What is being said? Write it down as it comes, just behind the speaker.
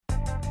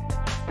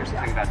Here's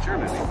the thing about your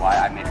movie, why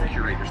I made a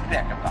curator's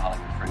pick of the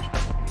Hollywood Fringe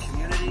Festival.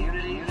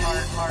 Community,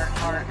 heart,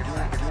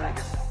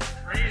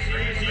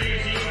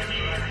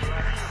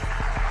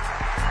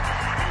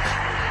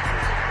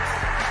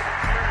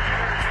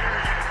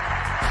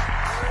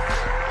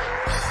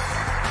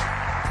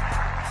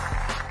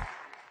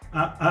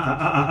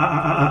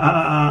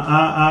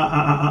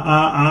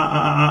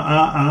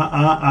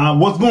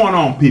 What's going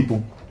on,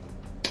 people?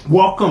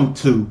 Welcome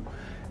to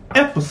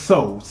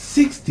episode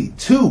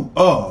 62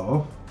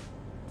 of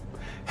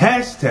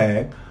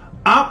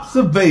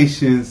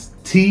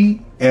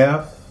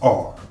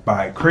 #ObservationTFR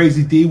by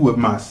Crazy D with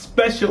my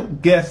special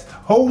guest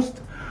host,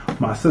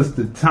 my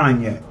sister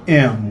Tanya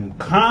M.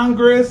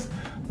 Congress.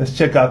 Let's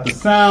check out the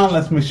sound.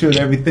 Let's make sure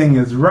that everything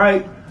is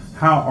right.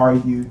 How are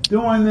you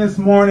doing this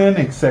morning,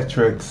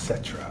 etc.,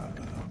 etc.?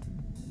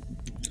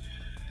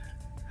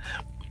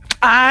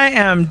 I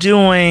am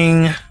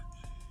doing,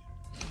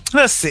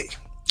 let's see.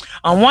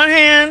 On one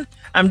hand,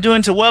 I'm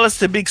doing too well as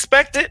to be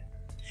expected.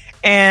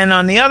 And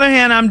on the other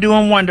hand, I'm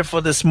doing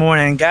wonderful this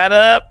morning. Got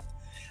up,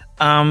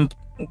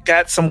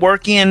 got some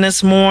work in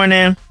this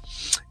morning.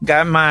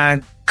 Got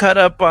my cut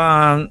up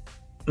my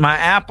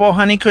apple,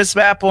 Honeycrisp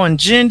apple and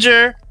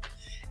ginger.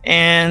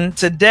 And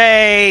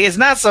today is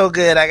not so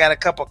good. I got a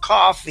cup of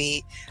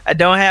coffee. I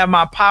don't have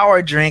my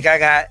power drink. I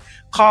got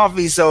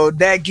coffee, so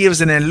that gives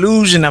an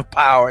illusion of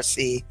power.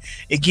 See,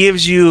 it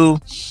gives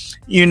you,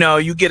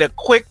 you get a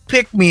quick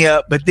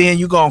pick-me-up, but then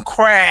you're going to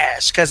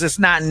crash because it's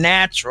not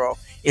natural.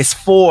 It's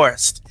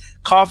forced.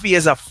 Coffee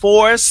is a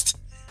forced,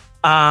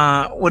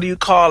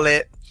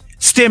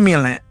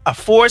 stimulant. A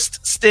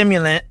forced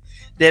stimulant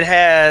that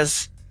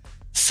has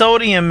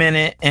sodium in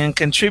it and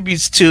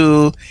contributes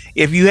to,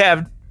 if you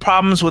have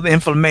problems with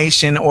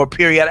inflammation or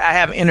period. I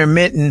have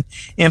intermittent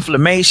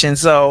inflammation.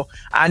 So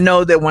I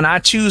know that when I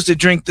choose to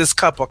drink this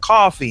cup of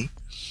coffee,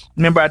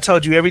 remember I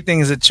told you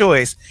everything is a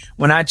choice.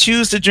 When I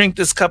choose to drink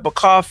this cup of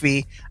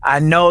coffee, I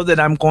know that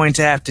I'm going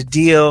to have to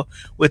deal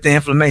with the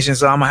inflammation.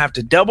 So I'm going to have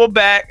to double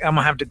back. I'm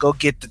going to have to go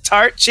get the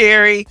tart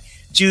cherry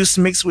juice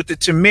mixed with the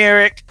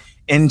turmeric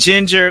and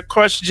ginger,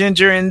 crushed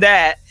ginger in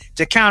that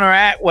to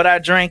counteract what I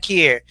drank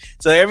here.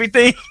 So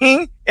everything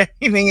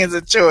is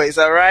a choice.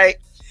 All right.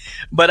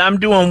 But I'm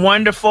doing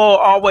wonderful.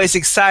 Always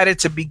excited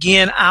to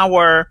begin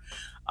our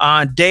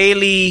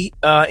daily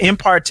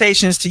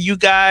impartations to you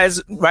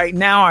guys. Right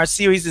now, our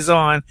series is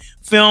on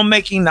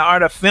filmmaking, the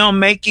art of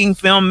filmmaking,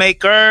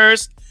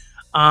 filmmakers,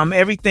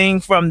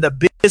 everything from the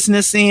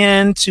business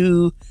end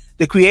to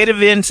the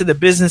creative end to the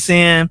business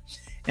end.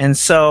 And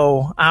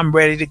so I'm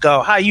ready to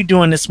go. How you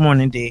doing this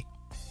morning, D?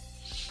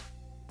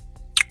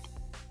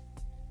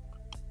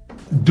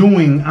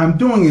 I'm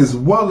doing as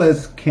well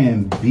as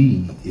can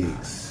be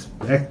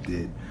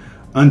expected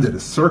under the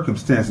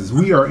circumstances.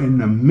 We are in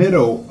the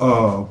middle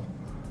of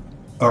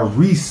a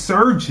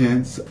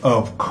resurgence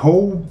of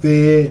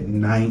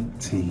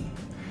COVID-19.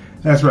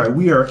 That's right.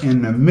 We are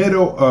in the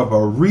middle of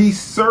a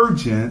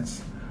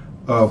resurgence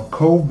of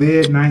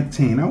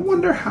COVID-19. I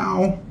wonder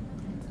how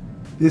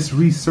this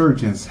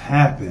resurgence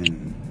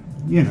happened.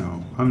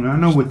 I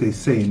know what they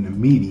say in the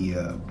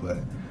media, but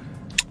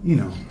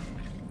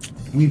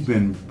we've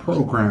been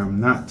programmed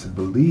not to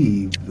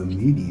believe the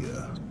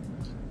media.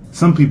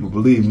 Some people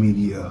believe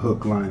media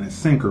hook, line, and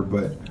sinker,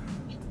 but,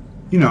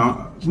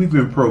 we've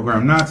been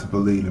programmed not to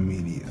believe the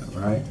media,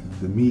 right?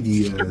 The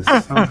media is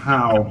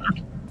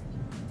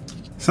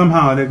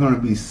somehow they're going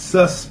to be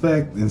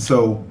suspect. And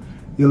so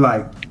you're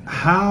like,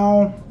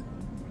 how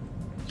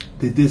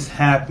did this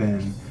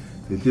happen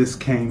that this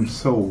came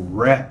so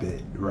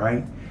rapid,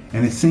 right?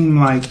 And it seemed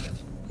like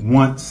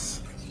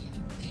once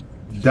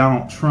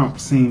Donald Trump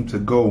seemed to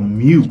go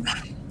mute,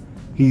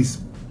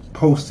 he's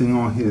posting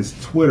on his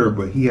Twitter,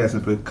 but he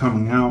hasn't been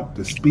coming out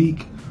to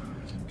speak.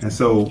 And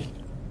so,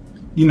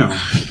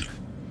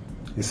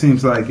 it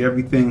seems like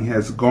everything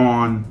has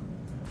gone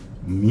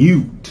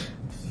mute,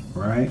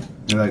 right?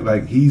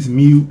 Like he's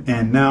mute,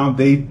 and now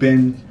they've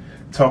been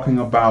talking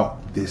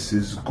about this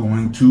is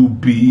going to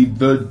be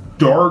the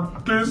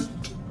darkest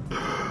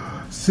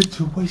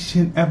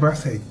situation ever. I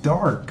say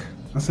dark.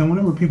 I say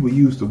whenever people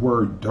use the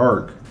word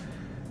dark,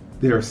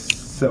 they're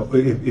so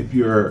if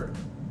you're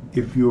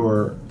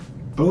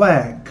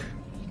black,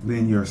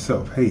 then you're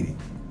self-hating.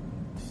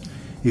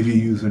 If you're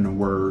using the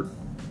word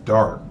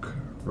dark,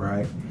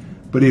 right?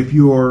 But if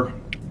you're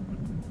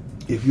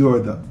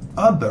the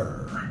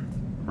other,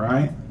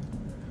 right?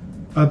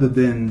 Other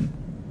than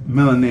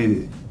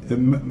melanated,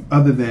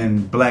 other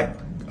than black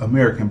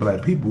American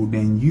black people,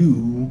 then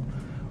you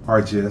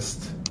are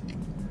just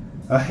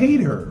a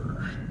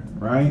hater,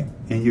 right?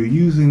 And you're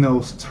using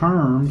those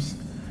terms,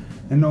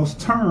 and those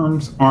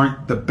terms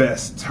aren't the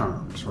best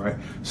terms, right?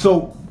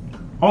 So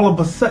all of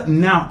a sudden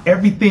now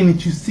everything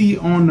that you see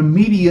on the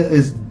media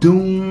is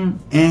doom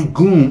and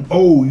gloom.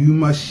 Oh, you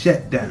must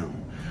shut down.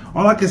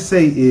 All I can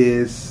say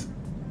is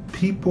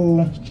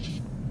people,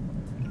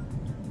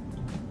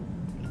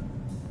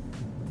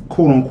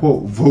 quote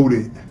unquote,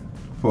 voted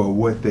for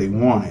what they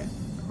wanted,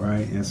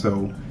 right? And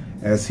so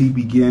as he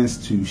begins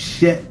to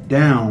shut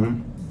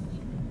down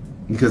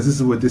Because this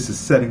is what this is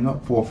setting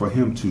up for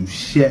him to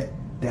shut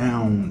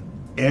down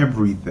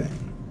everything.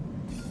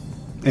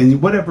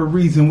 And whatever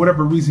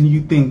reason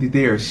you think that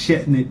they are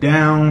shutting it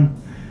down,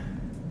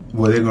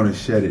 well, they're going to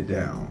shut it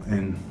down.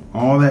 And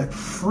all that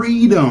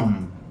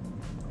freedom.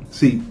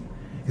 See,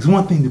 it's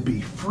one thing to be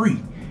free.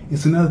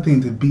 It's another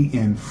thing to be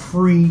in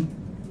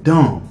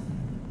freedom.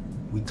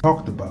 We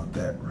talked about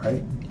that,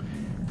 right?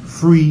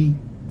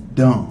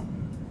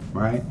 Freedom,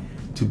 right?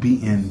 To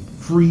be in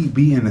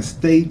a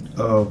state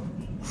of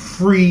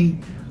free,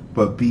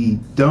 but be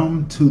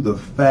dumb to the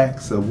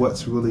facts of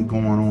what's really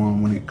going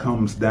on when it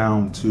comes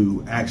down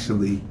to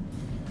actually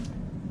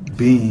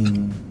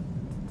being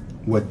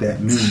what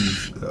that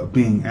means,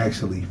 being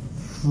actually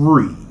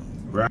free,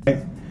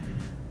 right?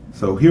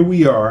 So here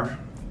we are.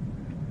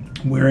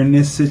 We're in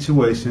this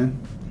situation,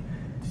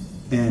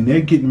 and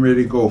they're getting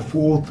ready to go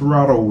full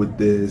throttle with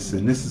this,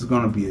 and this is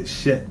going to be a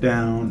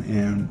shutdown.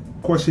 And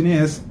the question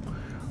is,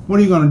 what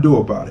are you going to do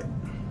about it?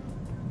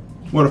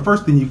 Well, the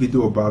first thing you could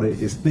do about it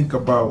is think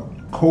about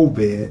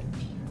COVID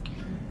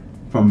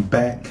from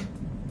back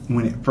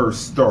when it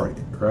first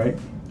started, right?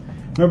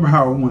 Remember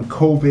how when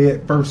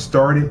COVID first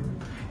started,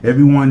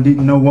 everyone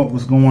didn't know what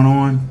was going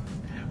on?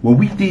 Well,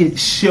 we did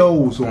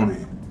shows on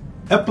it.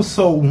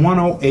 Episode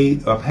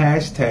 108 of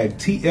hashtag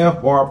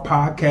TFR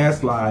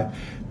Podcast Live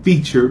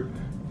featured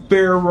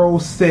Pharaoh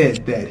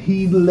Said That.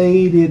 He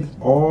laid it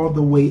all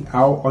the way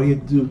out. All you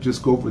have to do is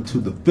just go over to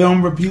the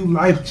Film Review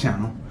Life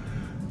channel,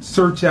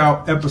 search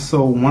out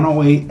episode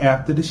 108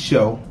 after the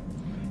show,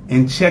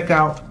 and check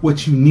out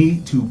what you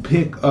need to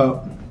pick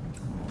up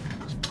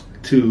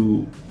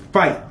to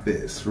fight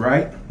this,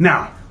 right?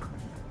 Now,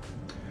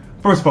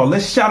 first of all,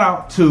 let's shout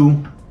out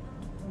to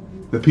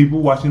the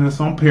people watching us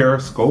on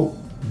Periscope,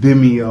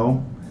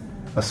 Vimeo,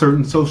 a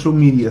certain social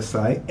media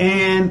site,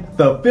 and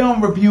the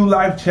Film Review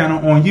Live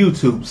channel on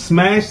YouTube.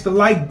 Smash the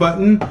like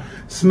button,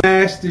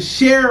 smash the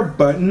share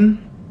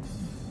button,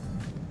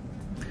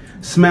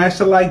 smash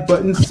the like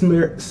button,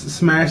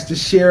 smash the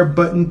share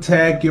button,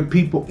 tag your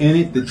people in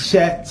it. The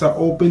chats are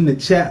open. The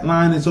chat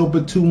line is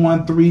open,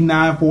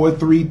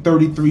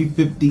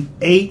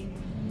 213-943-3358.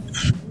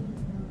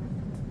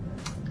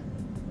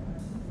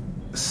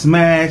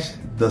 Smash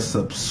the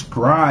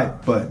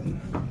subscribe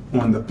button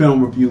on the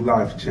Film Review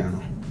Live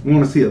channel. We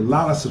want to see a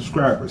lot of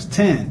subscribers,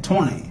 10,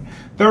 20,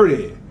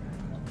 30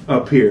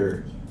 up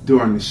here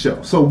during the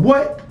show. So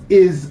what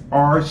is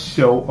our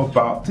show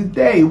about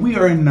today? We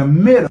are in the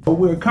middle.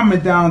 We're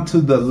coming down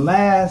to the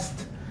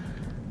last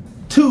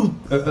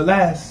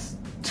two-fifths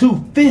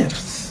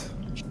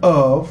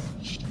of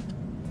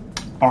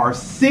our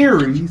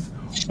series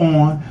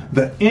on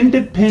the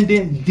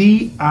independent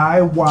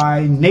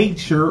DIY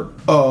nature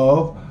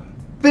of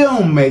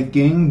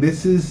filmmaking.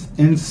 This is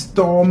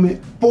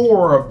installment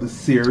 4 of the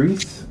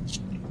series,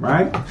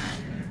 right?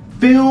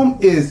 Film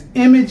is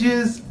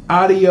images,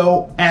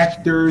 audio,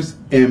 actors,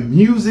 and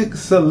music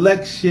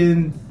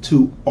selection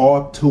to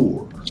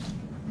auteur,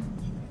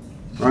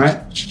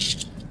 right?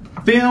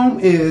 Film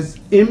is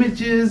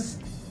images,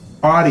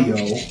 audio,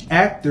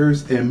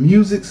 actors, and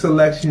music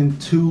selection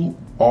to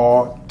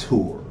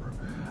auteur.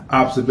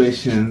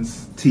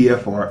 Observations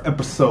TFR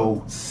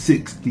episode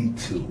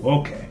 62.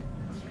 Okay.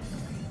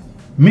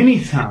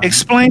 Many times.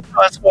 Explain to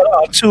us what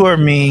auteur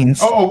means.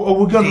 Oh,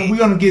 we're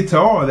gonna get to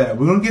all of that.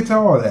 We're gonna get to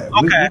all of that.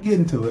 Okay. We're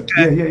getting to it.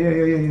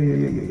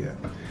 Yeah.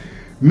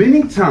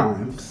 Many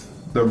times,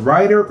 the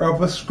writer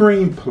of a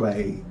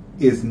screenplay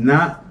is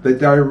not the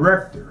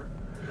director,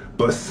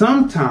 but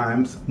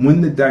sometimes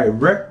when the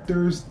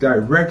director's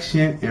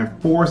direction and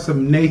force of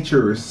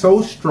nature is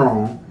so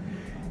strong,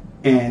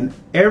 and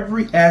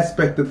every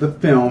aspect of the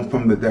film,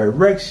 from the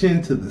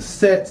direction to the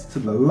sets to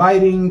the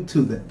lighting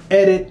to the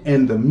edit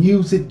and the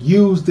music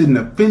used in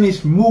the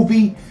finished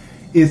movie,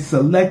 is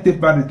selected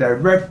by the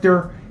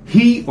director,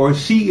 he or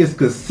she is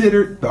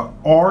considered the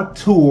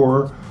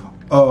auteur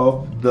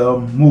of the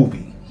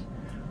movie.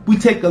 We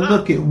take a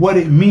look at what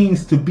it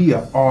means to be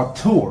an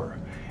auteur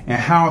and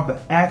how the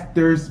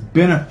actors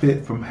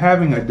benefit from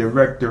having a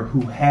director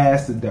who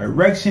has the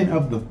direction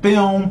of the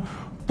film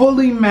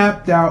fully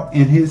mapped out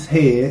in his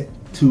head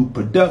to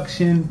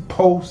production,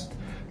 post,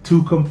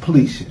 to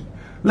completion.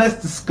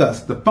 Let's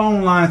discuss. The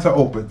phone lines are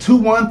open.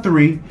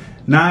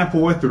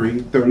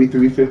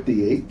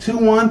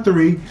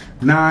 213-943-3358.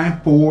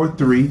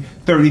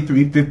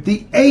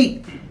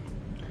 213-943-3358.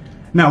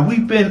 Now,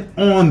 we've been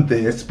on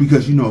this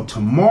because,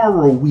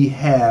 tomorrow we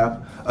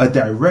have a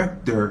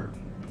director,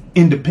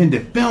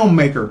 independent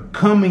filmmaker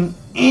coming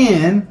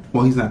in.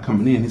 Well, he's not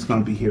coming in. He's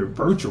going to be here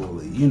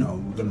virtually. We're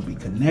going to be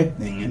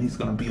connecting, and he's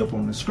going to be up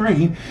on the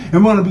screen,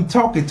 and we're going to be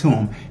talking to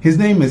him. His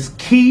name is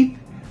Keith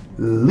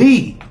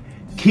Lee.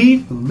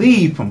 Keith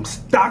Lee from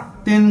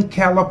Stockton,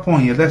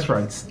 California. That's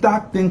right,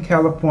 Stockton,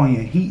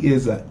 California. He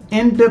is an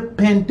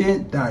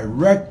independent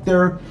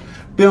director,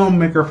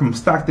 filmmaker from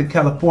Stockton,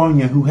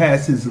 California, who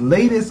has his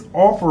latest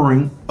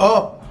offering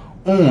up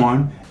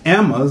on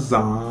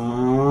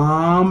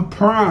Amazon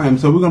Prime.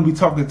 So we're going to be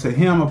talking to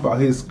him about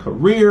his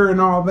career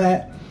and all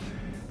that.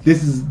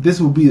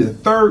 This will be the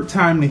third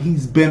time that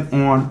he's been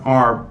on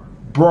our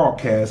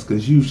broadcast,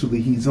 because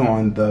usually he's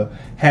on the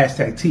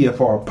hashtag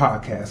TFR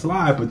podcast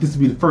live, but this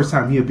will be the first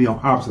time he'll be on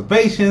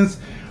Observations.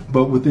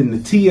 But within the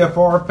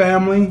TFR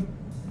family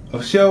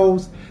of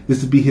shows,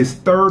 this will be his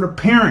third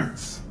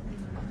appearance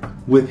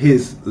with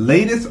his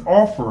latest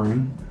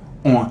offering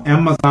on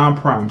Amazon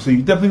Prime. So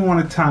you definitely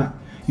want to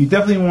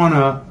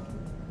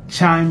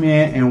chime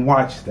in and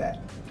watch that.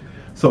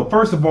 So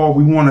first of all,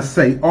 we want to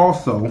say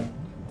also,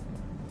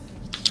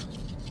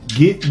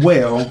 get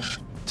well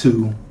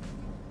to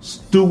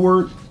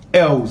Stuart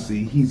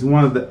Elsie. He's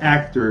one of the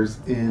actors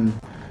in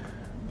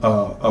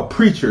A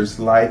Preacher's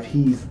Life.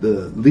 He's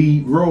the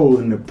lead role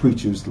in The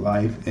Preacher's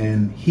Life,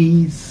 and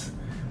he's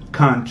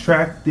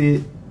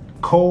contracted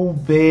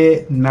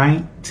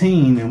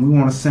COVID-19, and we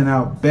want to send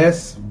out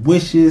best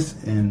wishes,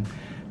 and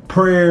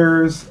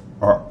prayers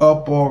are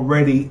up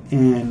already.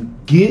 And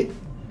get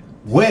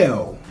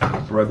well,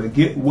 brother,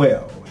 get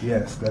well.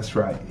 Yes, that's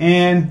right.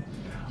 And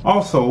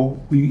also,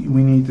 we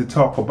need to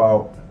talk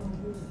about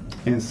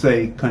and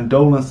say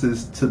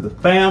condolences to the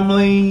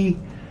family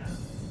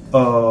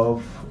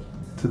and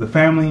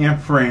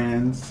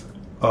friends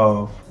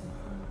of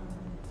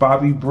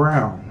Bobby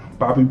Brown.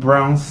 Bobby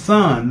Brown's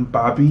son,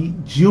 Bobby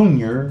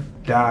Jr.,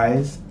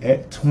 dies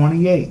at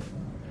 28.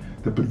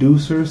 The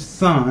producer's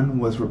son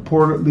was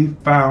reportedly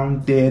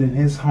found dead in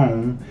his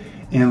home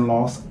in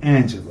Los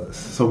Angeles.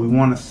 So we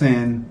want to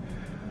send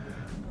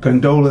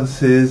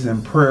condolences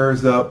and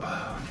prayers up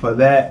for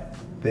that.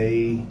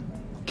 They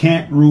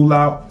can't rule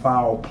out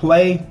foul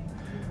play,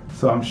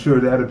 so I'm sure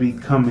that'll be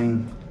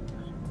coming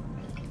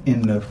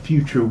in the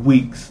future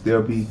weeks.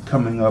 They'll be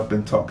coming up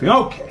and talking.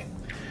 Okay,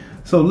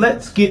 so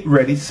let's get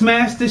ready.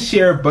 Smash the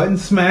share button,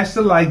 smash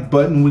the like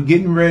button. We're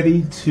getting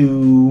ready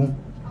to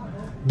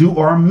do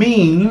our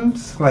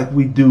memes like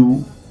we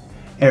do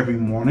every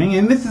morning,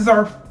 and this is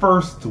our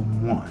first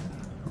one,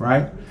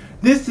 right?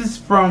 This is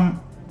from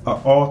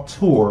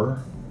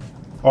Auteur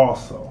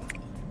also,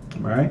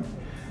 right?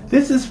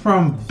 This is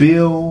from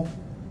Bill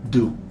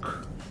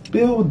Duke.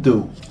 Bill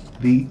Duke,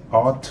 the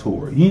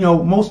Auteur. You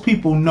know, most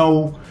people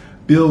know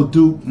Bill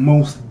Duke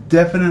most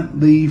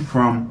definitely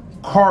from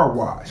Car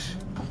Wash,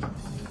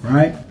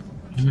 right?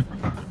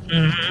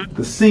 Mm-hmm.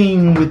 The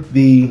scene with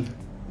the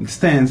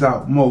stands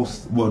out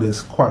most. Well,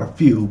 there's quite a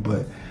few,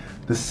 but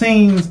the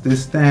scenes that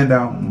stand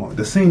out,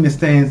 the scene that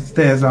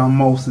stands out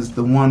most is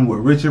the one with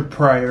Richard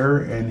Pryor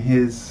and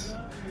his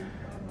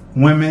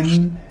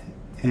women.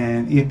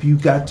 And if you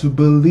got to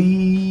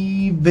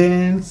believe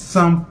in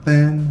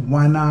something,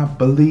 why not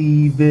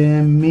believe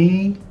in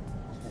me?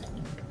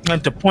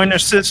 Like the Pointer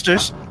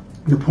Sisters.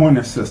 The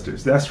Pointer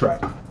Sisters, that's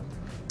right.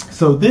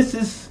 So this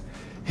is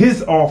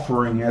his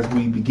offering as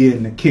we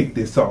begin to kick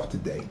this off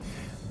today.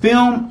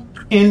 Film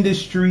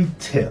industry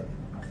tip.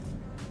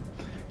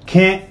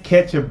 Can't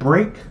catch a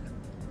break?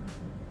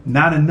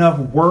 Not enough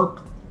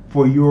work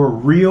for your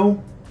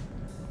reel?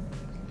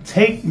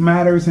 Take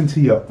matters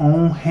into your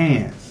own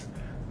hands.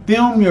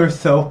 Film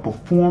yourself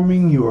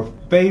performing your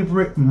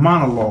favorite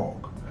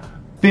monologue.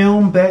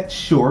 Film that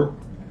short.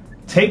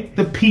 Take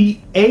the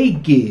PA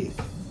gig,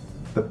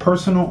 the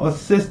personal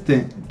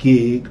assistant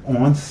gig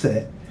on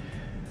set.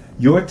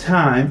 Your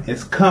time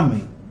is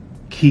coming.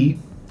 Keep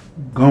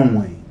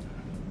going.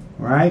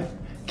 Right?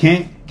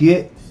 Can't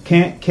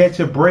catch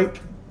a break?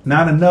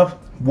 Not enough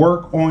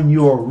work on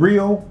your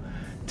reel?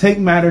 Take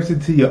matters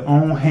into your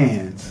own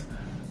hands.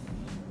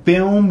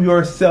 Film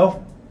yourself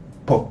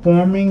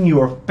performing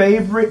your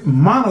favorite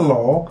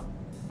monologue.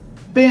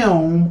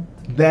 Film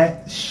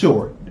that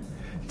short.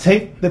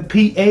 Take the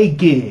PA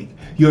gig.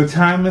 Your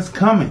time is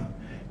coming.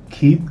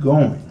 Keep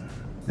going.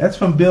 That's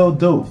from Bill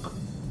Duke.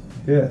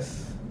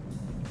 Yes.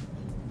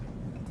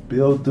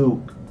 Bill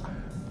Duke.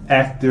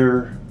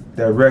 Actor,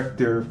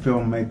 director,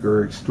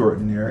 filmmaker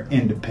extraordinaire,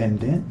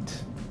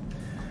 independent.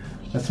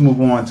 Let's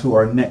move on to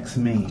our next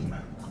meme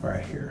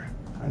right here.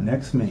 Our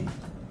next meme.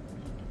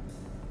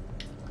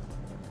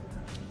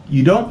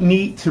 You don't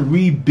need to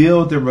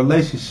rebuild a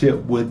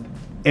relationship with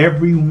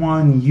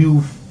everyone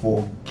you've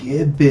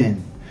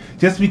forgiven.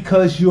 Just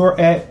because you're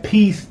at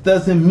peace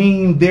doesn't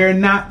mean they're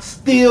not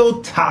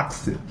still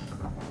toxic.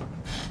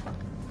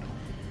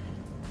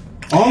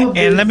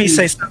 And let me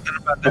say something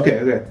about that.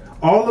 Okay.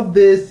 All of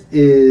this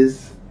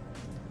is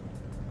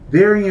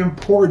very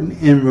important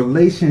in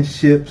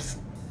relationships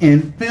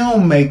and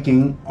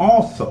filmmaking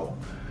also.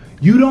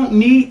 You don't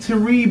need to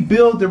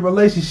rebuild a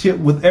relationship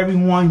with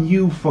everyone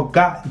you've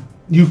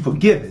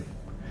forgiven.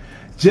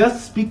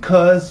 Just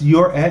because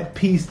you're at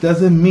peace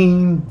doesn't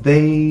mean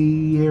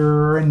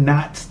they're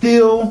not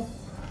still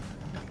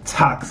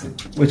toxic.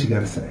 What you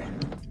gotta say?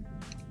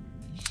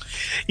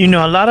 You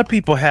know, a lot of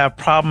people have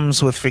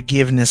problems with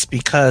forgiveness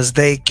because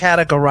they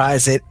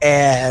categorize it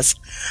as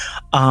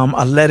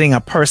letting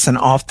a person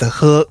off the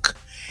hook,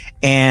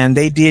 and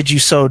they did you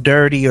so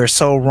dirty or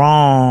so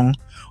wrong,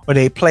 or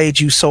they played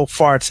you so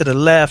far to the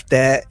left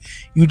that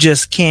you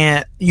just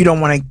can't, you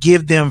don't want to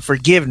give them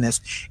forgiveness.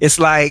 It's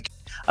like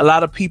a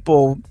lot of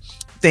people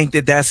think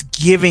that that's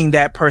giving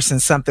that person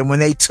something when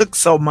they took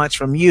so much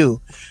from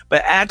you.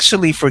 But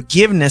actually,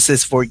 forgiveness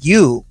is for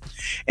you.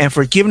 And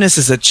forgiveness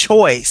is a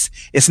choice.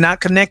 It's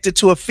not connected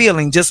to a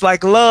feeling, just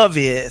like love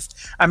is.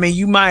 I mean,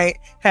 you might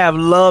have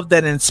love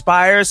that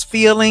inspires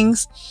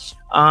feelings,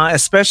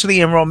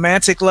 especially in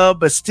romantic love,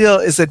 but still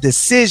it's a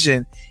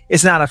decision.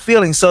 It's not a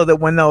feeling. So that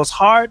when those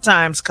hard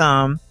times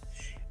come,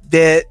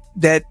 that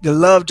the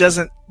love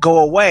doesn't go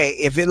away.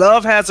 If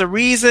love has a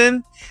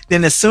reason,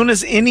 then as soon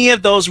as any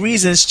of those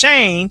reasons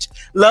change,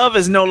 love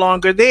is no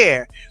longer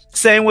there.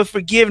 Same with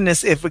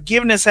forgiveness. If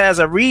forgiveness has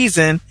a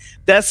reason,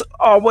 that's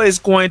always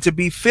going to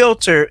be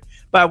filtered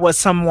by what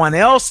someone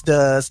else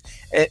does,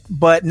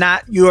 but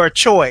not your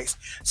choice.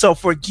 So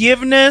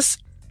forgiveness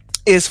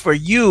is for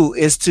you,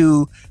 is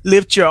to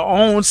lift your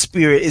own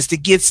spirit, is to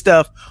get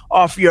stuff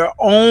off your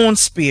own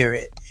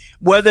spirit.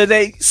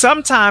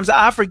 Sometimes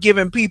I've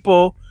forgiven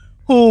people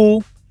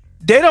who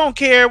they don't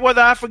care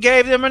whether I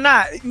forgave them or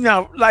not. You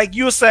know, like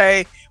you'll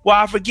say, well,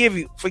 I forgive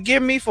you.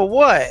 Forgive me for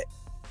what?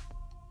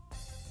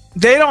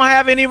 They don't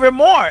have any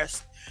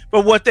remorse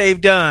for what they've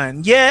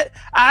done. Yet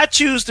I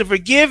choose to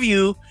forgive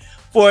you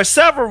for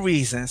several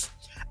reasons.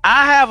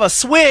 I have a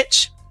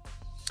switch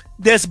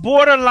that's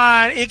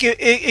borderline.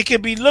 It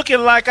could be looking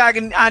like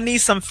I need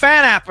some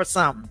FANAP or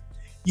something,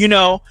 you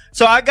know?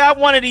 So I got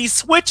one of these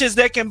switches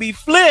that can be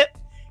flipped.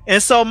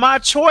 And so my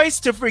choice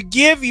to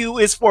forgive you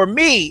is for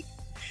me.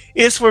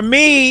 It's for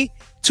me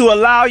to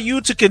allow you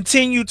to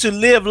continue to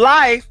live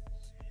life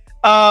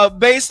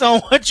based on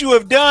what you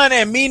have done,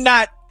 and me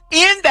not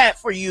end that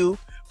for you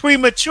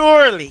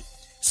prematurely.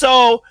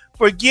 So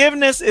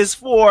forgiveness is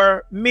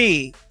for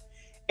me.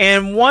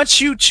 And once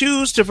you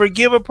choose to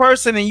forgive a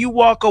person and you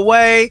walk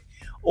away,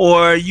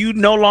 or you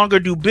no longer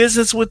do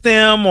business with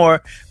them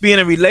or be in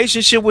a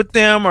relationship with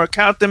them or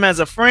count them as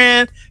a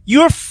friend,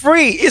 you're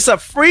free. It's a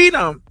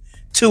freedom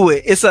to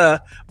it. It's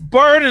a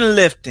burden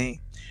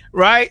lifting,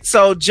 right?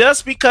 So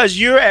just because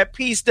you're at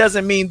peace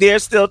doesn't mean they're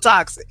still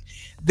toxic.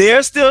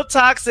 They're still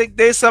toxic.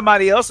 They're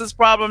somebody else's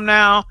problem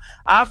now.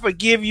 I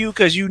forgive you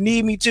because you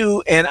need me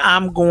to, and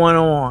I'm going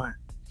on.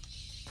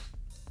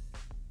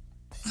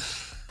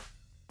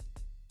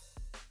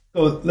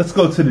 So let's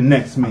go to the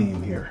next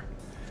meme here.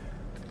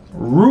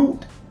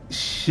 Root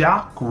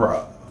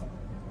chakra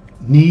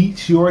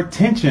needs your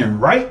attention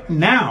right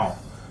now.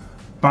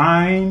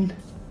 Find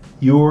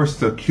your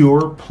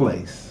secure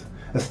place.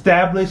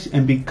 Establish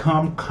and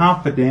become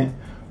confident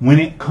when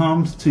it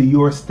comes to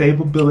your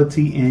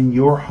stability in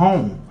your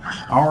home.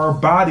 Our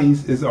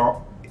bodies is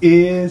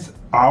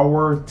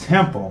our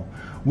temple,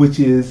 which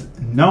is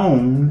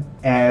known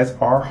as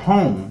our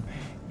home.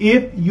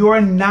 If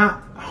you're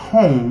not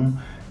home,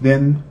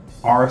 then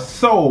our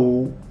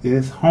soul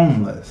is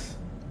homeless.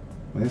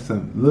 There's a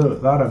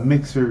lot of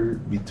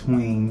mixture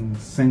between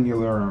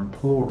singular and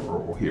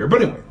plural here.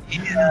 But anyway,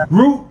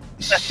 root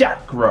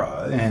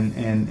chakra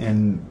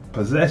and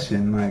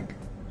possession, like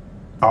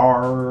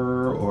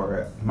our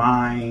or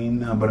mine.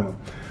 But anyway,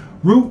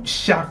 root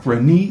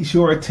chakra needs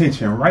your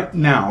attention right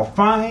now.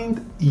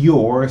 Find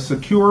your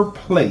secure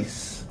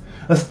place.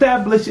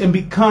 Establish and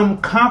become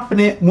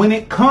confident when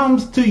it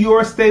comes to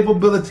your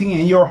stability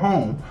in your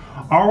home.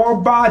 Our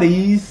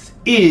bodies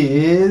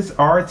is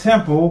our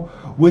temple,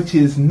 which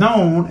is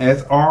known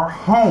as our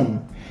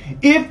home.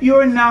 If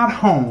you're not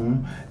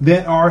home,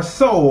 then our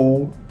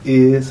soul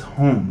is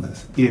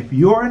homeless. If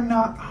you're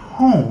not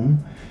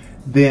home,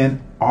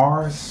 then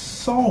our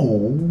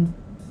soul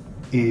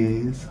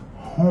is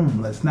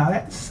homeless. Now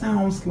that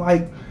sounds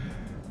like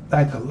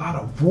a lot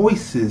of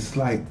voices,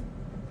 like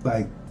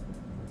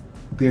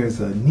there's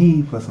a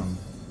need for some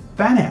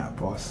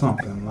FANAP or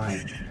something,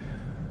 like.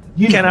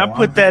 Can I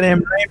put that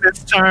in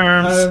layman's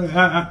terms?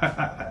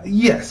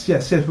 Yes.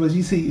 But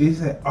you see, he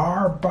said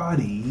our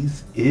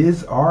bodies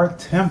is our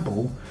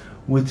temple,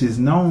 which is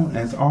known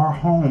as our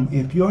home.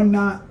 If you're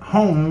not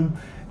home,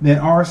 then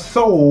our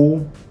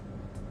soul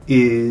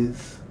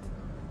is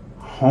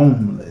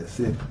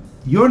homeless. If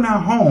you're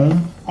not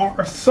home,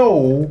 our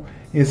soul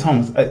is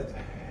homeless.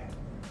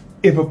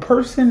 If a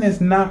person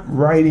is not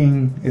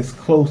writing as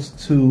close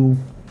to...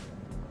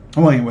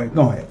 Well, anyway,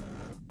 go ahead.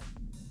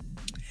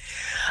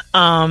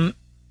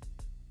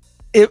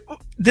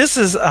 This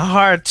is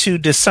hard to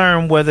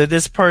discern whether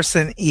this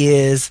person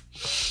is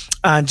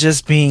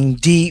just being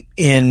deep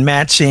in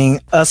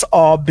matching us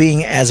all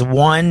being as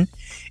one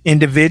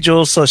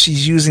individual, so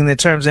she's using the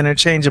terms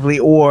interchangeably,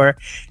 or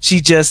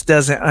she just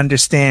doesn't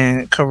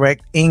understand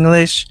correct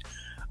English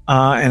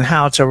and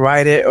how to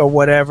write it or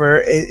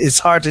whatever. It's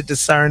hard to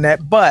discern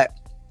that, but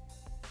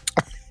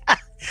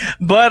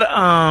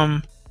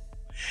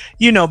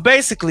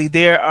basically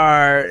there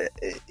are,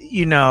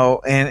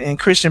 and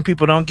Christian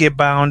people don't get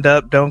bound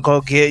up, don't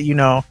go get,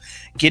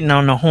 getting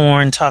on the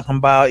horn talking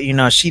about,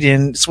 she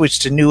didn't switch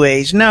to New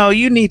Age. No,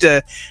 you need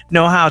to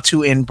know how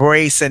to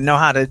embrace and know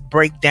how to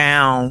break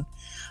down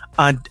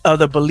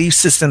other belief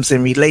systems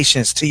in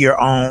relations to your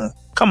own.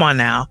 Come on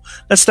now.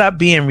 Let's stop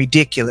being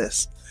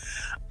ridiculous.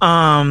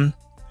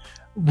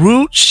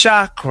 Root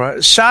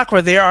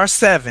chakra, there are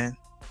 7.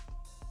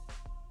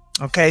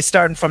 Okay,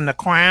 starting from the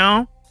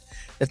crown,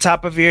 the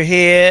top of your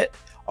head,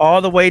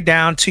 all the way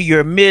down to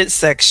your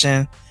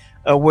midsection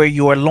where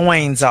your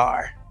loins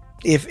are.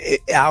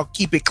 I'll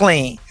keep it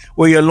clean,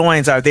 where your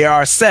loins are. There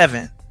are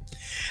 7.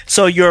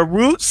 So your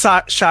root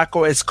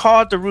chakra is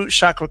called the root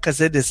chakra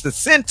because it is the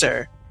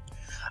center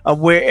of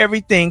where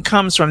everything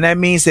comes from. That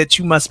means that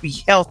you must be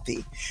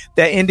healthy.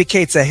 That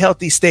indicates a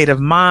healthy state of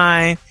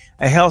mind,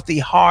 a healthy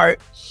heart,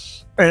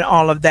 and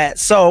all of that.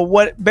 So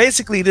what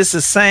basically this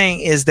is saying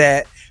is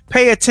that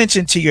pay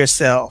attention to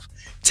yourself.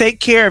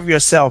 Take care of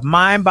yourself,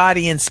 mind,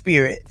 body, and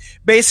spirit.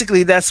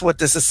 Basically, that's what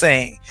this is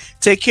saying.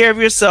 Take care of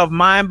yourself,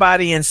 mind,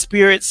 body, and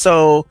spirit,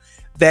 so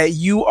that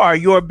you are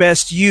your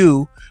best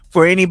you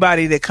for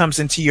anybody that comes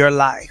into your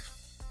life.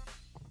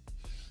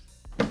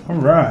 All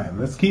right,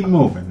 let's keep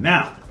moving.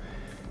 Now,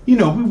 we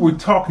were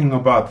talking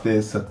about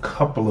this a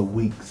couple of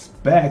weeks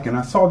back, and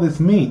I saw this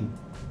meme.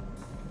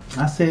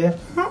 I said,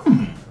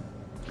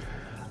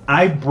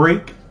 I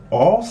break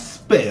all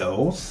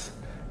spells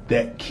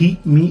that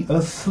keep me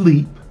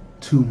asleep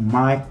to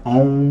my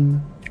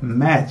own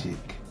magic.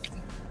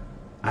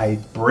 I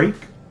break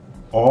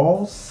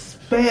all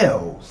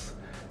spells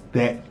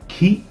that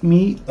keep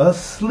me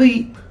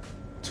asleep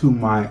to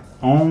my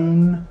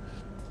own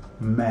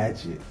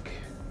magic.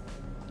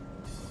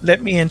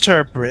 Let me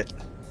interpret.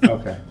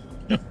 Okay.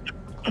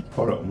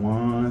 Hold on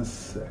 1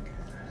 second.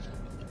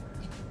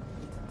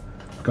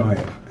 Go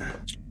ahead.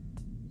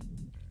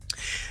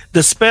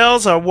 The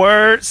spells are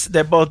words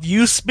that both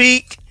you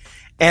speak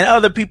and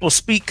other people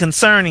speak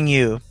concerning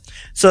you.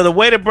 So the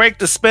way to break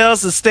the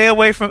spells is stay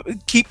away from,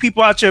 keep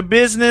people out your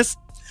business,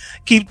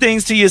 keep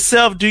things to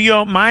yourself,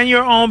 mind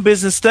your own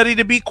business, study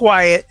to be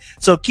quiet.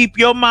 So keep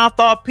your mouth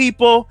off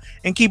people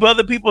and keep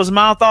other people's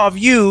mouth off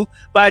you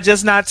by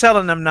just not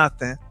telling them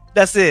nothing.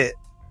 That's it.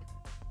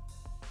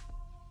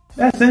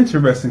 That's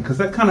interesting because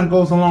that kind of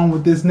goes along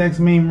with this next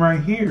meme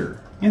right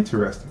here.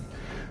 Interesting.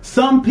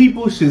 Some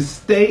people should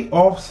stay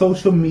off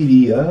social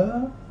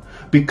media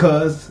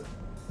because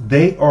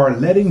they are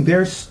letting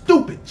their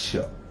stupid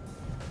show.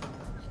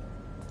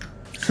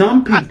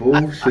 Some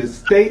people should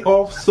stay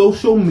off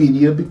social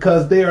media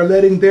because they are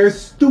letting their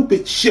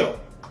stupid show.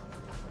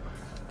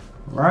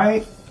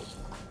 Right?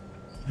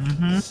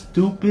 Mm-hmm.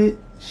 Stupid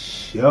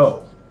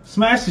show.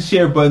 Smash the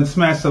share button,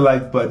 smash the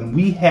like button.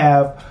 We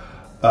have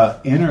an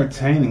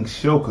entertaining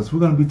show because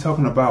we're going to be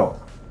talking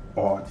about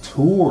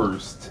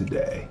auteurs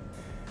today.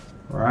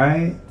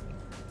 Right?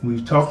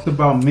 We've talked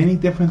about many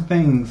different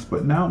things,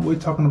 but now we're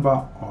talking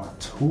about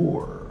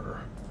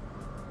auteur.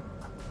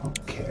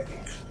 Okay.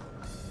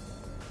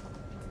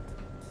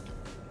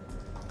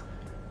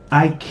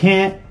 I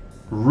can't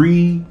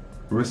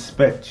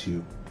respect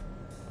you.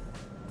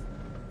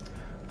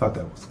 Thought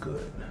that was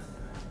good.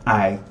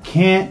 I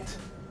can't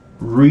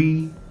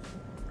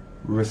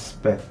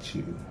respect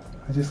you.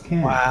 I just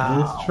can't.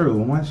 Wow. It's true.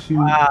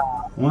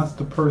 Once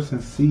the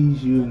person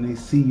sees you and they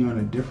see you in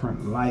a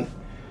different light,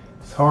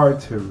 it's hard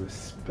to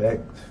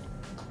respect.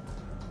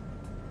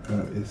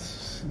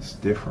 It's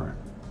different.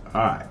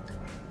 All right.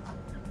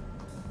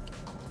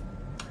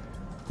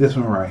 This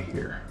one right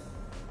here.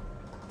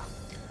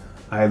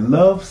 I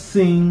love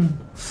seeing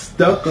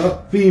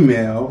stuck-up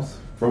females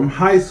from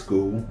high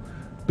school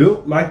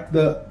built like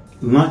the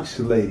lunch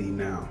lady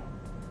now.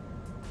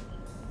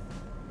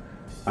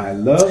 I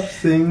love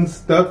seeing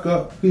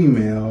stuck-up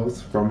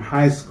females from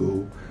high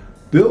school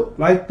built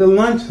like the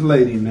lunch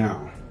lady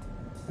now.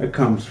 That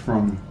comes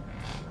from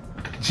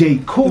J.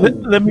 Cool.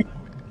 Let me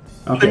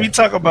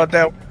talk about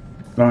that.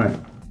 Go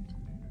ahead.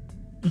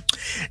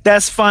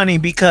 That's funny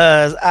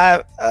because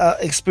I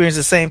experienced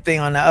the same thing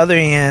on the other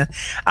end.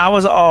 I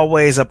was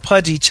always a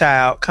pudgy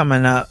child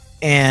coming up,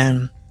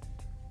 and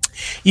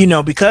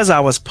because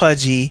I was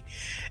pudgy,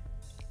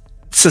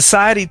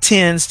 society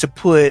tends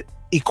to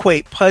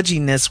equate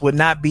pudginess with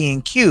not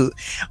being cute.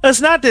 It's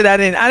not that I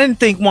didn't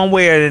think one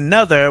way or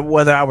another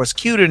whether I was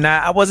cute or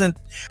not.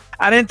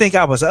 I didn't think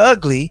I was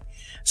ugly,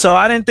 so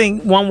I didn't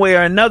think one way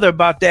or another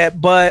about that.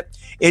 But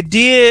it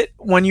did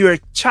when you're a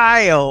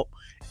child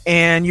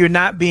and you're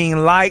not being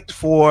liked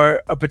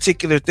for a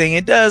particular thing.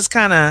 It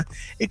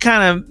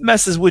kind of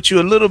messes with you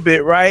a little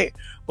bit, right?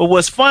 But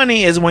what's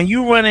funny is when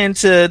you run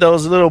into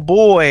those little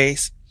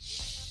boys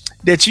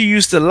that you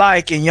used to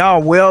like, and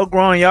y'all well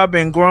grown, y'all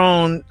been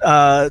grown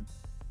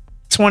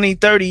 20,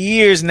 30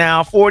 years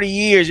now, 40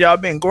 years, y'all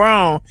been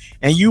grown,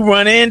 and you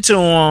run into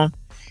them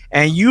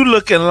and you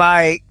looking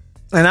like,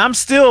 and I'm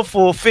still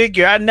full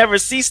figure. I never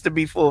ceased to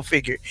be full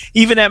figure.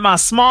 Even at my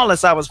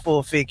smallest, I was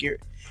full figure.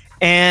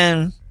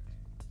 And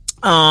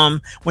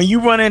when you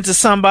run into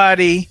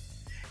somebody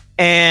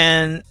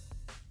and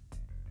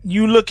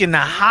you looking the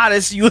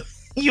hottest you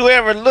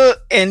ever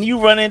look, and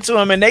you run into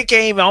them and they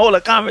can't even hold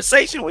a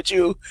conversation with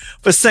you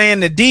for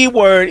saying the D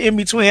word in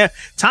between.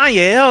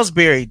 Tanya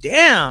Ellsbury,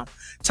 damn,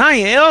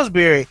 Tanya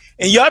Ellsbury,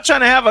 and y'all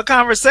trying to have a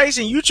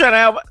conversation. You trying to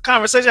have a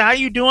conversation. How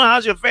you doing?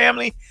 How's your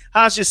family?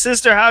 How's your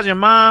sister? How's your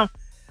mom?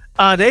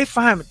 They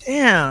find,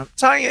 damn,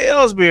 Tanya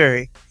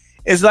Ellsbury.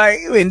 It's like,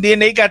 and then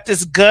they got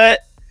this gut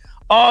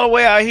all the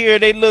way out here.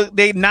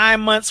 They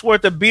 9 months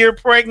worth of beer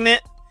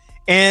pregnant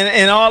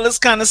and all this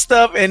kind of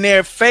stuff, and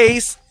their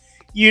face,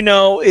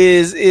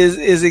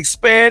 is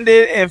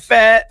expanded and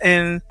fat,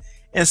 and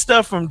and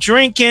stuff from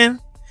drinking,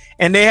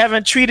 and they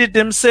haven't treated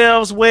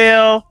themselves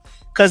well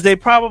because they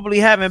probably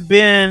haven't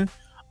been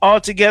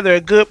altogether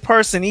a good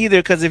person either.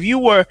 Because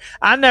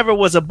I never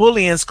was a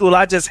bully in school.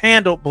 I just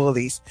handled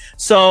bullies.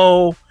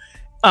 So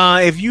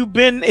if you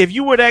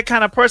were that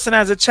kind of person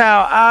as a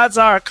child, odds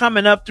are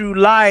coming up through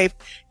life,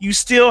 you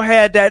still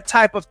had that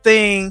type of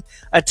thing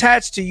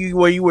attached to you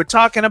where you were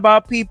talking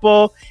about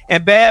people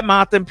and bad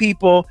mouthing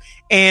people,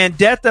 and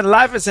death and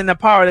life is in the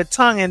power of the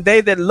tongue, and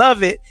they that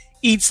love it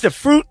eats the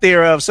fruit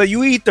thereof. So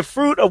you eat the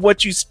fruit of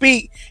what you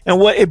speak, and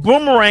what it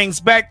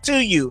boomerangs back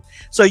to you.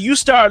 So you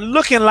start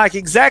looking like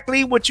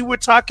exactly what you were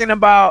talking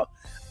about,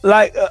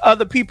 like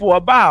other people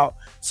about.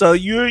 So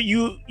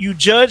you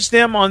judge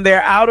them on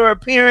their outer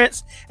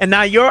appearance, and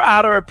now your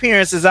outer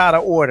appearance is out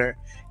of order.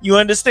 You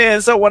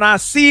understand? So when I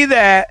see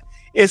that,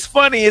 it's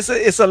funny.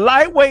 It's a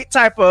lightweight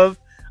type of,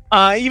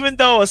 even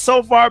though it's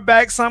so far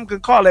back, some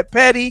could call it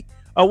petty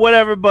or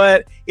whatever.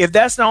 But if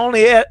that's the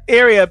only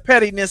area of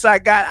pettiness I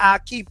got, I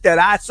keep that.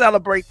 I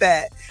celebrate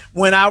that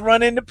when I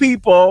run into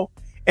people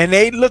and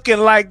they looking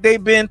like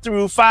they've been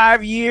through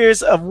 5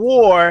 years of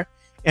war,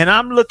 and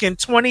I'm looking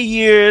 20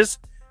 years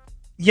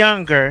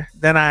younger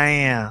than I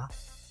am.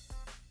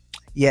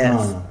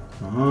 Yes.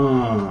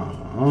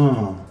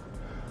 All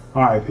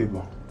right,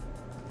 people.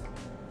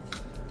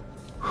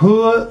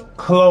 Hood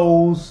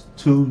closed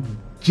to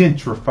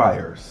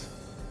gentrifiers.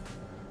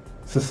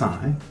 It's a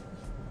sign.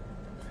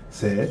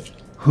 Said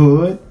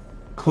hood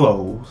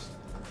closed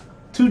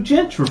to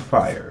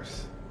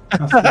gentrifiers.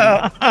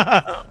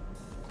 I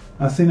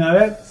see. Now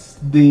that's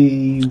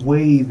the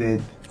way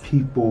that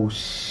people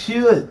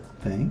should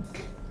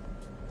think,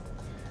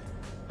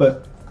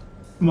 but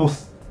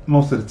most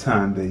of the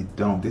time they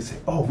don't. They say,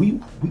 "Oh, we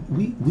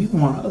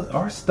want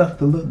our stuff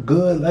to look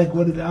good like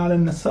what it out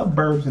in the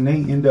suburbs," and they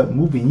end up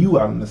moving you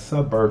out in the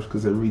suburbs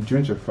because they're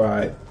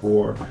re-gentrified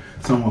for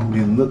someone who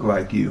didn't look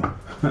like you.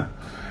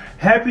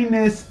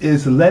 Happiness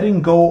is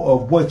letting go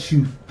of what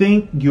you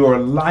think your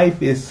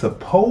life is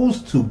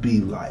supposed to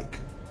be like.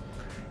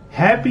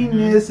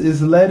 Happiness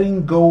is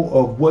letting go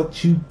of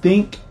what you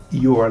think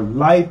your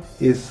life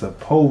is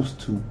supposed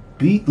to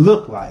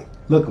look like,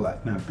 not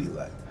be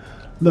like.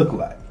 Look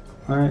like.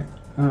 All right,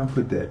 I'll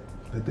put that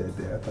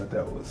there. I thought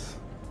that was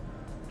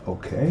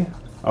okay.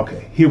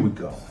 Okay, here we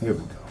go.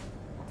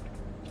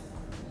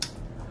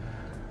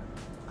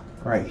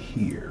 Right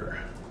here.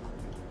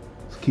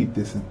 Let's keep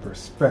this in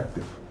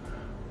perspective.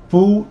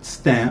 Food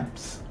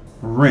stamps,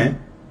 rent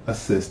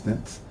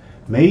assistance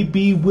may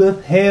be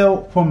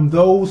withheld from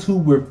those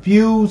who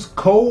refuse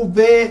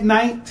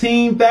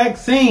COVID-19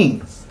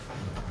 vaccines.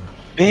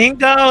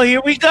 Bingo,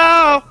 here we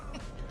go.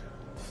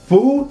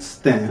 Food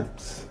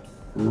stamps,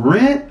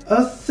 rent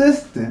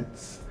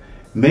assistance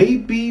may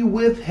be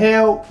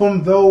withheld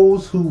from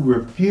those who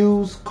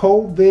refuse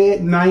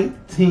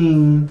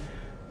COVID-19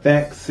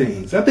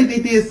 vaccines. I think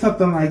they did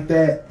something like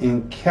that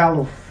in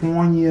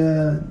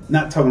California,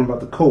 not talking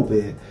about the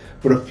COVID,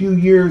 but a few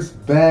years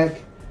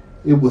back.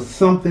 It was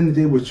something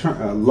they were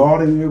a law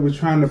that they were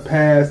trying to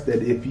pass,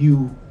 that if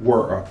you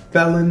were a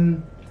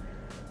felon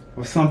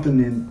or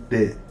something,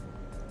 that,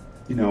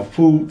 you know,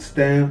 food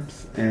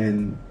stamps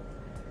and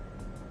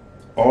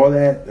all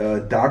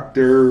that,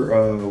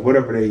 doctor,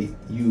 whatever they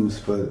use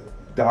for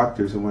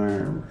doctors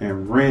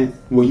and rent,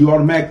 well, you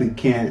automatically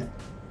can't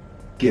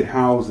get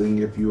housing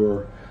if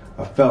you're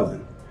a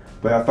felon.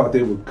 But I thought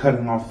they were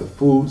cutting off the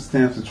food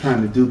stamps and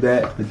trying to do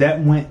that. But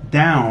that went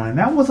down, and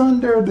that was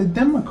under the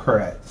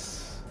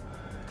Democrats.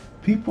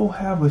 People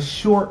have a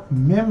short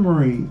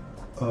memory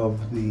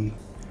of the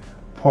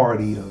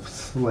party of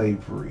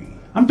slavery.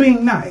 I'm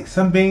being nice.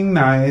 I'm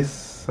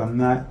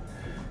not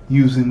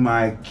using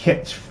my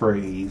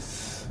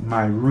catchphrase,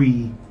 my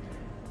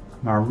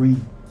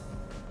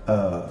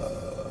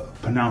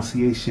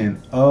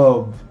pronunciation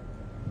of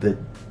the,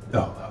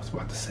 I was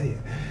about to say it,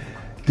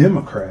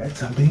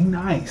 Democrats. I'm being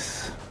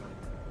nice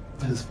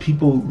because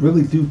people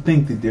really do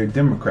think that they're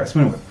Democrats.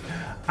 But anyway,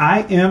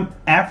 I am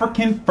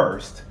African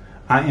first.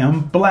 I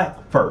am black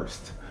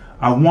first.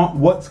 I want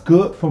what's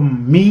good for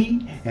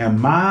me and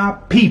my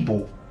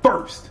people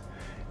first.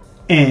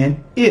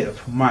 And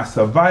if my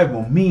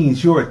survival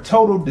means your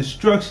total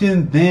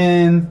destruction,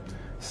 then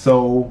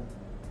so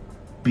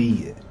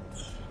be it.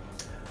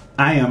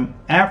 I am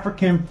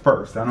African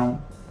first. I don't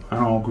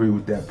agree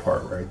with that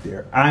part right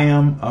there. I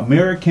am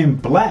American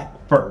black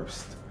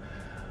first.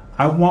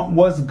 I want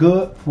what's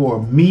good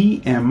for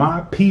me and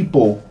my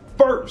people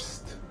first.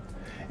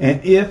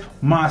 And if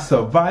my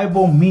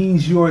survival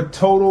means your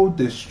total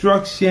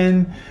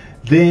destruction,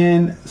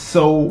 then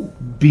so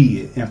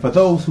be it. And for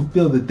those who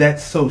feel that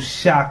that's so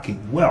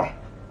shocking, well,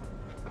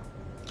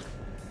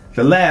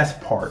 the last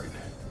part,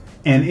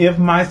 and if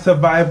my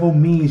survival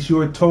means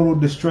your total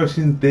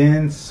destruction,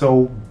 then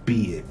so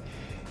be it.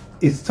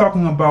 It's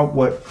talking about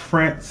what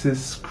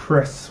Francis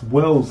Cress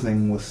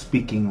Welsing was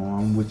speaking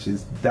on, which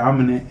is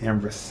dominant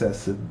and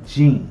recessive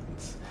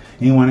genes.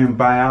 Anyone in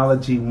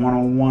Biology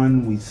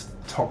 101, we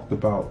talked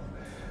about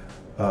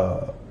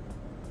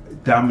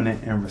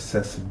dominant and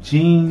recessive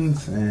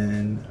genes,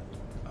 and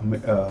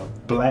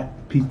black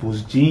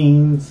people's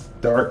genes,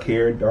 dark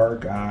hair,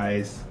 dark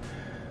eyes,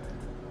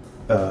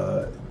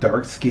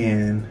 dark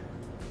skin,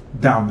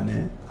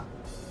 dominant.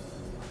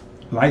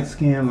 Light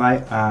skin,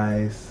 light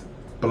eyes,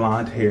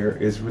 blonde hair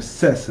is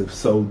recessive.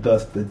 So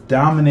thus the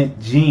dominant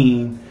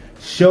gene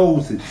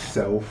shows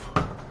itself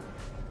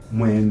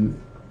when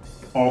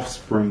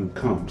offspring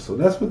comes. So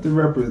that's what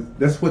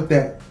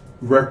that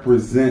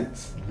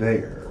represents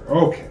there.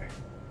 Okay.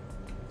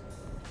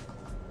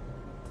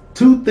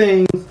 2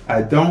 things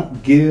I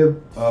don't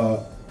give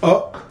a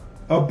uck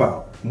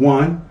about.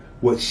 1,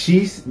 what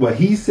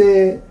he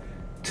said.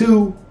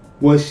 2,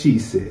 what she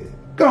said.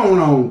 Going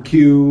on,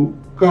 Q.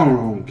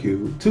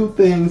 2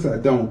 things I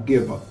don't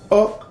give a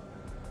uck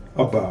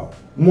about.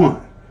 1,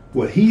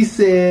 what he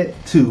said.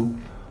 2,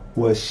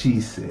 what she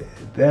said.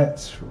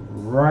 That's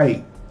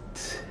right.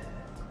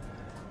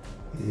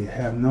 You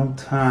have no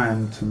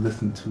time to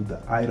listen to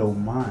the idle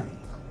mind.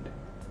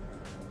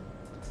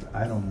 The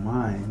idle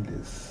mind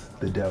is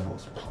the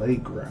devil's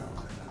playground.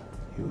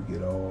 He'll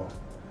get all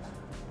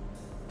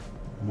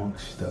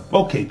amongst up.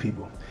 Okay,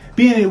 people.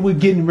 Being that we're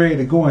getting ready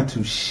to go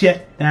into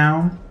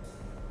shutdown.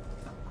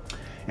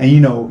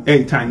 And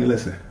hey, Tanya,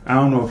 listen. I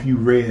don't know if you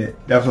read.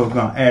 That's what I was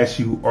going to ask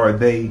you. Are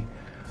they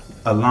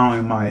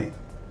allowing my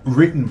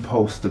written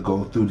post to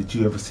go through? Did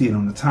you ever see it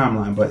on the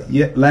timeline? But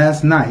yet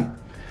last night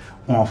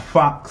on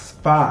Fox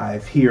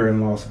 5 here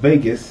in Las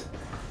Vegas,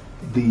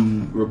 the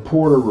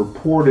reporter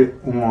reported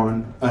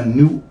on a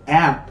new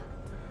app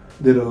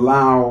that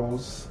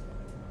allows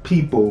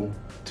people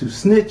to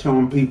snitch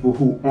on people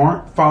who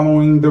aren't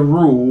following the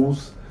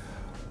rules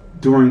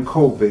during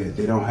COVID.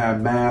 They don't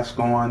have masks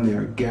on.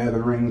 They're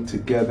gathering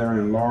together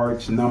in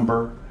large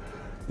number.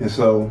 And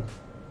so,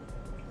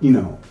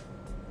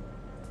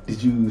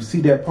 did you see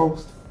that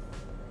post?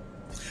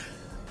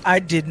 I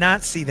did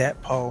not see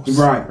that post.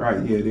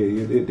 Right.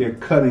 Yeah, they're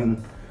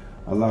cutting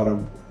a lot of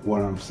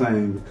what I'm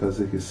saying because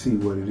they can see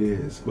what it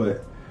is.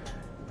 But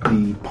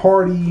the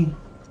party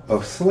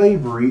of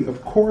slavery,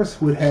 of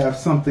course, would have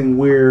something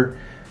where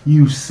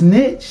you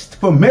snitched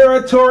for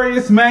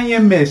meritorious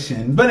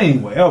manumission. But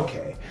anyway,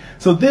 okay.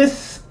 So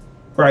this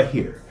right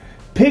here.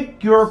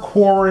 Pick your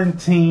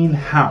quarantine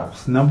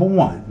house. Number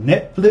 1,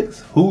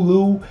 Netflix,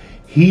 Hulu,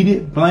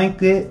 heated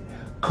blanket,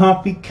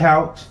 comfy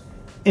couch,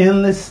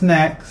 endless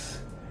snacks,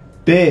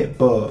 bed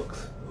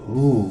bugs.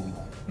 Ooh.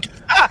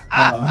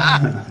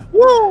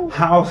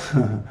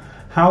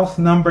 House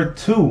number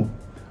 2,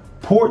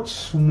 porch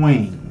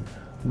swing,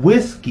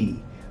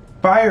 whiskey,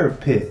 fire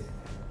pit,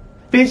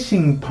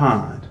 fishing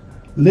pond,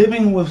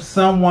 living with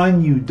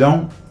someone you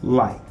don't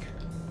like.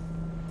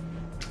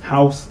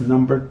 House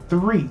number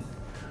 3,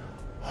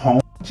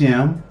 home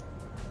gym,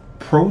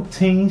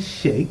 protein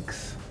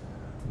shakes,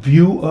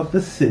 view of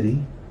the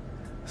city,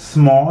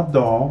 small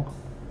dog,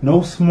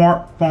 no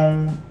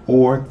smartphone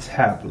or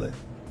tablet.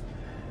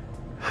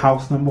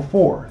 House number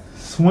 4,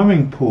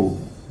 swimming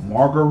pool,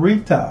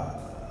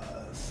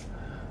 margaritas,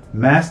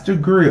 master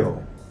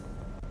grill,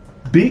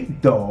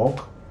 big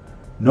dog,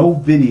 no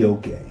video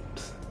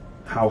games.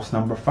 House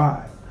number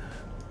 5,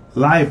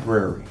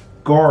 library,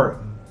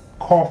 garden,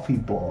 coffee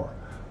bar,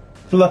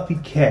 fluffy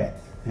cat,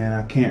 and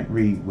I can't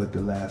read what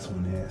the last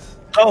one is.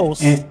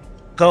 Ghost.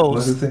 What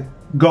does it say?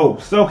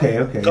 Ghost. Okay.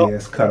 Yeah,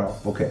 it's cut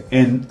off. Okay.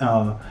 And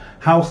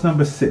house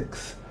number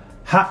 6,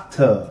 hot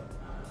tub,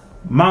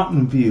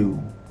 mountain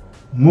view,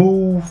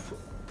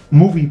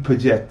 movie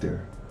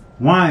projector,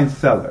 wine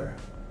cellar,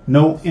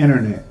 no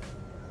internet.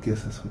 I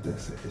guess that's what that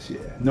says. Yeah,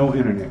 no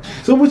internet.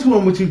 So which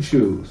one would you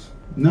choose?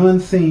 None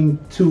seem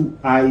too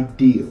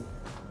ideal.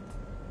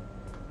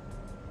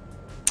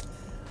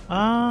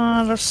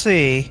 Let's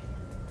see.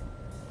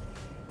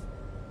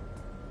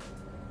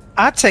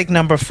 I take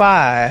number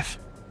 5.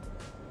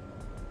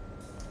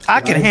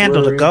 I can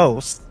handle the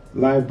ghost.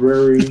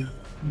 Library,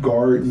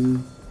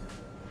 garden,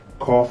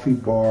 coffee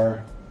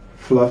bar,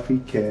 fluffy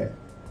cat,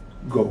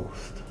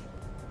 ghost.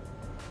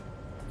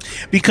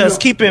 Because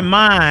keep in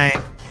mind,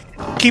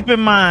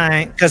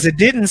 because it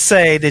didn't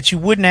say that you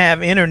wouldn't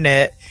have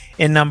internet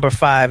in number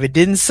 5. It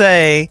didn't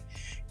say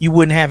you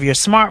wouldn't have your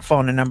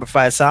smartphone in number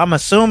 5. So I'm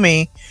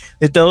assuming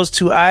that those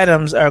 2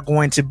 items are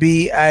going to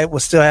be, I will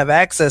still have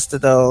access to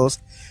those.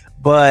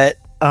 But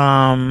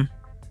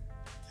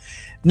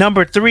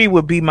number 3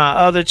 would be my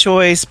other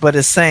choice, but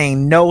it's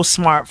saying no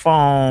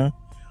smartphone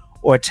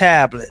or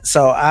tablet.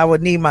 So I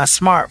would need my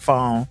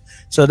smartphone.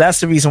 So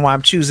that's the reason why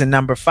I'm choosing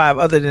number 5.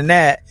 Other than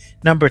that,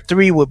 number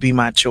 3 would be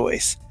my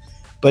choice.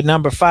 But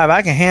number 5,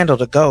 I can handle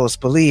the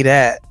ghost. Believe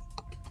that.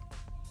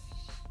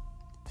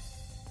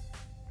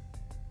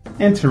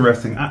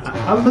 Interesting.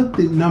 I looked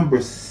at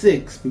number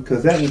 6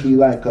 because that would be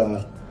like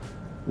a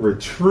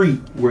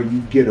retreat where you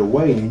get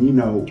away and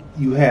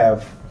you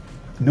have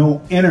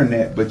no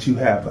internet, but you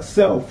have a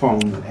cell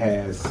phone that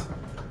has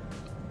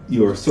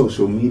your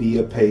social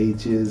media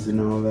pages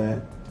and all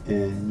that,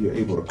 and you're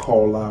able to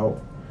call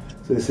out.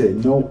 So they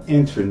said no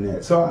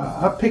internet. So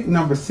I picked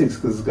number 6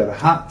 because it's got a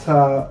hot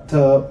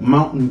tub,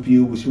 mountain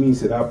view, which means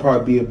that I'll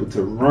probably be able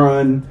to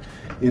run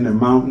in the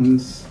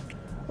mountains,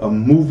 a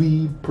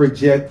movie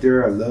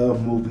projector. I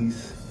love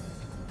movies.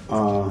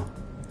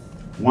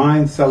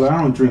 Wine cellar.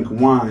 I don't drink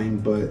wine,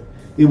 but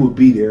it would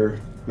be there.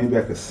 Maybe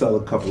I could sell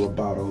a couple of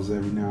bottles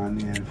every now and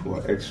then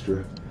for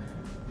extra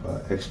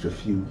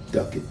few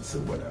ducats or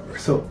whatever.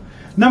 So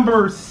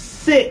number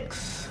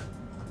 6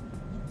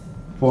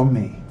 for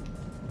me,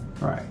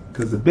 right?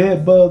 Because the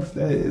bed bugs,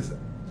 that is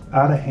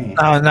out of hand.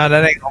 Oh no,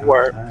 that ain't gonna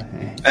work.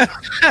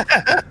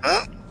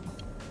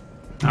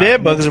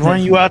 Bed bugs will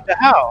run you out the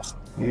house.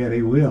 Yeah,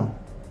 they will.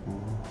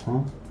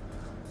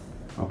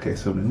 Okay,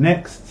 so the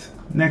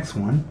next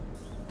one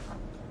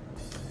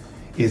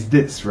is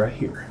this right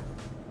here.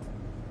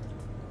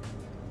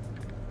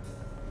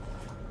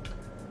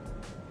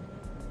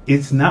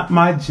 It's not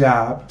my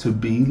job to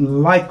be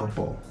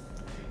likable.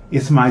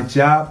 It's my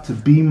job to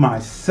be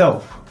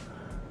myself.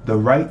 The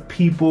right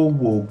people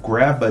will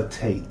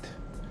gravitate.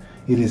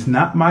 It is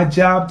not my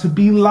job to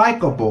be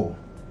likable.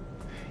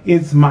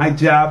 It's my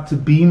job to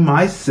be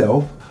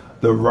myself.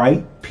 The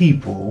right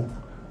people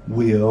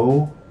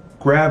will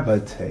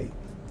gravitate.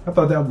 I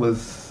thought that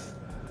was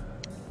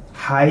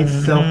high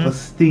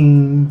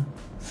self-esteem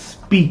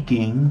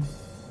speaking.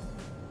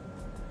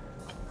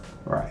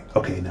 Right.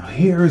 Okay, now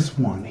here's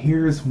one.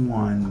 Here's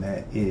one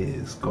that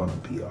is going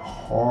to be a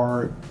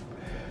hard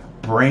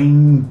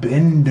brain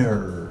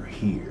bender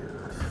here.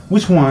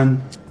 Which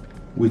one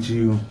would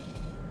you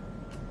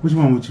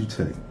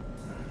take?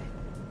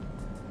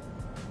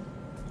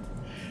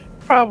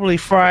 Probably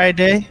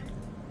Friday,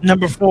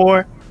 number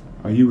 4.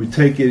 Or you would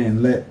take it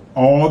and let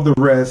all the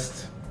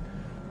rest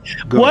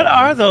go? What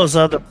are those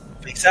other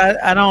movies?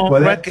 I don't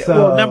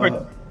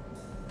number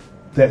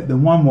that the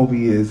one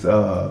movie is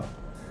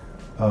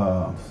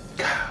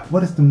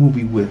what is the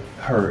movie with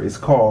her? It's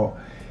called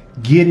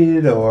Get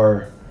It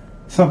or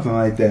something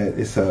like that.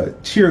 It's a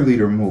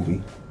cheerleader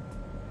movie.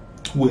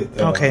 With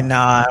okay, no,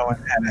 I don't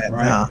have that.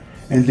 Right? No.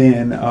 And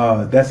then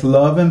that's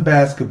Love and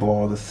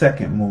Basketball, the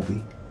second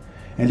movie.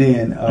 And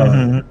then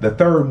the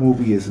third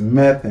movie is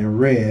Meth and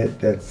Red.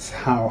 That's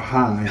How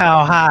High.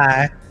 How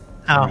High.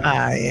 How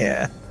High,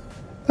 yeah.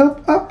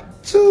 Up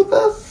to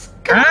the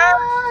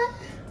sky.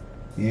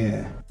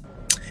 Yeah.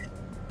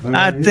 But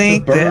I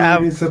think that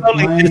I'm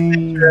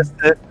totally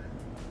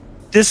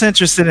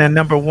disinterested in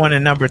number 1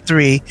 and number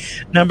 3,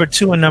 number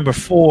 2 and number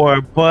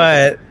 4.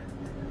 But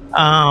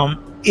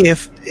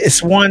if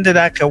it's one that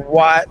I could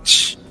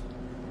watch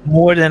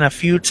more than a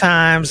few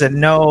times and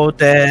know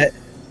that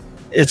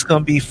it's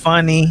going to be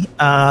funny,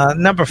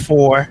 number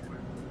 4.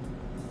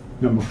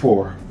 Number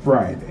 4,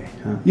 Friday.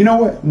 Huh? You know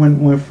what?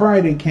 When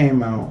Friday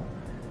came out,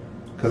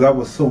 because I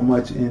was so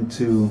much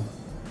into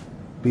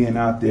being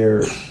out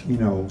there,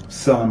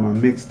 selling my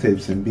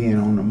mixtapes and being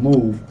on the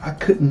move, I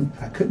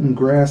couldn't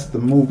grasp the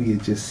movie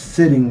of just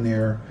sitting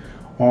there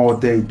all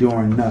day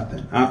doing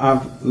nothing.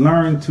 I've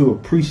learned to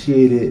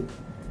appreciate it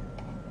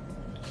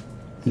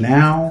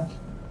now,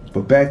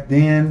 but back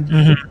then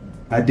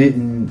I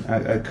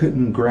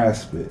couldn't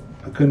grasp it.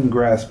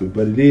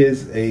 But it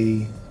is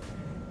a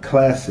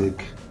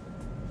classic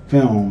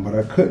film, but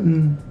I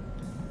couldn't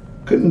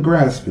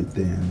grasp it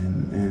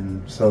then,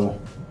 and so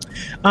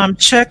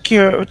check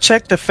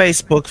the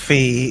Facebook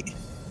feed.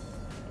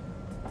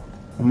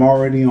 I'm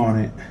already on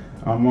it.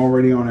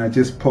 I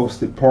just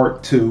posted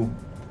part 2.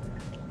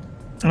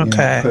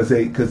 Okay.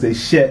 Because they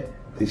shut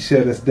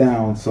us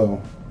down,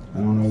 so I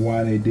don't know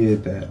why they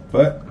did that,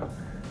 but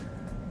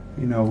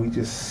we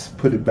just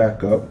put it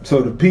back up.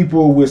 So the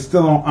people, we're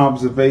still on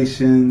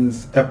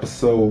Observations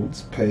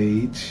episodes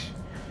page,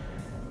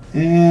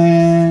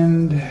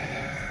 and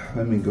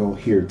let me go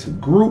here to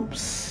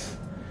groups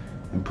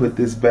and put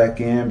this back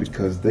in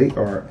because they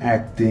are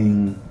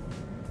acting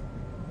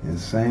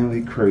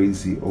insanely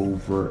crazy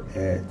over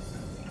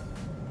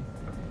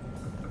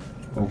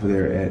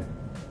there at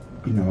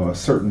a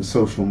certain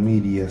social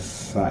media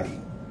site,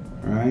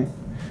 right?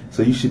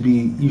 So you should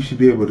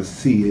be able to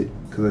see it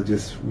because I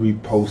just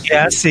reposted.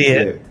 Yeah, I see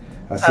it.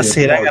 I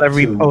see it. I gotta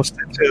repost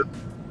it too.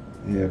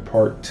 Yeah,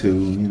 part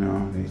 2.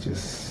 They're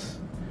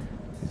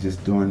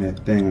just doing that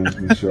thing.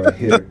 Make sure I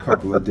hit a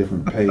couple of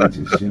different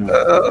pages.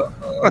 Yeah,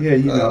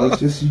 it's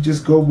just you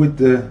just go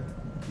with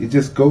it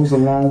just goes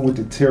along with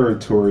the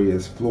territory,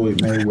 as Floyd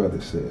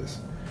Mayweather says.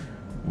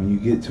 When you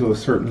get to a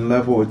certain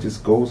level, it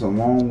just goes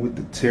along with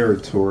the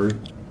territory.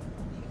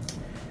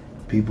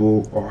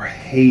 People are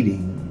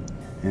hating,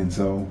 and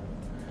so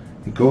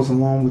it goes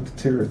along with the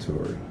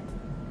territory,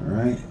 all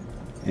right?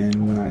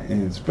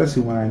 And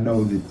especially when I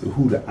know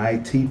who the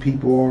IT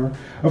people are,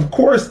 of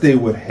course they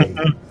would hate.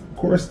 Of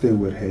course they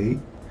would hate.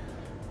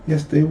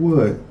 Yes, they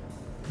would.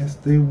 Yes,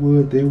 they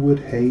would. They would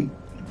hate.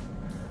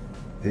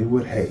 They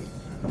would hate.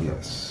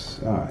 Yes.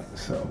 All right.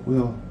 So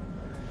we'll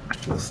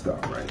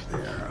stop right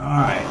there. All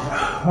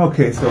right.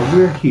 Okay. So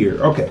we're here.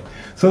 Okay.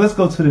 So let's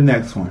go to the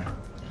next one.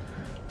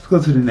 Let's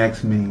go to the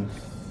next meme.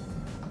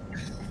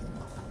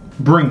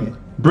 Bring it.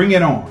 Bring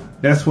it on.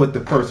 That's what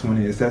the first one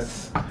is.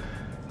 That's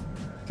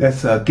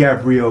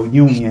Gabrielle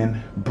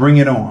Union. Bring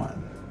it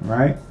on.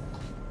 Right?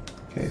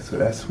 Okay, so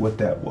that's what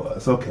that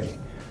was. Okay.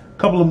 A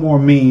couple of more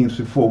memes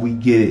before we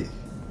get it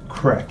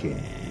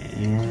cracking.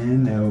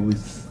 And we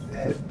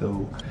set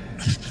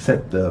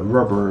the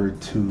rubber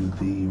to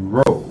the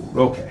road.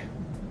 Okay.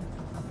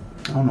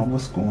 I don't know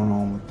what's going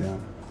on with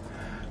them.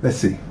 Let's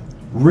see.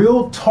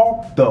 Real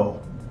talk,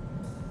 though.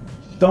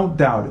 Don't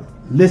doubt it.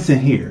 Listen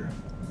here.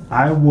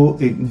 I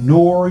will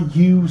ignore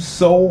you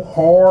so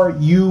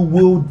hard you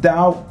will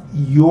doubt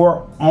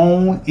your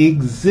own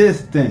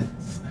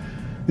existence.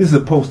 This is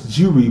a post that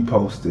you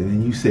reposted,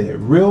 and you said,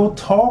 real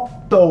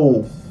talk,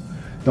 though.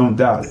 Don't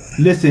doubt it.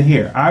 Listen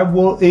here. I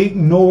will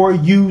ignore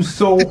you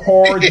so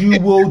hard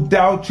you will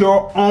doubt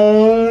your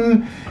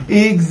own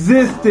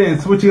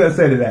existence. What you got to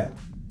say to that?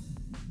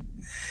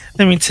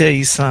 Let me tell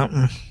you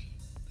something.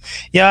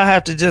 Y'all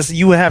have to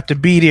you would have to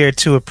be there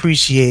to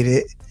appreciate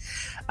it.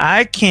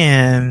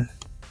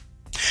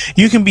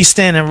 You can be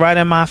standing right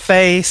in my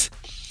face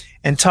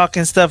and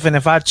talking stuff, and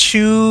if I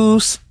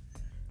choose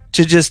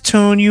to just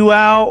tune you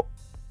out,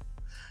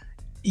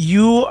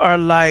 you are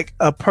like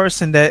a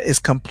person that is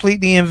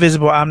completely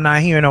invisible. I'm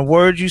not hearing a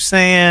word you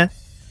saying.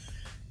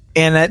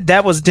 And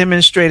that was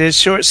demonstrated.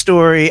 Short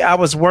story. I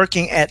was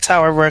working at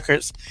Tower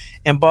Records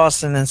in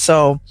Boston. And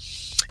so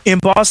in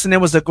Boston, there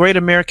was a great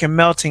American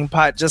melting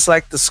pot, just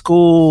like the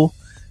school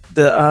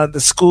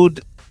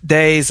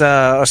days,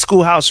 or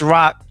Schoolhouse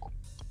Rock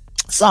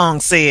song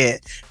said,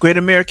 Great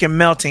American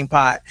Melting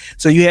Pot.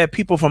 So you had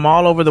people from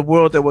all over the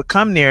world that would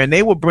come there, and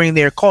they would bring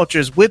their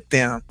cultures with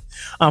them.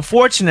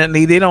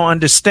 Unfortunately, they don't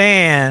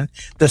understand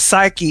the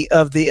psyche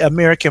of the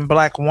American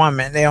black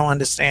woman. They don't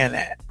understand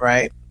that,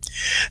 right?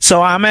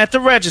 So I'm at the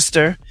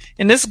register,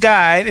 and this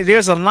guy,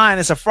 there's a line.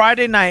 It's a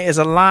Friday night. It's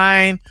a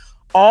line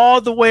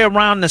all the way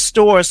around the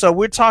store. So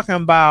we're talking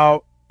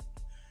about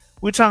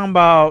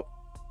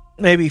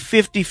maybe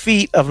 50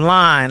 feet of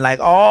line, like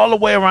all the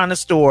way around the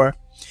store.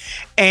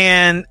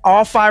 And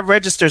all 5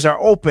 registers are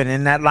open,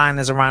 and that line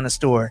is around the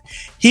store.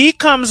 He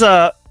comes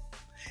up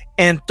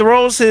and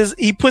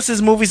he puts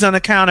his movies on the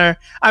counter.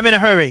 I'm in a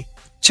hurry.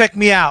 Check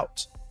me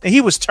out. And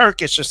he was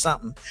Turkish or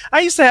something.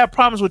 I used to have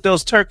problems with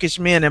those Turkish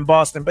men in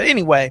Boston. But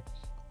anyway,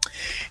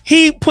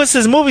 he puts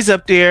his movies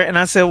up there, and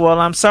I said, well,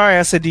 I'm sorry.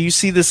 I said, do you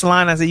see this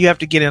line? I said, you have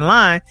to get in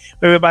line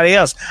with everybody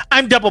else.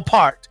 I'm double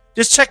parked.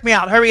 Just check me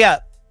out. Hurry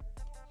up.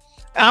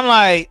 I'm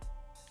like,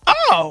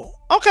 oh,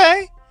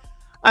 okay.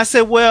 I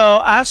said,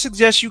 well, I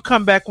suggest you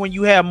come back when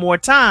you have more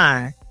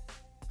time.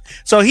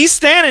 So he's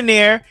standing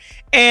there,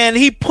 and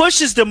he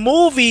pushes the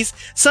movies.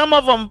 Some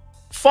of them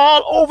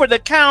fall over the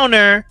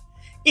counter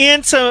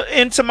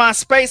into my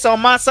space on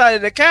my side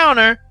of the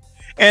counter.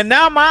 And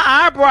now my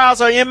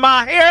eyebrows are in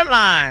my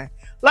hairline.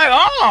 Like,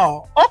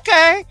 oh,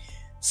 okay.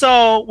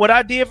 So what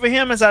I did for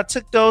him is I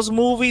took those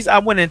movies. I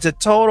went into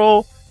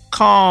total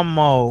calm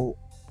mode.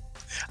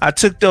 I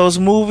took those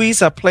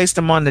movies. I placed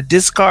them on the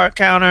discard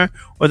counter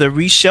or the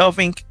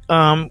reshelving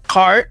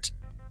cart.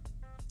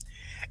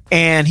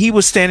 And he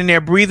was standing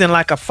there breathing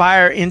like a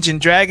fire engine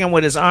dragon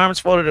with his arms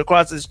folded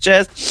across his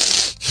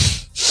chest,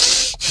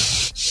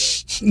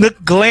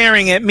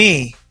 glaring at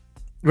me,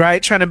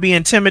 right? Trying to be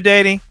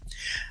intimidating.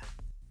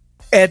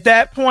 From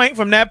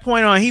that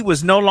point on, he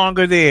was no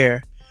longer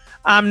there.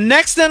 I'm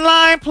next in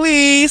line,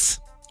 please.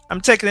 I'm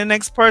taking the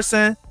next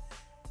person.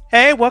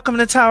 Hey, welcome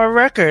to Tower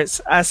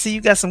Records. I see you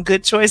got some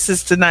good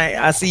choices tonight.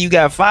 I see you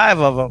got 5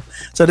 of them.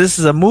 So this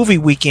is a movie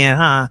weekend,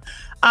 huh?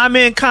 I'm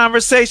in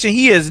conversation.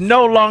 He is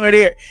no longer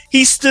there.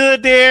 He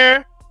stood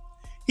there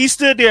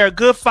a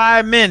good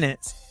 5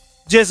 minutes,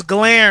 just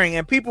glaring,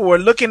 and people were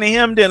looking at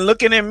him, then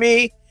looking at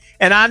me,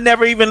 and I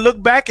never even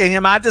looked back at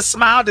him. I just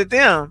smiled at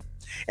them,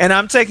 and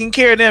I'm taking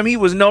care of them. He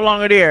was no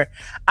longer there.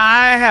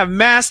 I have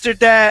mastered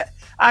that.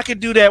 I can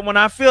do that when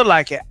I feel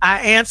like it.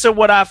 I answer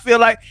what I feel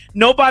like.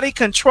 Nobody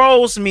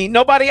controls me.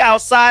 Nobody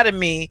outside of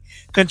me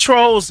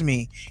controls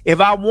me. If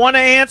I want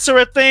to answer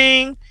a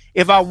thing,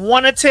 if I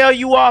want to tell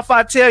you off,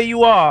 I tell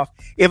you off.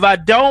 If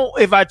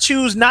I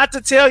choose not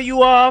to tell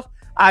you off,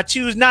 I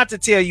choose not to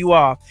tell you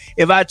off.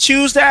 If I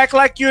choose to act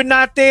like you're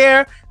not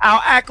there,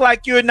 I'll act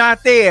like you're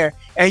not there.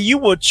 And you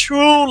will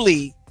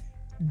truly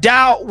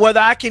doubt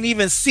whether I can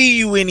even see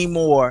you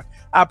anymore.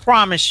 I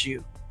promise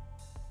you.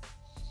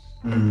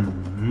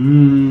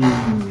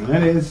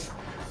 That is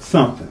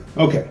something.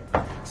 Okay.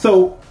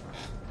 So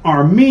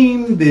our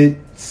meme that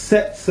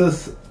sets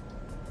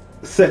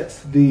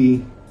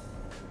the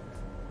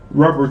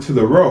rubber to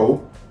the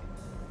road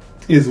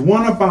is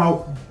one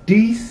about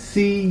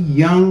DC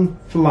Young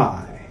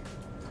Fly.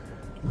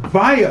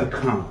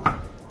 Viacom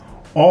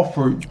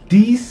offered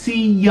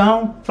DC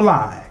Young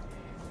Fly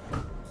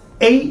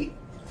 8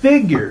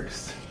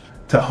 figures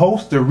to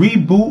host a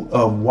reboot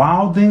of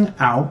Wilding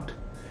Out.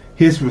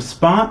 His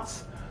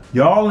response: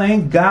 y'all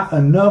ain't got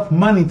enough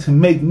money to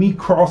make me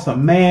cross a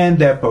man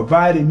that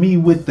provided me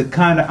with the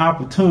kind of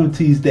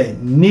opportunities that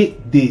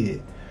Nick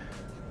did.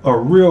 A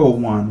real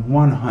one,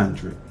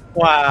 100.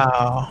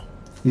 Wow.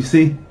 You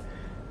see,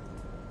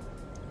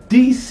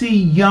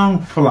 DC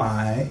Young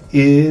Fly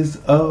is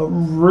a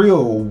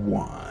real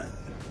one.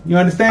 You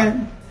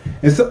understand?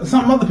 And so,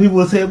 some other people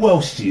will say,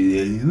 well,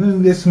 shit,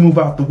 let's move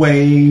out the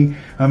way.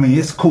 I mean,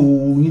 it's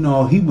cool. You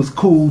know, he was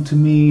cool to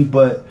me,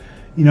 but,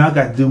 I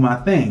got to do my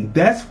thing.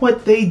 That's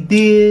what they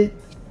did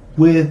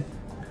with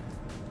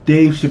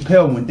Dave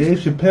Chappelle. When Dave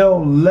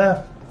Chappelle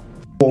left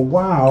for a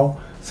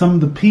while, some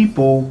of the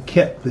people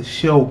kept the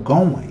show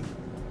going.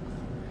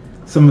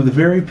 Some of the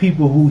very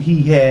people who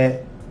he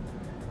had,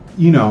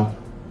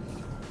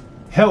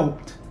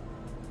 helped,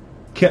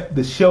 kept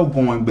the show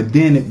going. But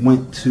then it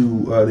went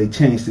to, they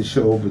changed the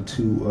show over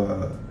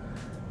to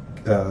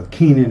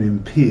Keenan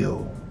and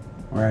Peele,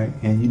 right?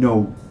 And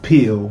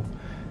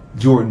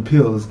Jordan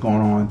Peele is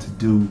going on to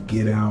do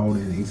Get Out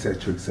and et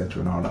cetera,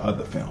 and all the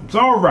other films.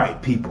 All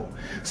right, people.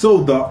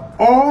 So the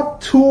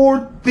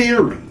auteur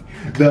theory,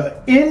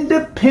 the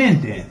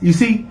independent, you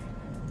see,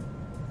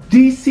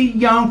 DC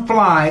Young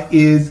Fly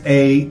is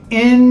a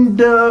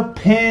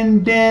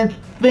independent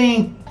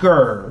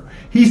thinker.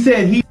 He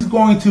said he's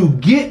going to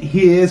get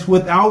his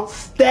without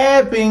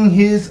stabbing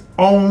his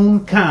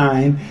own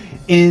kind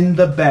in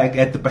the back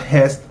at the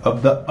behest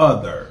of the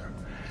other.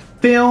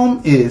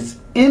 Film is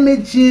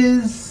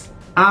images,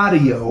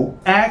 audio,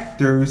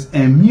 actors,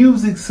 and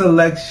music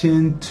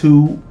selection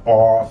to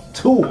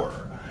auteur.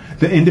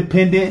 The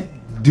independent,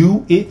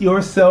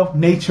 do-it-yourself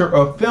nature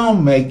of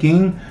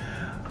filmmaking,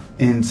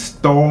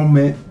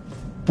 installment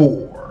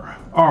 4.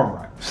 All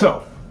right,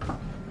 so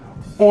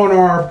on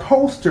our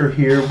poster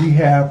here, we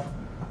have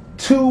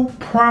 2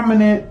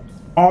 prominent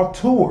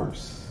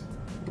auteurs,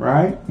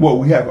 right? Well,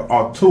 we have an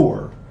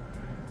auteur,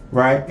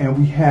 right? And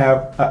we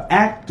have an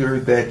actor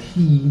that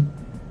he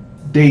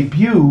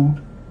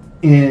debuted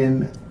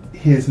in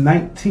his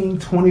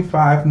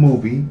 1925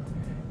 movie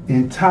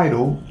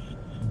entitled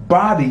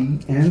Body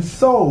and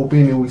Soul.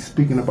 Being we're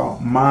speaking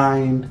about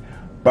mind,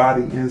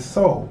 body, and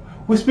soul.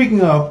 We're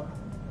speaking of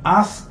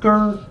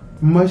Oscar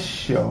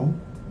Micheaux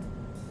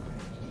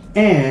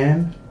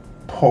and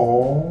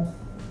Paul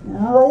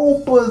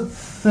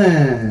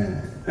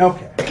Robeson.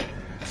 Okay,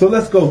 so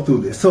let's go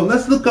through this. So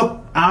let's look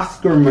up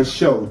Oscar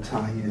Micheaux,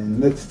 Tanya, and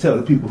let's tell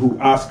the people who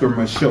Oscar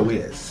Micheaux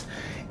is.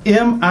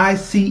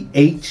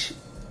 Micheaux.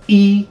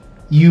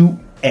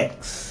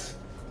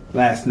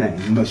 Last name,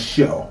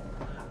 Micheaux.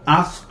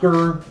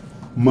 Oscar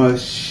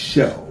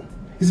Micheaux.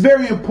 It's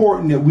very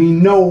important that we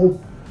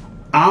know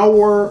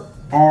our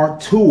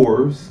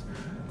auteurs,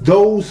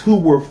 those who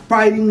were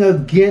fighting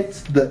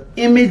against the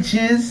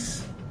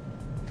images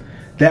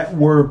that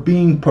were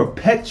being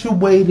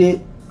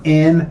perpetuated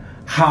in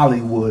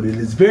Hollywood. It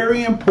is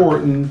very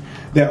important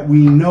that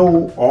we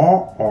know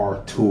our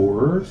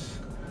auteurs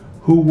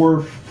who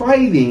were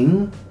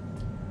fighting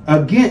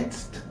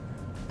against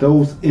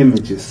those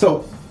images.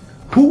 So,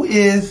 who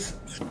is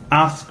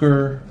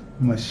Oscar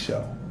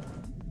Micheaux?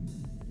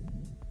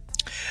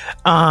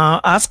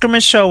 Oscar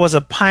Micheaux was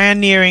a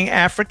pioneering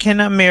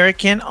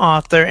African-American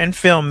author and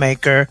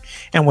filmmaker,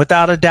 and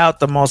without a doubt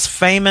the most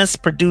famous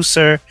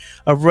producer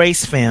of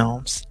race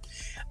films.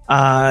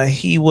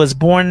 He was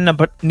born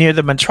near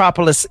the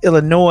metropolis,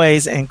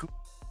 Illinois, and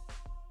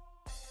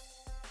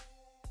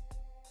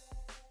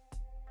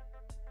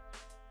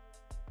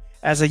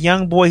as a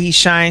young boy, he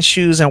shined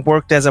shoes and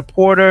worked as a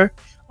porter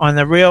on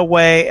the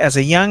railway. As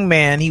a young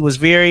man, he was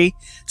very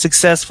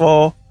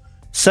successfully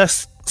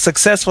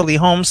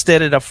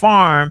homesteaded a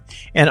farm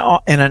in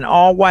an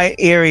all-white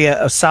area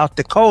of South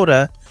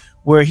Dakota,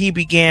 where he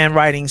began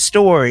writing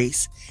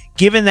stories.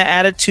 Given the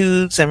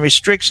attitudes and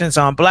restrictions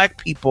on black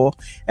people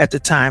at the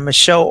time,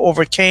 Micheaux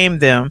overcame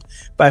them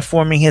by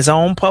forming his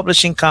own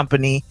publishing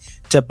company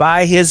to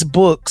buy his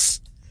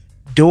books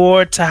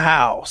door to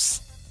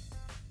house.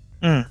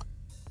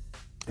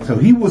 So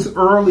he was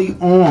early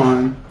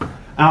on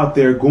out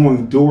there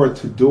going door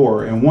to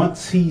door, and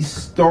once he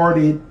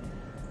started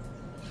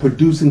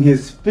producing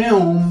his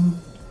film,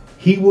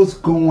 he was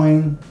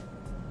going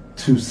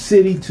to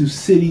city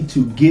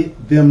to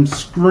get them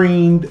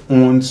screened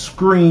on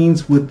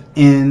screens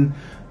within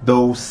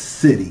those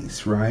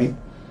cities, right?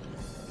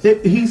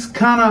 He's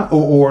kind of,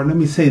 or let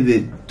me say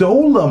that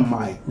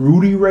Dolomite,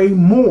 Rudy Ray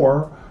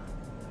Moore,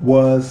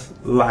 was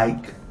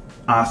like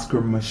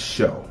Oscar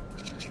Micheaux.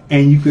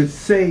 And you could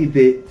say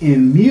that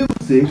in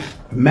music,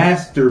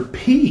 Master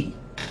P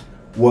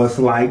was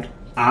like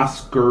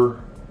Oscar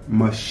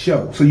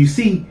Micheaux. So you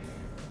see,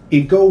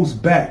 it goes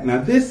back.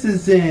 Now this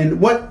is in,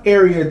 what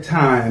area of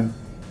time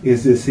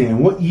is this in?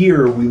 What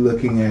year are we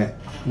looking at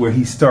where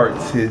he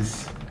starts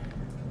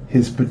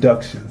his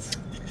productions?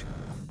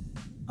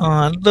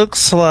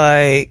 Looks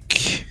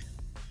like,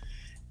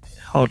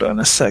 hold on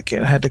a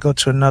second, I had to go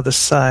to another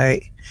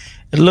site.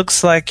 It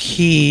looks like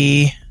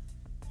his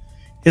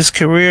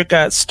career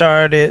got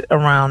started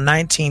around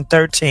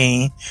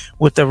 1913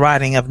 with the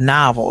writing of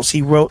novels.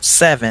 He wrote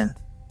 7.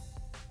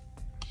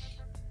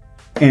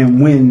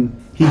 And when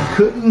he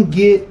couldn't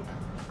get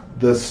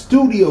the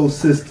studio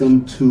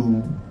system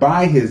to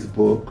buy his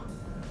book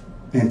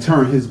and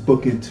turn his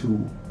book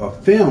into a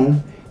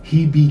film,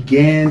 he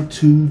began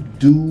to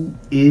do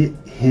it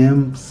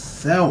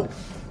himself.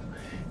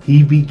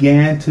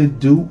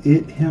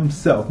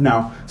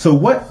 Now, so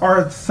what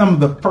are some of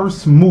the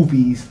first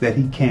movies that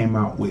he came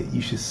out with?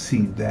 You should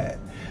see that.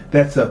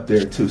 That's up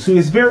there too. So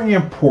it's very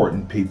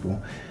important,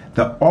 people.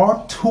 The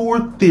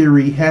auteur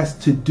theory has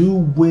to do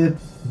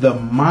with the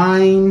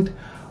mind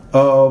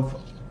of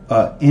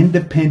an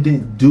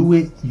independent,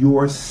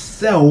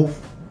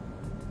 do-it-yourself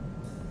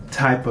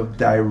type of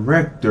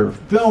director,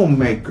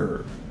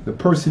 filmmaker. The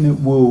person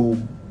that will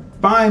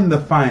find the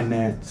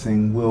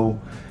financing,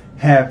 will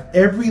have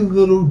every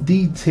little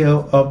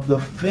detail of the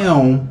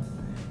film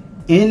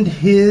in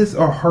his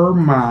or her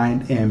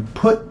mind and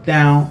put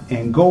down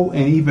and go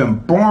and even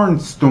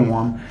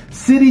barnstorm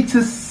city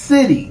to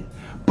city.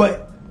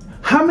 But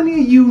how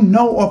many of you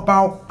know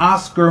about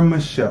Oscar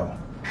Micheaux?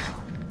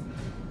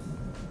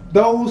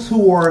 Those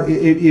who are,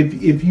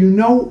 if you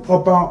know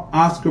about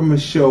Oscar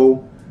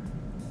Micheaux,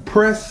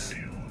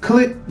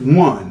 click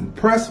 1.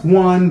 Press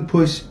 1,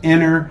 push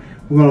enter.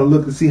 We're going to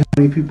look and see how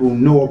many people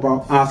know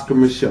about Oscar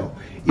Micheaux.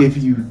 If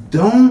you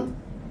don't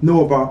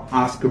know about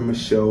Oscar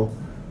Micheaux,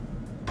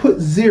 put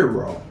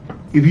 0.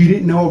 If you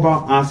didn't know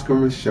about Oscar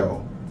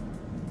Micheaux,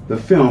 the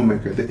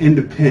filmmaker, the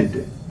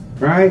independent,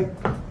 right?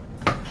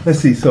 Let's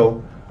see.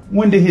 So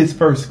when did his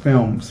first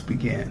films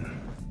begin?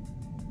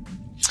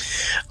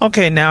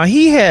 Okay, now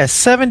he has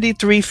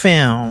 73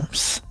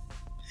 films.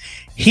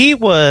 He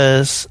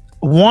was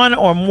one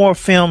or more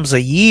films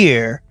a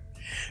year,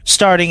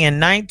 starting in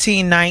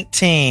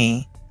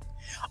 1919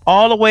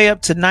 all the way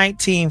up to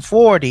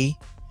 1940.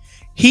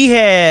 He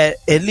had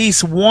at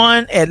least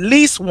one,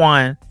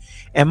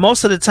 and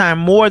most of the time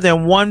more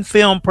than one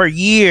film per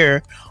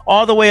year,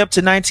 all the way up to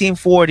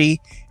 1940.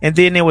 And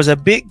then there was a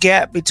big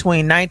gap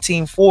between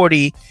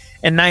 1940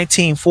 and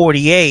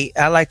 1948.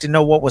 I like to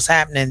know what was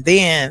happening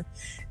then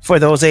for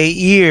those 8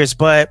 years.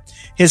 But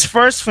his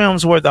first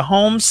films were The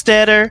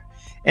Homesteader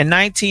in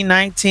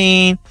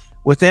 1919,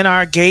 Within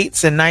Our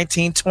Gates in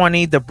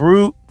 1920, The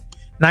Brute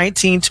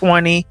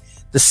 1920,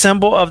 The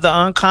Symbol of the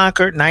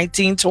Unconquered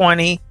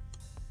 1920,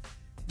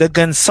 The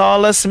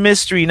Gonzales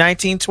Mystery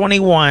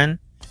 1921,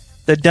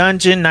 The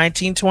Dungeon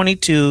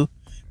 1922,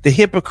 The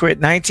Hypocrite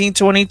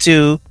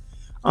 1922,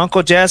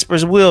 Uncle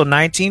Jasper's Will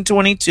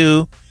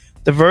 1922,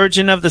 The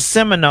Virgin of the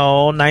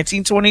Seminole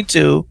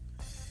 1922.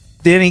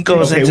 Then he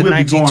goes into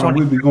 1920.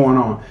 We'll be going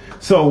on.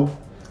 So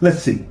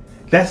let's see.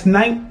 That's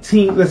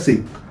 19. Let's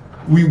see.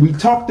 We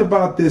talked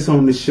about this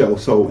on the show.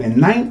 So in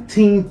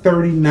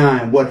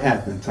 1939, what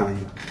happened,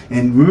 Tanya?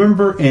 And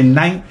remember, in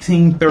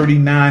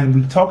 1939,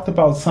 we talked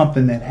about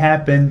something that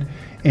happened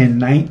in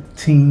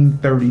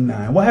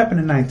 1939. What happened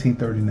in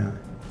 1939?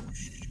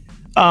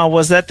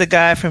 Was that the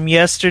guy from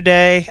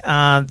yesterday?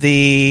 No.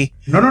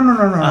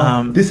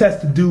 This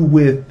has to do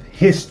with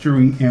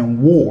history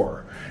and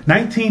war.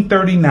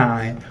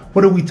 1939.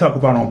 What did we talk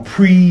about on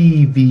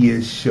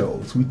previous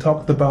shows? We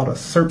talked about a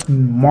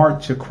certain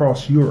march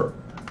across Europe.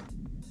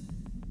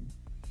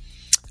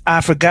 I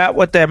forgot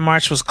what that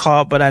march was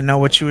called, but I know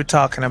what you were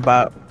talking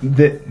about.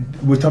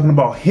 We're talking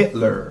about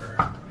Hitler.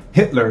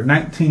 Hitler,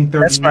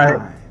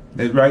 1939.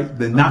 That's right.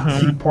 The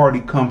Nazi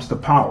Party comes to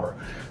power.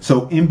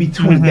 So in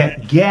between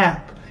that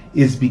gap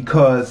is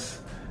because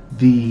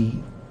the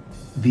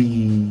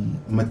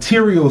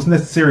materials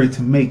necessary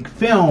to make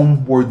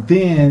film were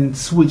then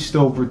switched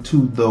over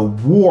to the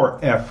war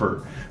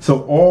effort.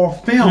 So all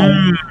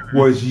film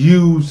was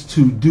used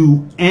to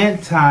do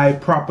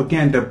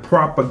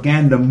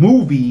propaganda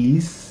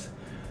movies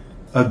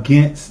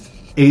against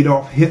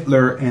Adolf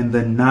Hitler and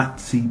the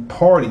Nazi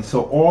Party.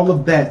 So all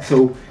of that.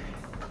 So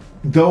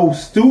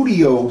those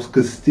studios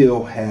could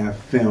still have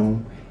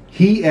film.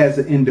 He, as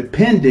an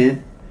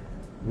independent,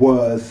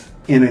 was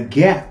in a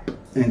gap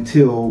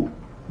until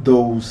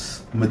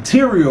those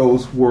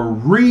materials were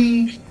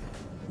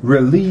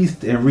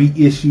re-released and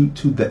reissued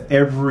to the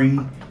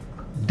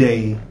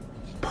everyday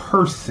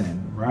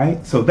person,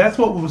 right? So that's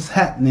what was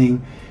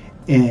happening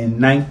in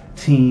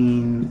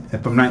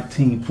from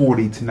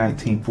 1940 to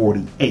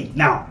 1948.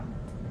 Now,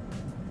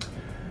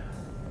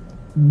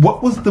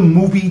 what was the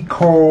movie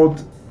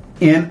called?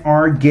 In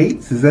Our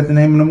Gates? Is that the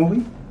name of the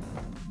movie?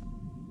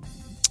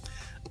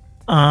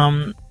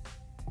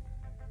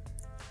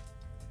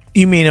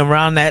 You mean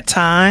around that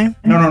time?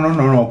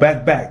 No.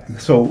 Back.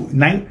 So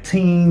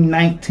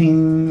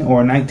 1919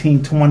 or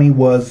 1920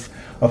 was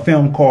a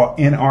film called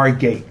In Our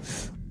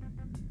Gates.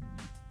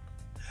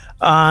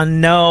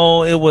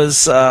 No, it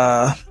was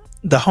The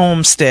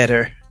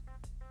Homesteader.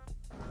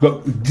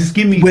 But just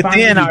give me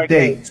Within Our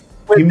Gates.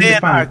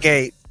 Within Our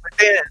Gates.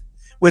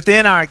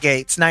 Within Our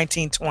Gates,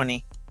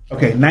 1920.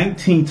 Okay,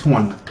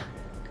 1920.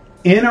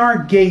 In Our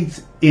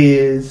Gates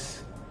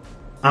is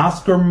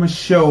Oscar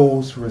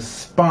Micheaux's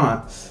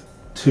response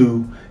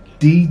to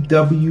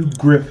D.W.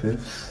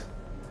 Griffith's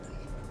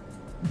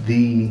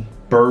The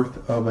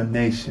Birth of a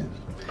Nation.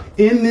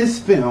 In this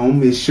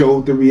film, it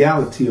showed the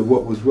reality of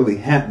what was really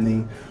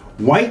happening.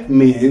 White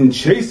men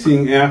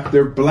chasing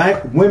after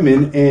black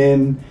women,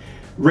 and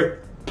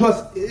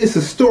plus it's a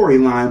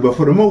storyline, but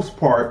for the most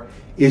part,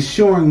 it's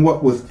showing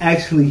what was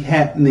actually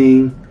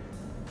happening,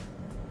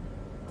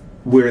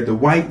 where the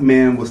white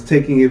man was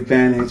taking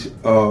advantage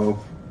of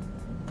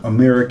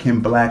American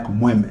black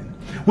women.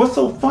 What's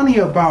so funny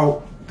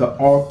about the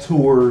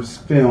Auteurs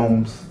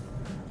films,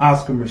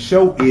 Oscar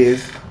Micheaux,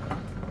 is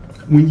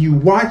when you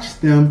watch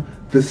them,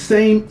 the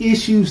same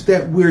issues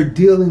that we're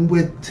dealing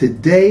with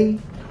today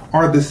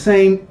are the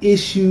same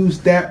issues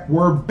that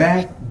were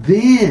back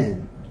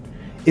then.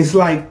 It's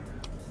like,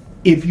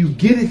 if you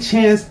get a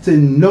chance to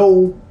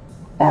know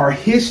our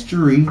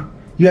history,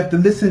 you have to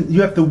listen,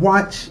 you have to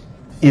watch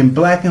in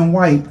black and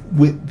white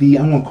with the,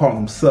 I'm going to call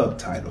them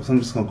subtitles. I'm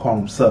just going to call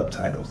them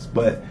subtitles.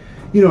 But,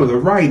 you know, the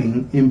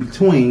writing in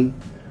between,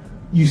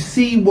 you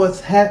see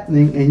what's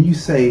happening and you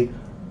say,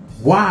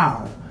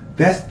 wow,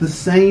 that's the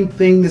same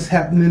thing that's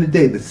happening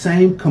today. The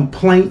same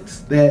complaints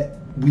that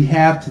we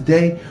have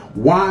today.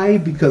 Why?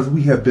 Because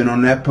we have been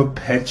on that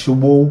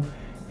perpetual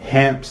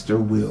hamster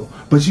wheel.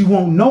 But you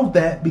won't know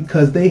that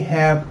because they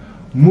have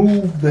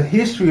moved the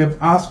history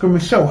of Oscar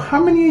Micheaux.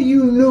 How many of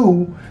you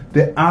knew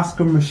that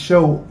Oscar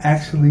Micheaux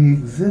actually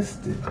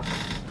existed?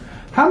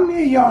 How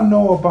many of y'all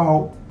know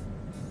about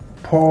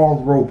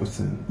Paul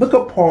Robeson? Look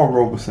up Paul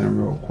Robeson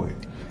real quick.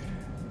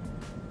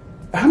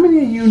 How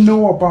many of you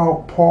know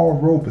about Paul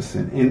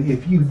Robeson? And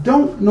if you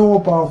don't know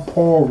about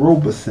Paul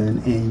Robeson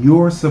and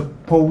you're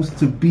supposed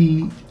to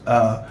be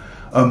an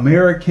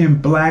American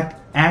black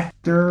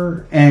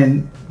actor,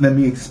 and let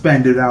me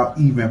expand it out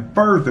even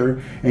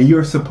further, and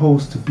you're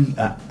supposed to be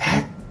an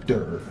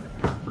actor,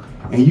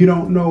 and you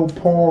don't know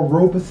Paul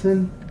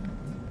Robeson,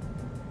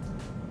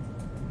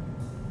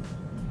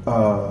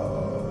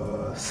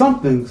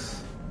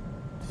 something's,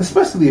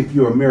 especially if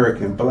you're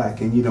American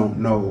black and you don't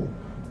know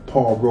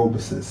Paul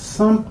Robeson,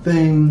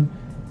 something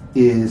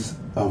is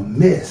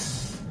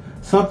amiss.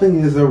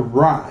 Something is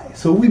awry.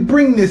 So we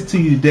bring this to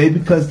you today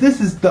because this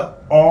is the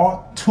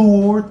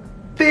auteur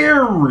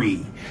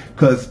theory.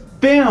 Because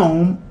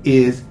film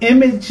is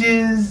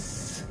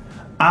images,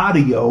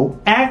 audio,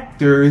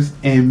 actors,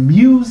 and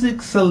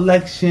music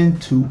selection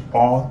to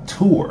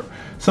auteur.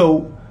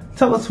 So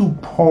tell us who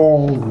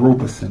Paul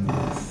Robeson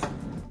is.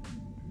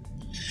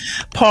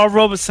 Paul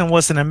Robeson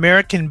was an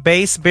American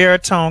bass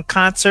baritone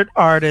concert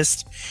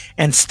artist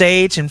and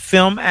stage and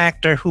film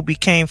actor who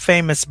became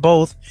famous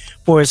both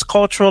for his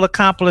cultural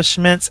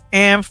accomplishments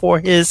and for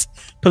his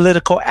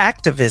political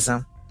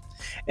activism.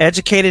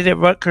 Educated at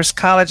Rutgers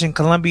College and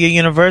Columbia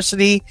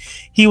University,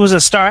 he was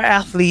a star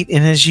athlete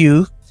in his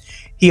youth.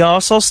 He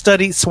also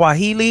studied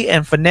Swahili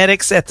and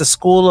phonetics at the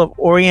School of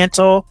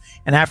Oriental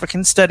and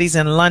African Studies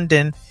in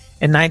London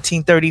in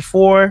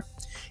 1934.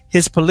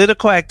 His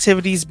political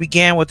activities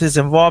began with his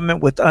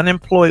involvement with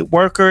unemployed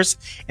workers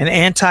and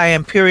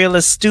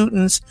anti-imperialist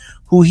students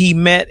who he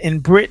met in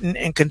Britain,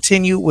 and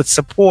continued with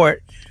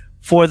support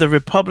for the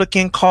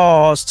Republican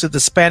cause to the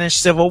Spanish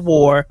Civil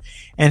War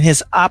and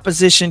his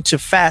opposition to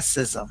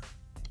fascism.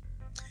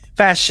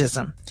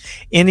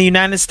 In the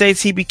United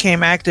States, he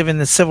became active in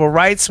the civil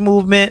rights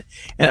movement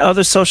and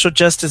other social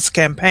justice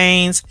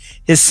campaigns.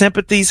 His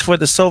sympathies for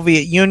the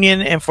Soviet Union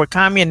and for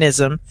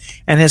communism,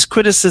 and his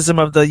criticism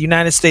of the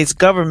United States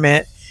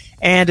government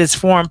and its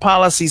foreign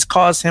policies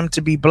caused him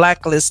to be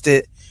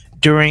blacklisted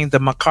during the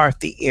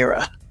McCarthy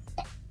era.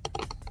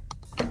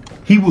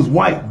 He was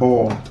white,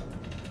 boy.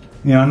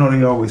 Yeah, I know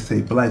they always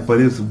say black,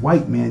 but it's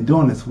white man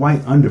doing this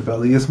white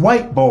underbelly. It's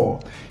white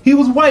ball. He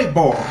was white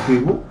ball,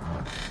 people.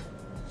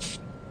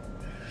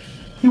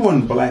 He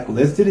wasn't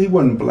blacklisted. He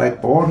wasn't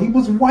blackballed. He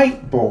was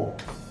whiteballed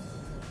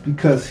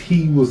because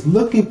he was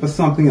looking for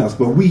something else.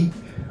 But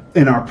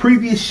in our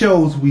previous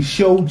shows, we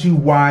showed you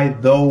why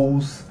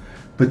those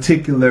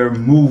particular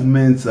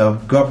movements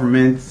of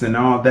governments and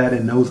all that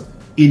and those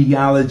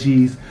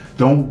ideologies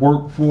don't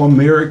work for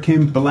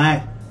American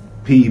black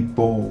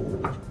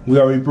people. We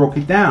already broke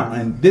it down.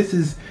 And this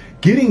is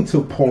getting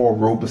to Paul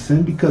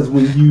Robeson because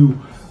when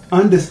you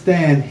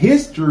understand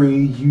history,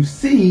 you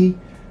see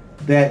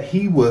that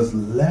he was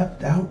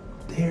left out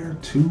there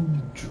to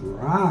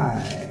dry.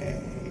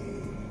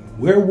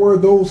 Where were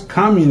those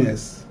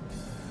communists?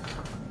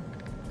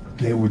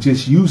 They were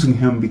just using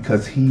him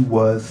because he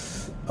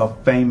was a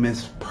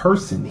famous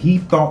person. He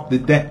thought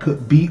that that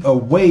could be a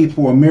way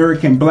for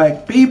American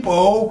black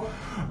people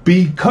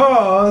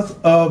because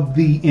of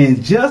the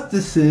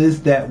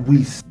injustices that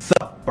we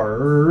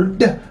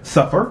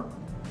suffer.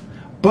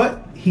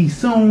 But he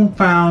soon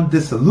found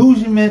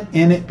disillusionment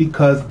in it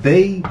because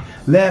they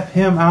left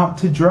him out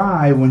to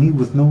dry when he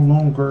was no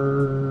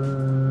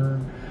longer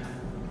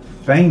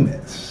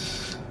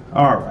famous.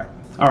 All right,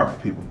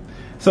 people.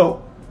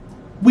 So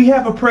we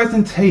have a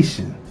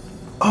presentation.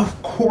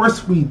 Of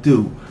course we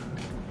do.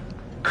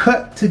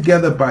 Cut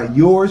together by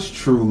yours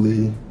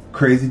truly,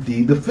 Crazy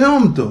D, the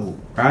film dude,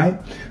 right?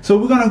 So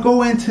we're going to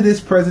go into this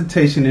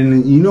presentation,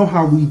 and you know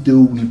how we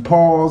do. We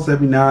pause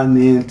every now and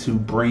then to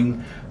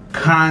bring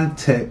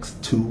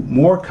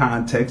more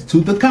context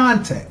to the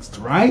context,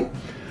 right?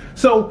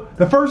 So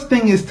the first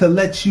thing is to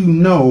let you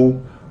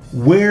know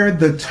where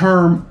the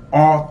term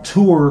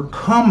auteur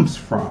comes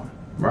from,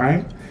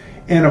 right?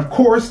 And of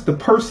course, the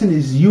person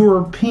is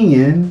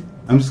European.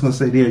 I'm just going to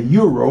say they're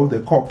Euro,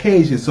 they're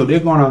Caucasian. So they're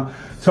going to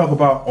talk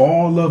about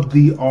all of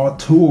the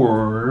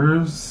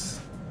auteurs,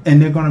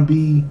 and they're going to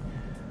be,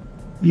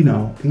 they're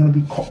going to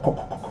be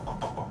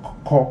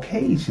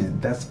Caucasian.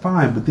 That's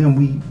fine. But then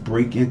we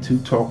break into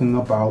talking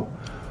about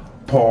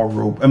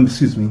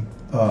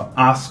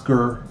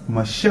Oscar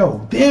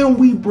Micheaux. Then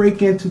we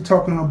break into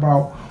talking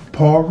about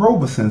Paul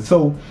Robeson.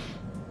 So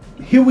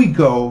here we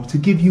go to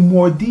give you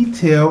more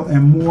detail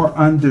and more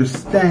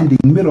understanding,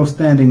 middle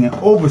standing and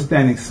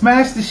overstanding.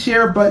 Smash the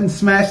share button,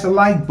 smash the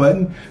like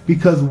button,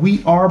 because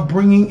we are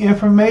bringing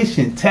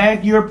information.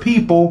 Tag your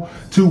people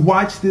to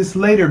watch this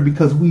later,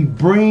 because we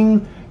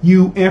bring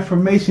you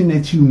information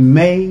that you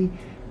may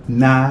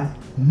not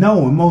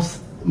know. And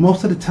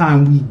most of the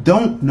time we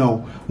don't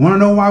know. Want to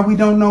know why we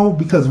don't know?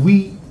 Because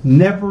we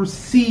never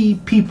see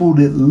people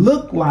that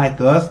look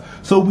like us,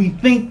 so we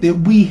think that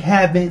we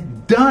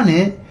haven't done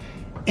it.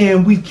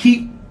 And we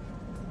keep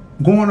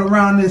going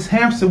around this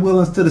hamster wheel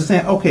instead of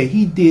saying, okay,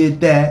 he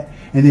did that,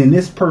 and then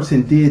this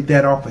person did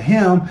that off of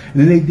him, and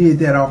then they did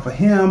that off of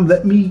him.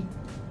 Let me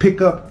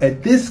pick up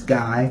at this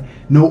guy,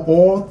 know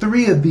all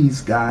three of these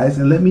guys,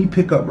 and let me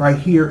pick up right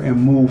here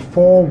and move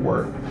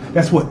forward.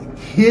 That's what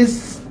his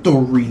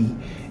story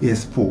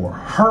is for.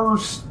 Her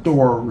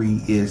story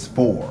is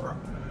for.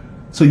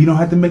 So you don't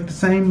have to make the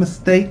same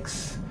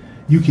mistakes.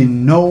 You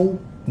can know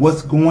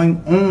what's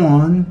going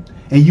on,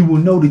 and you will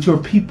know that your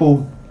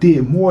people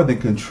did more than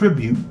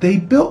contribute. They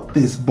built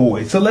this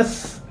boy. So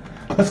let's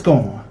go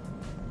on.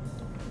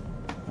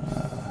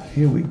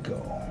 Here we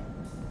go.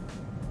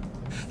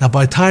 Now,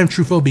 by the time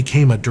Truffaut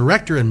became a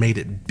director and made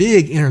it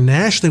big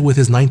internationally with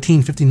his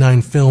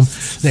 1959 film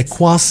Les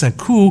Trois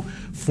Coups,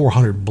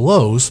 400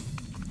 Blows,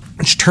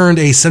 which turned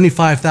a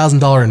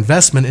 $75,000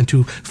 investment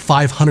into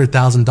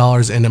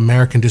 $500,000 in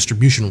American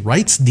distribution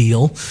rights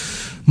deal,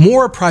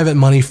 more private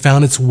money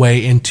found its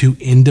way into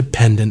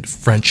independent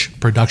French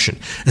production,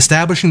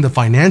 establishing the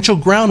financial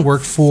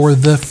groundwork for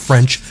the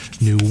French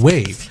New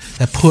Wave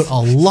that put a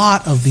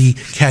lot of the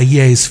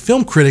Cahiers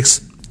film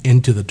critics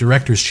into the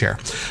director's chair.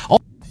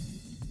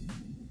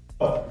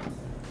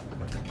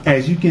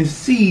 As you can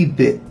see,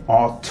 that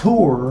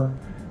Auteur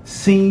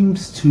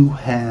seems to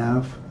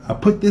have, I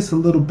put this a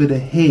little bit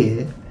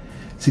ahead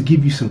to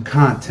give you some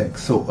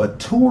context. So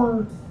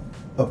Auteur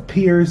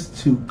appears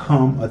to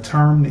come, a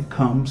term that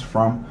comes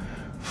from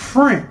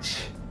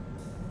French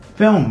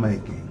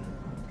filmmaking.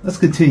 Let's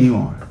continue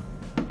on.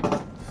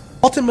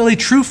 Ultimately,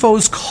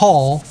 Truffaut's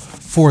call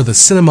for the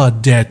cinema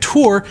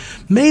d'auteur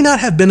may not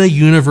have been a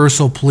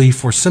universal plea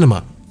for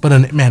cinema, but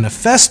a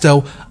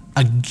manifesto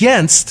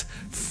against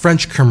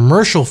French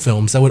commercial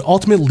films that would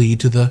ultimately lead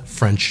to the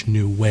French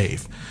New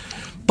Wave.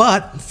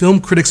 But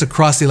film critics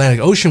across the Atlantic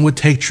Ocean would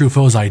take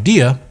Truffaut's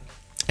idea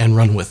and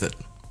run with it.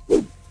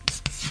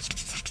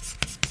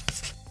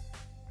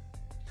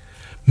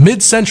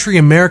 Mid-century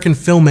American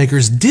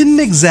filmmakers didn't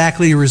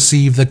exactly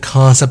receive the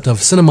concept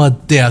of cinema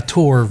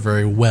d'auteur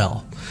very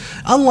well.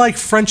 Unlike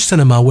French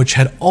cinema, which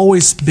had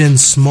always been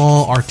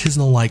small,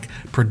 artisanal-like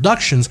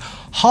productions,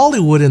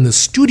 Hollywood and the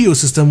studio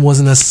system was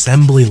an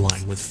assembly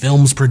line with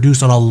films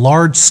produced on a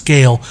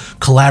large-scale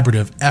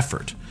collaborative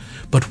effort.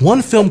 But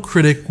one film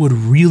critic would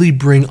really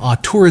bring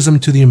auteurism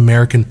to the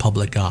American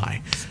public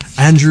eye: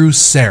 Andrew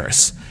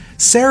Sarris.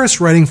 Sarris,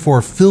 writing for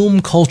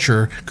Film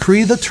Culture,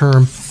 created the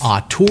term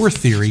auteur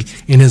theory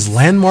in his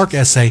landmark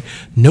essay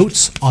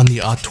Notes on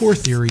the Auteur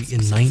Theory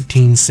in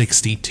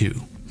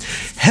 1962.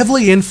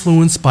 Heavily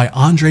influenced by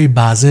André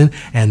Bazin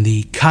and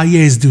the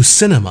Cahiers du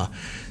Cinéma,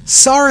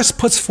 Sarris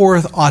puts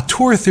forth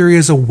auteur theory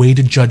as a way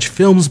to judge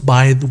films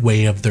by the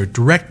way of their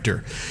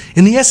director.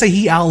 In the essay,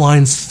 he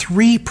outlines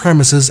three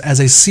premises as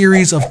a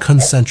series of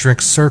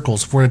concentric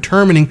circles for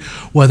determining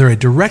whether a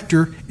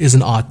director is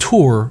an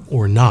auteur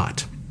or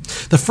not.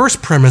 The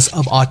first premise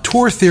of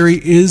auteur theory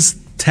is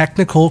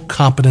technical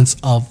competence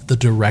of the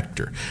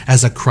director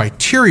as a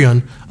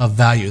criterion of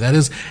value. That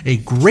is, a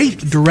great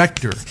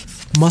director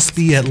must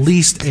be at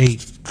least a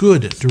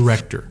good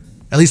director,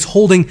 at least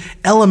holding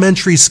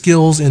elementary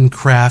skills in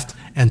craft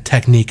and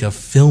technique of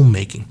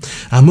filmmaking.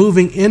 Now,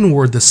 moving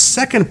inward, the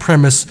second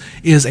premise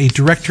is a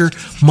director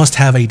must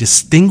have a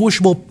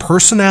distinguishable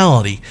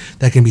personality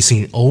that can be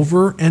seen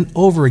over and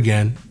over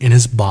again in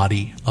his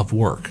body of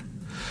work.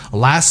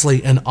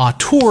 Lastly, an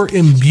auteur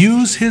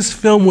imbues his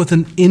film with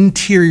an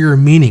interior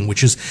meaning,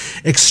 which is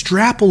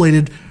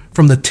extrapolated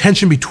from the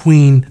tension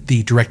between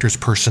the director's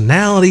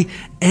personality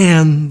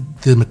and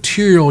the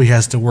material he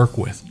has to work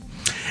with.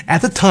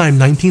 At the time,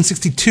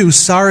 1962,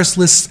 Sarris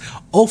lists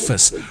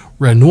Ophuls,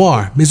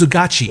 Renoir,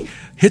 Mizoguchi,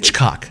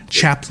 Hitchcock,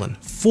 Chaplin,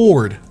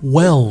 Ford,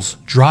 Wells,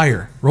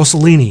 Dreyer,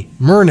 Rossellini,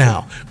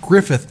 Murnau,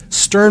 Griffith,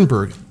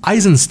 Sternberg,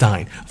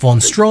 Eisenstein, von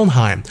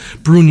Stroheim,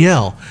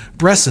 Brunel,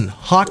 Bresson,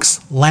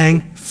 Hawks,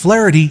 Lang,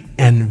 Flaherty,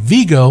 and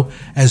Vigo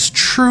as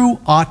true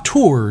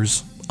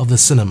auteurs of the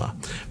cinema.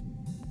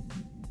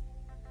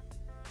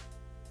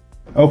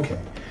 Okay,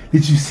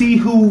 did you see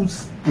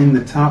who's in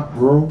the top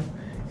row?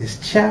 It's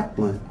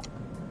Chaplin.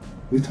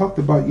 We talked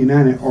about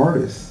United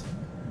Artists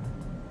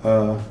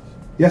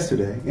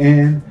yesterday,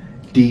 and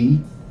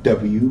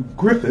D.W.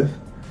 Griffith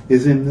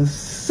is in the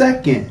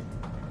second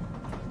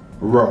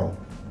row,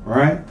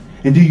 right?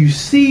 And do you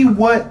see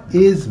what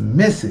is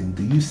missing?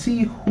 Do you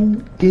see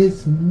who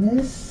is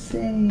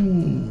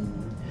missing?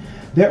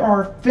 There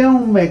are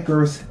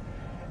filmmakers,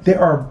 there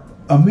are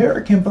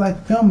American black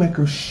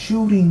filmmakers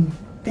shooting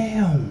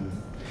film,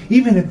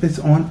 even if it's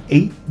on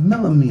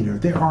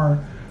 8mm. There are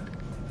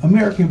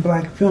American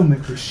black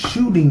filmmakers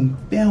shooting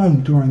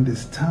film during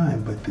this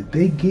time, but did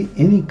they get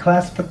any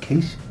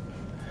classification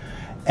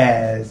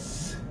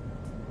as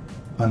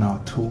an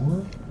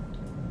auteur?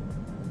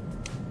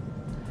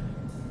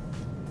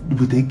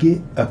 Would they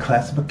get a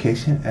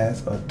classification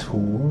as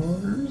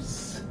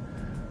auteurs?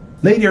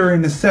 Later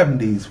in the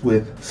 70s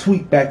with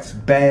Sweetback's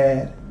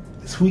Bad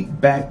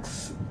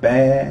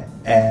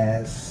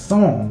Ass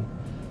Song,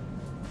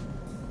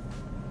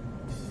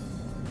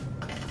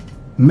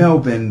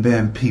 Melvin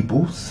Van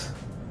Peebles,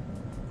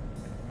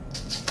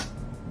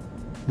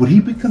 would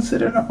he be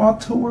considered an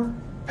auteur?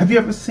 Have you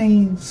ever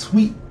seen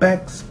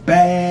Sweetback's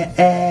Bad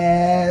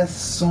Ass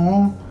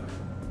Song?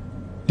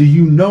 Do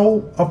you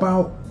know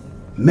about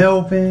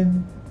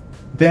Melvin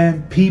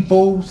Van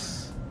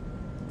Peebles?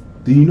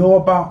 Do you know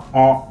about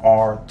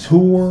our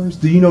tours?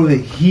 Do you know that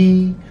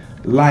he,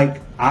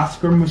 like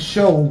Oscar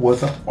Micheaux,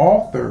 was an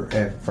author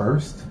at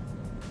first?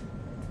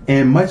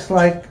 And much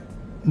like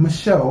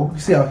Micheaux, you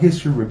see how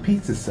history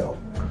repeats itself.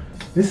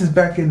 This is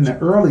back in the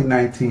early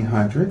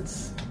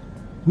 1900s.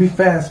 We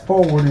fast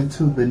forward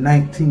into the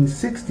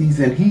 1960s,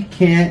 and he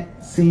can't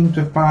seem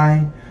to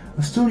find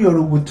a studio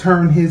that would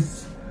turn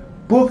his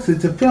books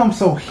into film.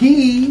 So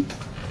he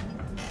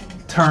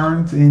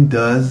turns and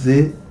does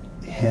it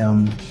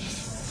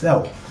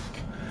himself.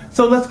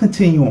 So let's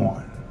continue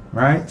on,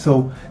 right?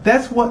 So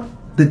that's what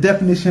the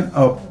definition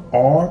of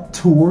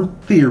auteur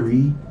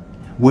theory,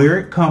 where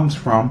it comes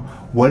from,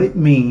 what it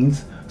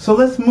means. So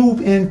let's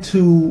move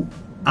into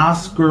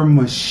Oscar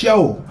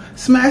Micheaux.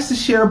 Smash the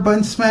share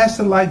button, smash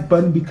the like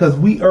button, because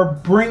we are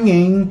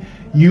bringing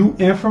you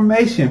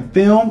information.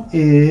 Film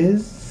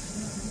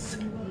is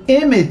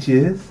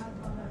images,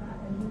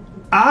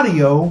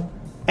 audio,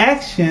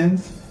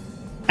 actions,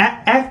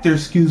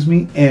 actors,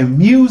 and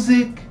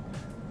music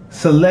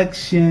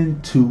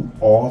selection to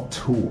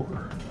auteur.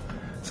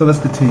 So let's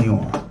continue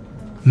on.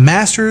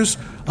 Masters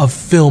of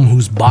film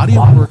whose body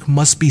of work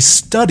must be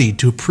studied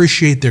to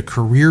appreciate their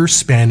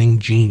career-spanning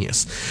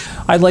genius.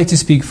 I'd like to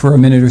speak for a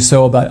minute or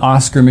so about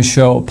Oscar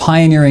Micheaux, a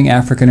pioneering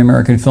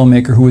African-American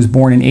filmmaker who was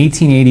born in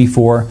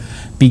 1884,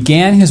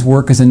 began his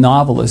work as a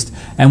novelist,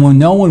 and when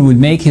no one would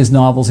make his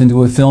novels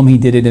into a film, he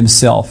did it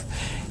himself.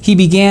 He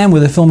began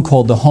with a film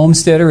called The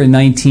Homesteader in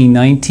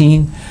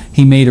 1919.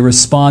 He made a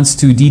response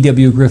to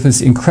D.W. Griffith's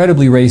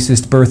incredibly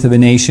racist Birth of a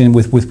Nation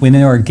with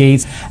Winona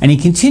Gates, and he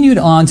continued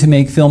on to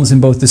make films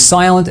in both the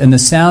silent and the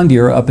sound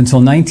era up until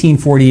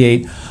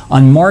 1948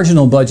 on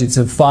marginal budgets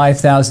of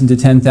 $5,000 to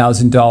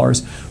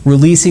 $10,000,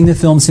 releasing the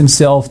films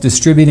himself,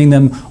 distributing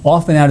them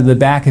often out of the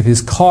back of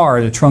his car,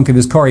 the trunk of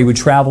his car. He would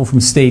travel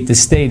from state to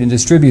state and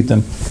distribute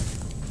them.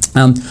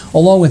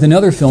 Along with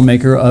another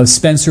filmmaker,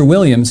 Spencer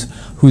Williams,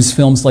 whose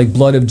films like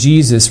Blood of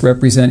Jesus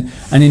represent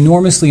an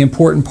enormously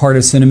important part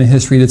of cinema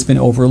history that's been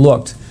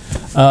overlooked.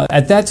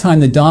 At that time,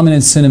 the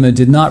dominant cinema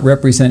did not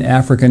represent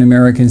African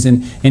Americans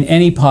in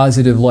any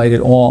positive light at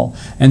all.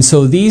 And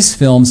so these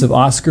films of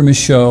Oscar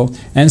Micheaux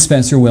and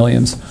Spencer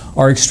Williams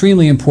are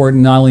extremely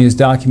important, not only as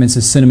documents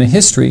of cinema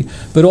history,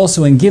 but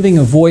also in giving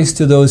a voice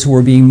to those who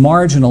are being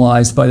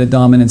marginalized by the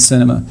dominant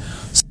cinema.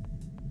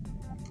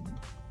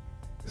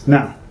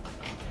 Now,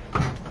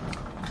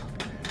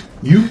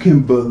 you can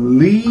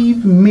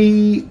believe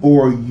me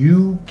or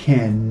you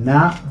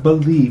cannot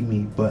believe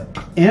me, but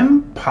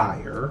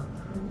Empire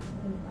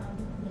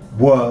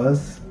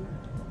was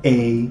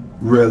a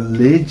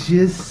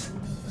religious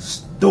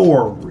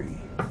story.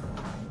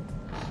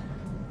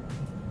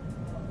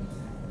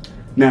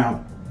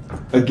 Now,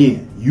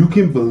 again, you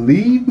can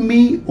believe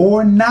me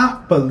or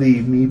not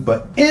believe me,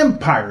 but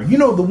Empire, you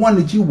know, the one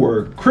that you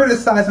were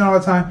criticizing all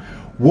the time,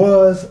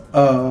 was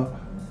a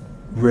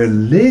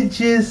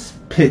religious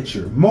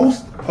picture.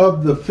 Most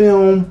of the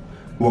film,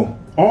 well,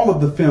 all of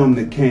the film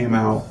that came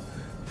out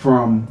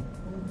from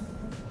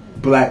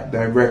black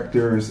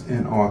directors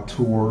and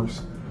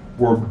auteurs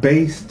were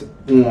based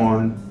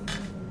on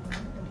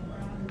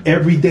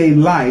everyday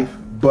life,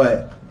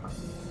 but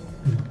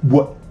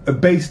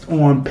based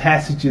on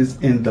passages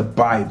in the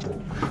Bible.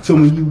 So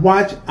when you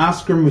watch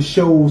Oscar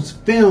Micheaux's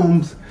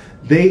films,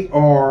 they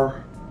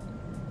are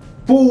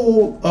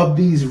full of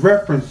these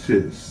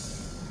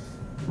references,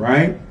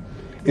 right?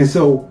 And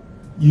so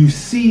you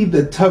see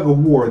the tug of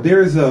war.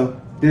 There's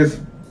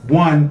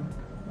one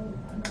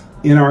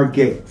in our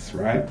gates,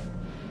 right?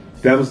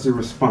 That was the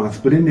response.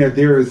 But in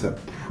there is a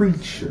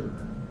preacher,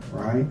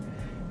 right?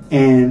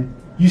 And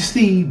you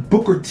see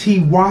Booker T.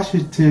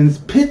 Washington's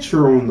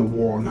picture on the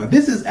wall. Now,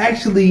 this is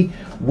actually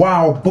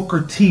while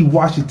Booker T.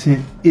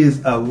 Washington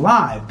is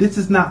alive. This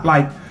is not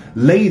like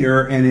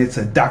later and it's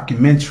a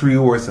documentary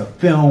or it's a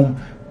film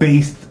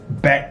based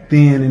back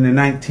then in the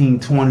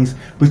 1920s.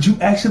 But you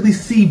actually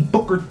see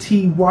Booker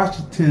T.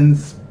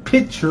 Washington's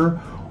picture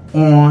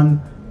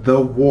on the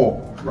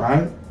wall,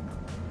 right?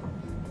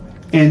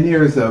 And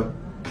there's a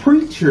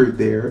preacher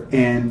there,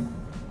 and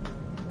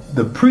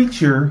the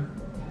preacher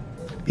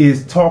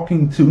is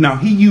talking to, now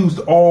he used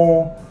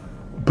all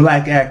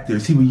black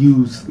actors. He would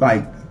use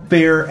like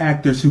fair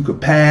actors who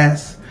could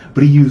pass,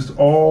 but he used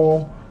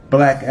all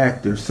black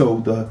actors.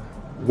 So the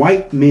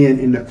white men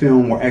in the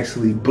film were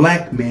actually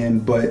black men,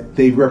 but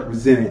they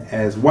represented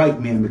as white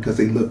men because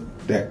they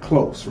looked that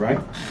close, right?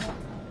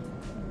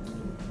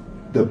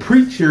 The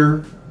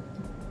preacher,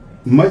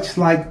 much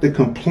like the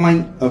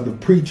complaint of the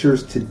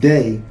preachers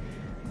today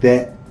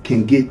that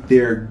can get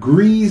their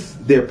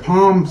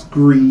palms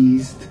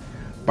greased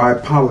by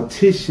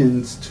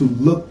politicians to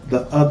look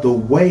the other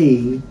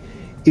way,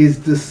 is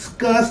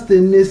discussed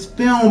in this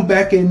film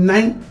back in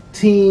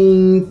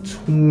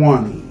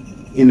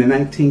 1920, in the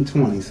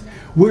 1920s.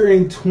 We're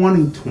in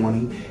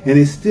 2020, and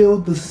it's still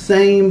the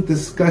same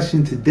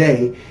discussion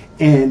today.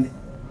 And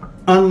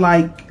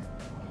unlike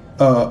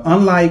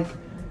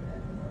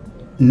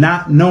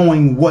not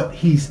knowing what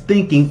he's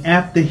thinking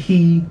after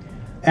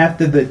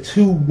the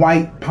two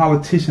white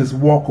politicians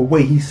walk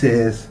away, he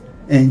says,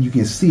 and you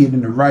can see it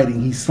in the writing,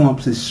 he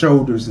slumps his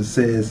shoulders and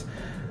says,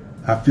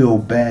 I feel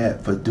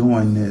bad for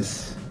doing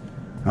this.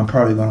 I'm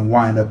probably going to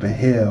wind up in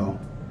hell.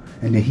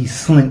 And then he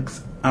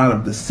slinks out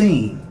of the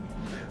scene.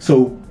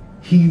 So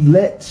he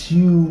lets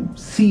you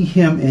see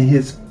him in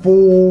his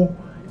full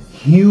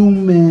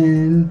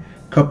human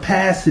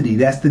capacity.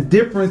 That's the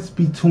difference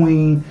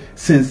between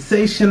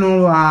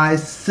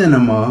sensationalized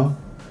cinema.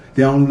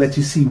 They only let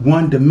you see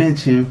one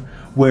dimension,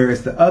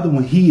 whereas the other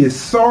one, he is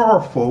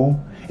sorrowful,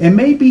 and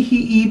maybe he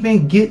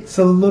even gets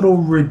a little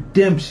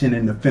redemption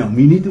in the film.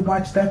 You need to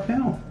watch that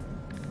film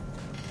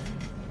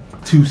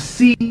to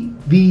see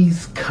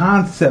these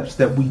concepts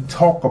that we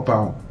talk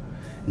about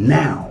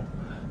now,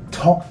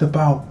 talked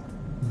about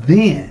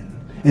then.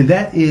 And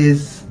that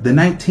is the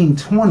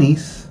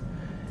 1920s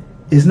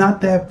is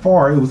not that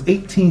far. It was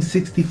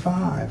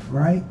 1865,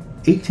 right?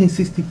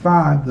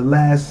 1865, the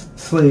last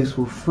slaves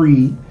were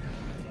freed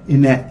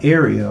in that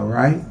area,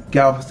 right?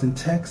 Galveston,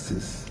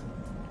 Texas.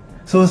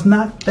 So it's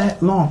not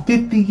that long,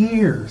 50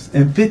 years.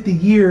 In 50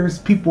 years,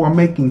 people are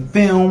making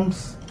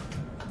films.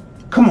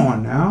 Come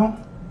on now.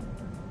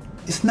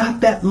 It's not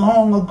that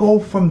long ago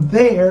from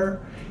there.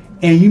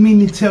 And you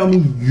mean to tell me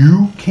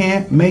you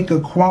can't make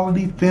a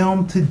quality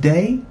film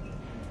today?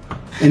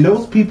 And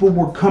those people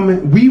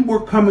we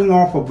were coming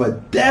off of a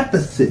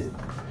deficit.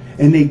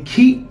 And they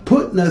keep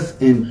putting us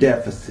in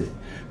deficit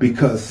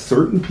because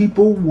certain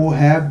people will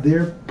have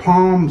their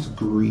palms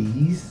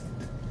greased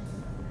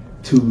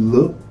to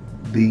look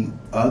the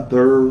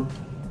other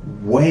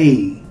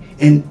way.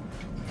 And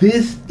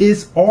this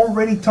is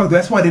already talked.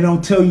 That's why they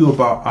don't tell you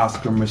about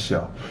Oscar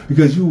Micheaux,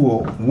 because you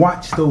will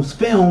watch those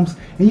films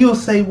and you'll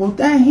say, well,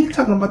 dang, he's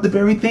talking about the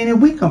very thing that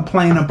we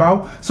complain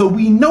about. So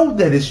we know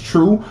that it's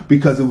true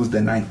because it was the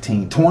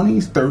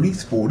 1920s,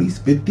 30s, 40s,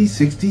 50s,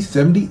 60s,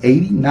 70s,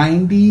 80s,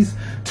 90s,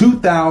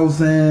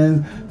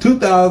 2000,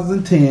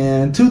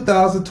 2010,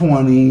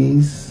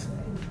 2020s.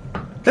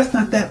 That's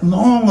not that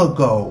long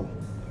ago.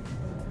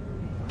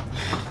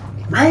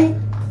 Right?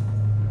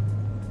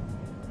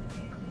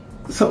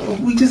 So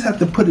we just have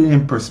to put it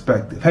in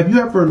perspective. Have you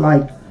ever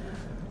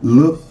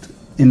looked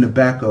in the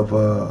back of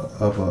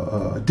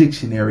a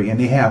dictionary and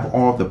they have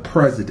all the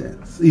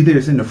presidents? Either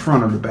it's in the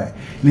front or the back.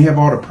 And they have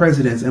all the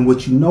presidents, and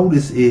what you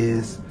notice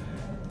is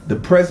the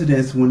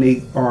presidents, when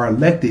they are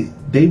elected,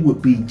 they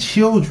would be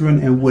children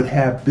and would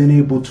have been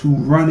able to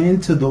run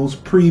into those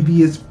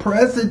previous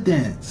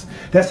presidents.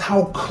 That's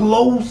how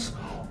close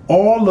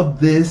all of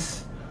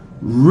this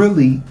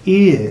really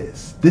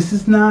is. This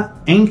is not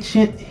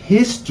ancient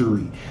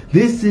history.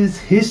 This is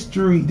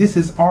history. This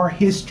is our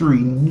history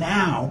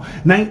now.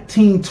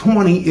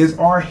 1920 is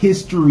our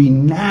history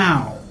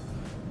now.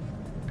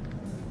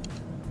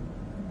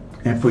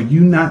 And for you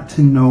not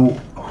to know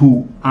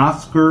who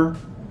Oscar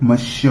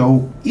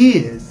Micheaux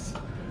is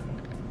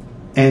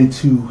and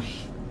to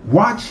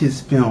watch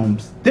his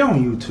films, they're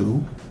on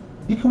YouTube.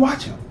 You can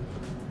watch them.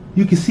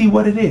 You can see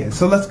what it is.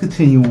 So let's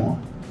continue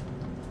on.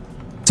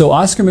 So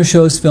Oscar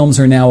Micheaux's films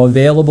are now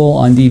available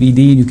on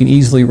DVD, and you can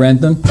easily rent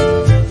them.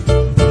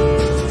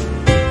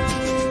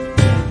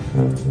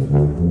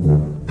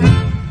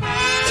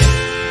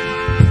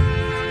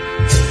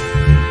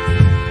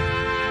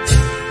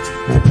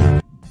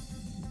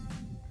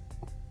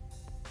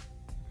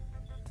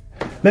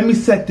 Let me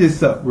set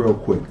this up real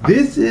quick.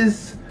 This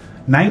is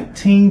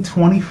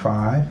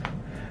 1925.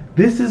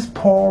 This is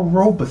Paul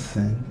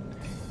Robeson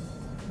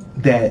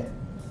that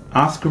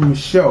Oscar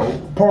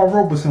Micheaux. Paul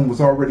Robeson was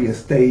already a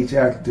stage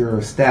actor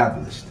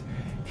established.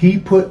 He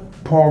put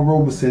Paul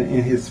Robeson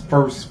in his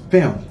first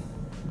film,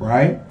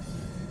 right?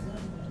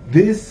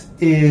 This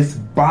is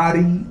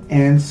Body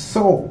and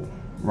Soul,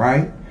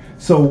 right?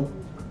 So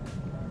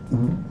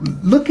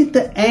look at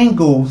the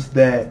angles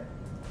that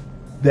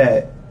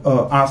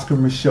Oscar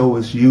Micheaux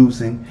is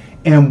using,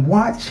 and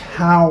watch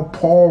how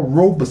Paul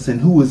Robeson,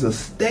 who is a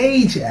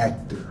stage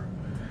actor,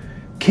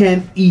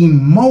 can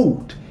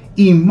emote.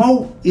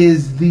 Emote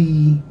is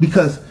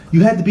because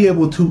you had to be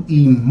able to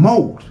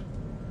emote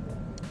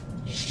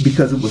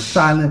because it was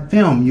silent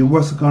film. You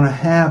wasn't going to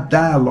have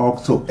dialogue,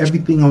 so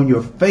everything on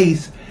your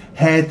face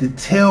had to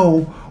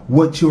tell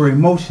what your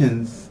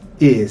emotions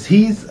is.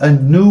 He's a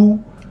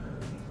new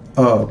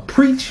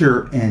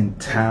preacher in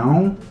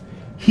town.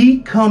 He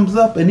comes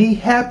up and he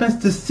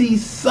happens to see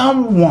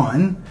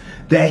someone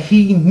that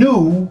he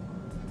knew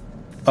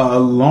a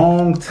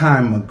long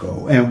time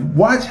ago. And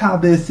watch how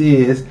this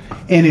is.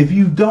 And if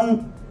you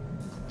don't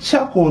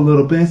chuckle a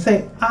little bit and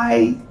say,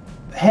 I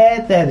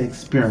had that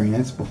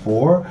experience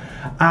before,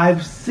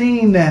 I've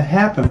seen that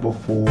happen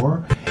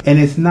before, and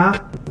it's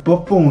not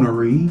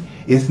buffoonery,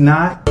 it's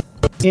not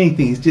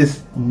anything, it's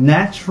just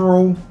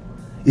natural.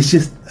 It's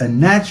just a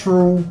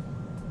natural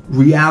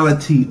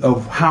reality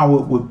of how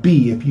it would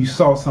be if you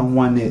saw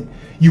someone that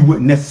you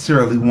wouldn't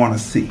necessarily want to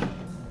see.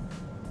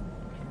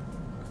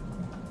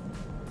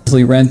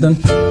 Rent them.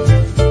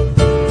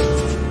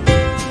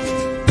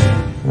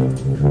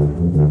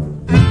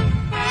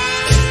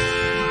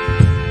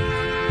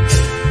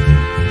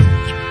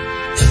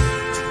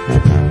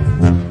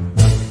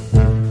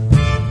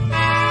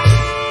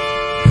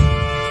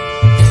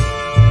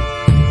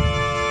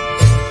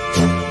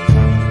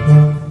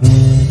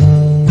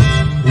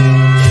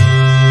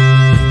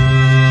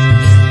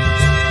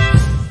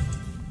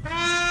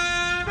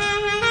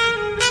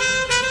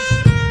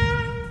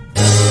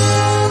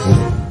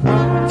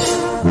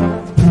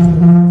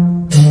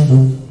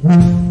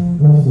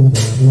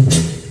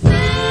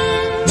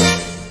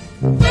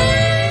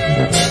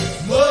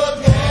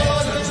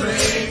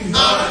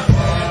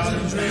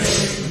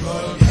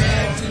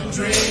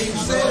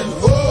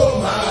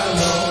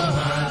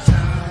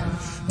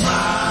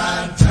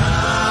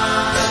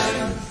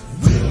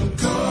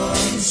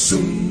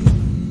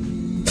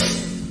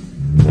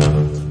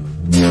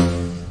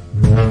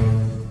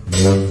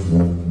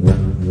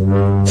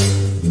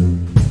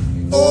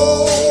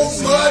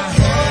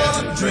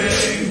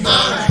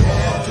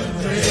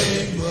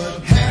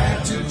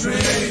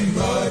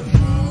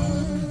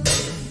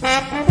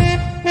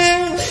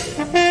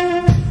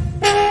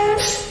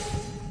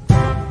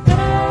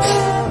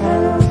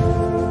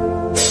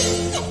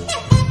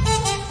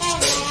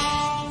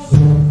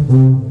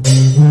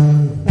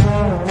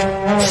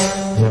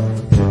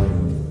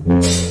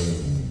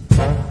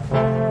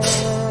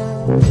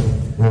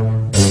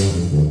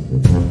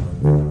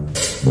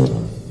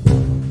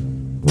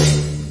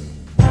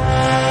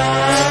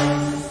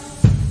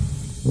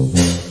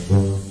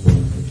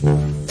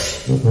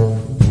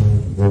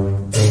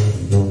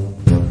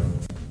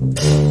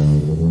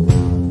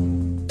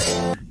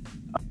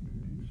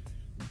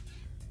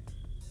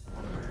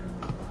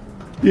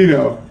 You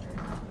know,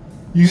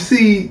 you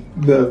see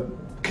the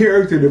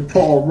character that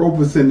Paul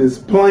Robeson is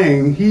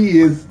playing, he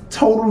is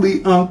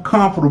totally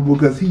uncomfortable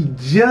because he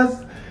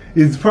just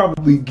is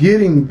probably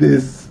getting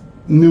this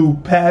new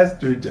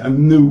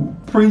new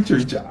preacher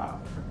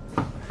job.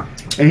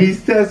 And he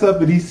steps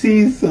up and he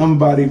sees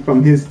somebody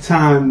from his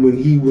time when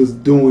he was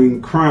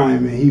doing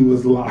crime and he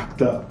was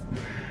locked up.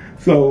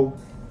 So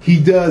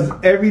he does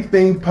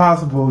everything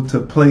possible to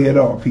play it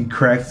off. He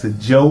cracks a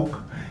joke.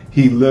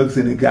 He looks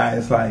and the guy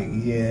is like,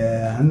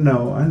 yeah, I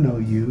know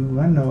you.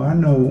 I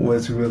know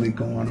what's really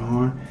going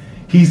on.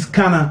 He's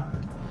kind of,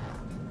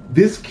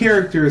 this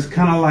character is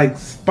kind of like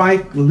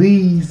Spike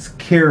Lee's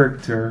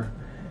character,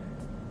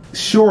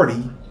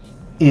 Shorty,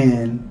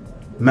 in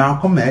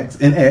Malcolm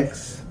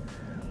X,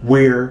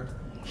 where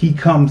he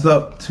comes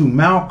up to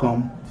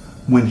Malcolm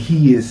when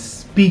he is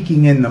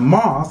speaking in the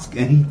mosque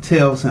and he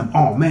tells him,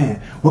 oh man,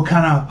 what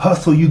kind of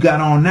hustle you got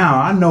on now?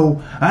 I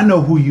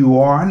know who you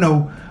are.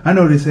 I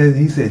know this.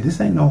 He said,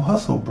 this ain't no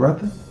hustle,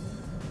 brother.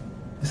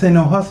 This ain't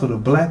no hustle. The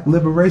black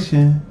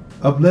liberation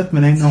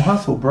upliftment ain't no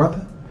hustle,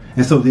 brother.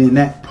 And so then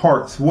that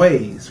parts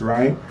ways,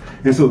 right?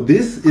 And so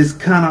this is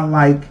kind of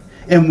like,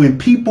 and when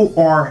people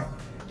are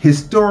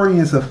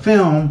historians of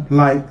film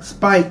like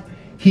Spike,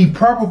 he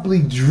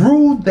probably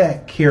drew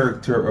that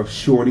character of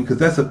Shorty, because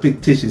that's a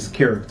fictitious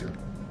character.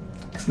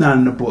 It's not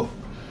in the book.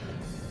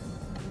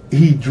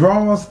 He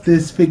draws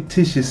this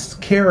fictitious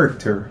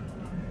character,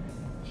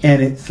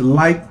 and it's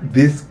like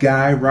this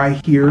guy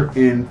right here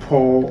in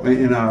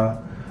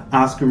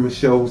Oscar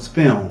Micheaux's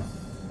film.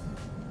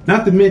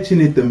 Not to mention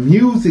that the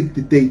music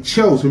that they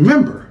chose,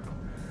 remember,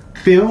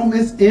 film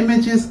is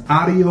images,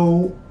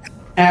 audio,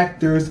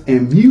 actors,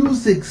 and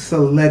music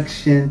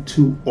selection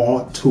to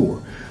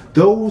auteur.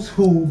 Those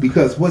who,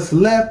 because what's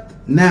left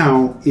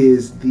now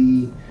is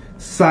the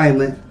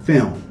silent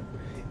film.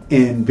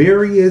 And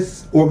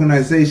various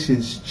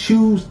organizations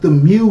choose the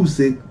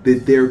music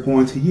that they're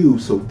going to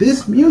use. So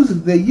this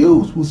music they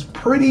used was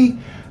pretty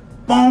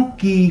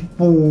funky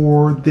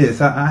for this.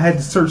 I had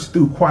to search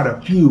through quite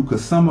a few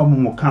because some of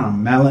them were kind of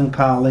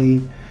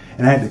melancholy,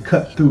 and I had to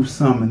cut through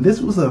some. And this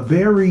was a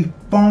very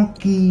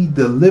funky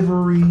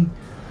delivery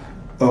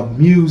of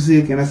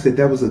music, and I said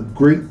that was a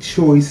great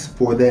choice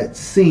for that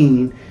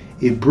scene.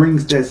 It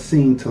brings that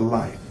scene to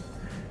life.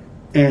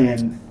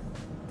 And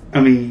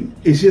I mean,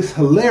 it's just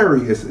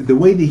hilarious the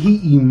way that he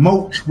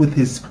emotes with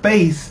his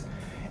face,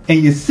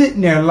 and you're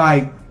sitting there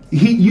like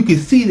you can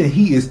see that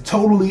he is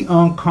totally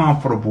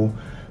uncomfortable,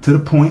 to the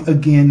point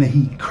again that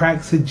he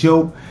cracks a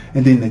joke,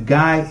 and then the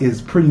guy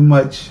is pretty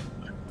much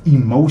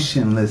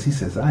emotionless. He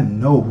says, I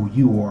know who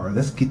you are.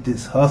 Let's get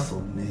this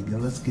hustle,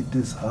 nigga. Let's get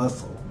this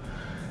hustle.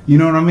 You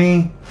know what I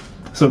mean?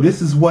 So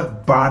this is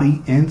what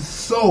Body and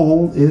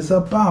Soul is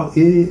about.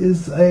 It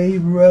is a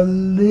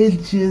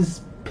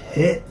religious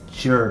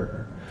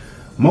picture.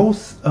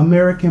 Most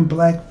American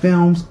black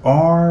films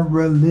are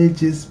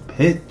religious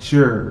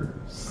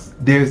pictures.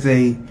 There's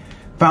a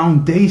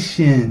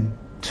foundation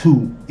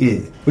to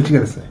it. What you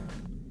gotta say?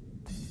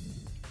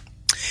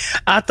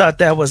 I thought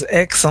that was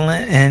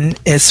excellent, and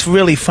it's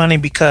really funny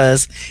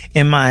because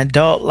in my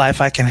adult life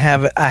I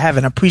have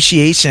an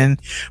appreciation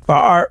for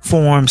art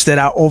forms that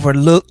I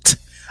overlooked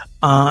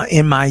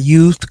in my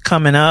youth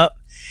coming up,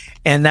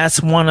 and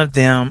that's one of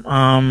them.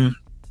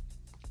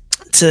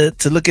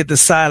 To look at the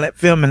silent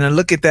film and to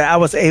look at that, I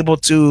was able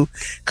to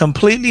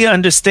completely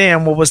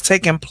understand what was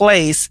taking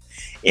place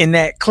in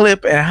that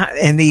clip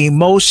and the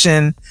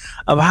emotion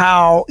of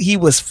how he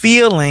was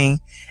feeling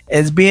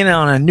as being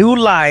on a new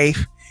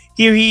life.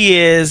 Here he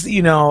is,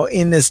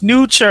 in this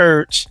new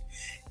church.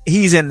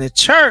 He's in the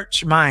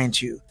church,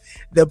 mind you,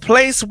 the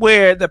place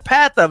where the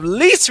path of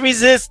least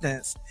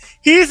resistance.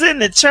 He's in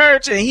the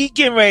church and he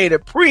getting ready to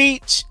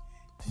preach,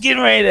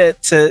 getting ready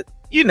to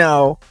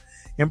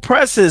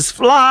impress his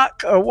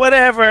flock or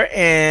whatever.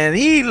 And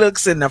he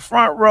looks in the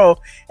front row,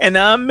 and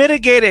the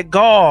unmitigated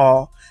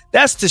gall.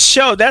 That's the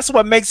show. That's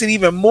what makes it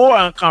even more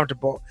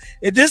uncomfortable.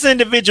 If this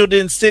individual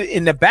didn't sit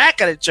in the back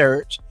of the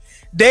church,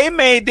 they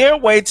made their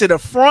way to the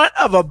front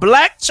of a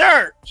black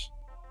church.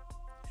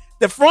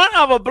 The front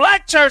of a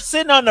black church,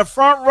 sitting on the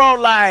front row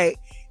like,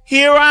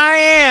 here I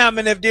am,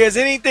 and if there's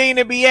anything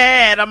to be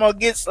had, I'm going to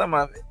get some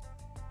of it.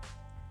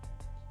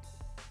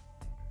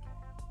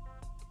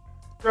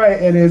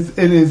 Right, and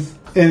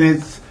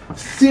it's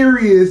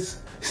serious.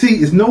 See,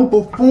 it's no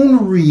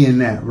buffoonery in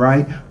that,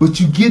 right?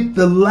 But you get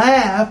the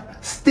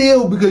laugh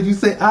still because you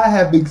say, I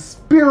have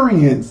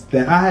experienced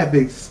that. I have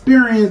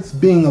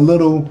experienced being a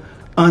little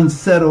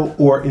unsettled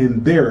or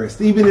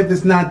embarrassed. Even if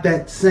it's not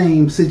that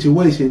same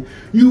situation,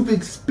 you've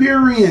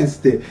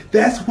experienced it.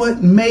 That's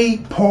what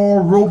made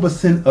Paul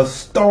Robeson a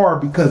star,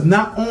 because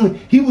not only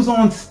he was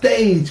on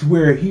stage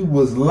where he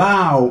was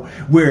loud,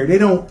 where they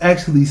don't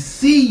actually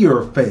see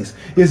your face.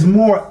 It's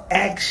more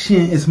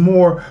action, it's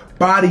more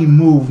body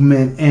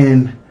movement,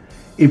 and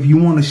if you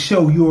want to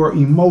show your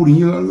emoting,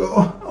 you're going to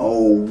go,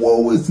 oh,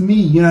 woe is me.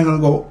 You're not going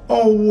to go,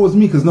 oh, woe is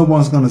me, because no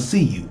one's going to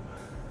see you.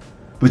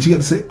 But you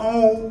got to say,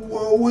 oh,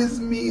 woe is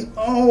me,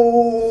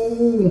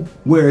 oh.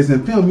 Whereas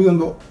in film, you're going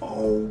to go,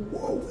 oh,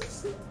 woe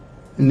is me.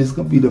 And it's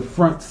going to be the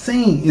front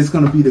scene. It's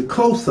going to be the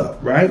close-up,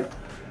 right?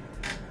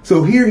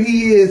 So here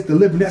he is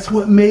delivering. That's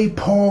what made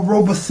Paul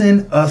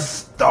Robeson a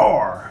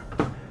star.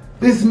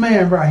 This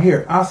man right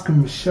here, Oscar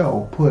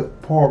Micheaux,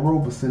 put Paul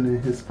Robeson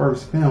in his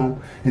first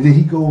film. And then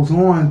he goes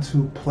on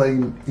to play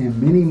in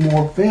many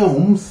more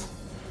films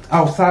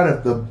outside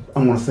of the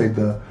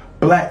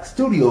black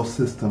studio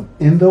system,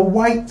 in the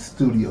white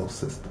studio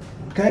system,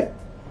 okay?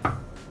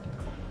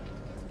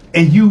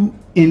 And you,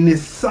 in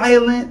this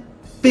silent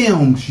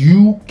films,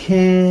 you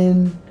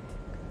can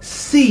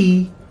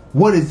see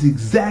what is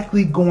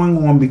exactly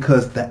going on,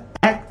 because the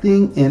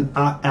acting in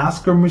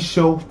Oscar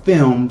Micheaux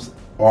films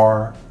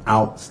are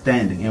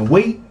outstanding. And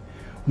wait,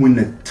 when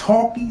the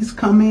talkies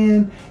come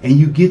in and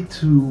you get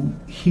to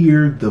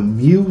hear the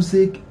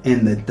music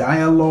and the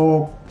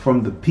dialogue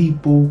from the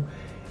people,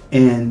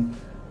 and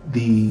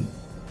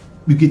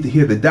you get to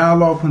hear the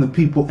dialogue from the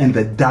people and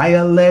the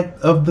dialect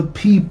of the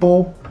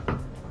people.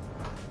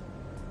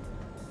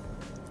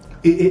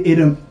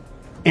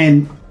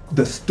 And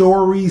the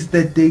stories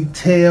that they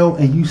tell,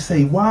 and you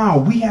say, wow,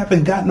 we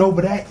haven't gotten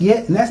over that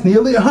yet, and that's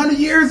nearly 100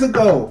 years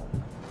ago.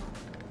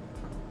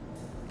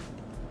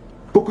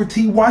 Booker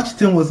T.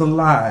 Washington was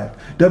alive.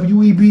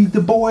 W.E.B. Du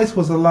Bois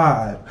was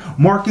alive.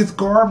 Marcus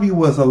Garvey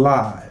was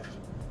alive.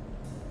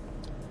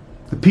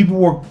 The people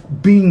were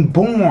being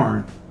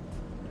born.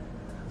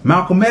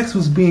 Malcolm X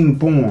was being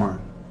born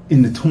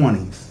in the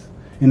 20s.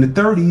 In the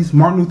 30s,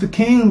 Martin Luther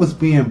King was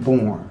being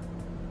born.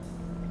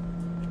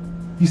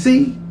 You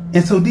see?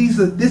 And so this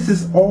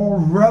is all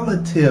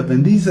relative,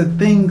 and these are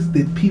things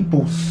that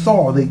people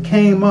saw. They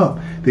came up.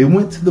 They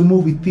went to the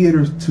movie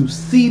theaters to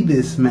see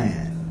this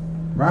man,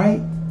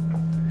 right?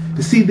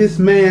 To see this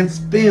man's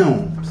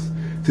films,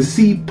 to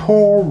see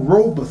Paul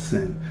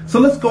Robeson. So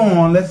let's go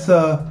on. This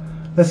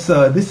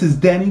is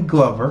Danny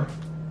Glover.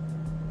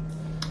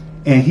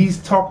 And he's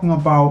talking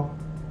about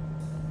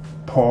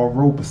Paul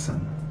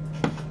Robeson.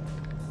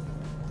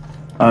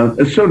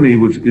 Certainly,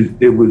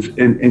 it was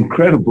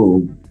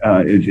incredible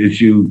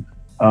as you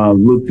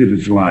looked at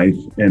his life,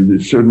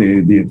 and certainly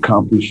the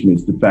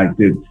accomplishments. The fact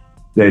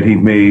that he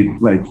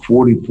made like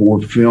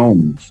 44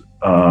 films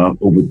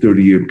over a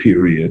 30-year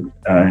period,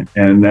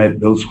 and that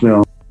those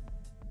films.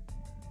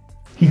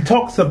 He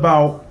talks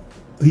about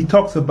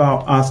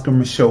Oscar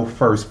Micheaux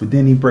first, but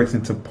then he breaks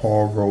into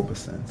Paul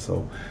Robeson.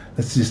 So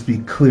let's just be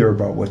clear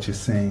about what you're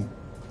saying.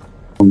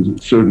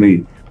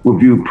 Certainly were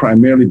viewed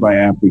primarily by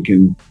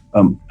African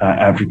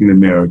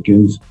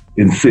Americans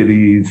in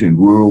cities and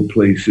rural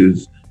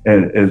places,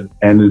 and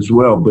as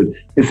well. But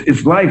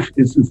his life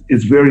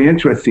is very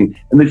interesting,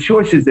 and the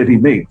choices that he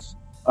makes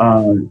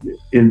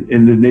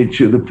in the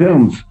nature of the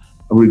films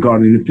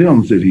regarding the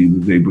films that he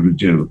was able to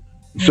do.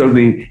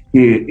 Certainly,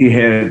 he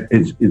had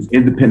his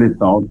independent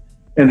thought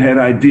and had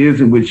ideas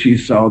in which he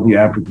saw the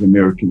African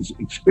Americans'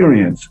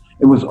 experience.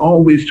 It was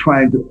always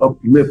trying to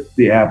uplift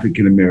the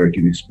African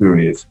American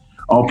experience.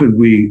 Often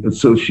we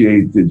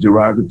associate the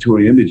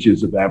derogatory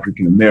images of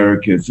African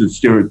Americans and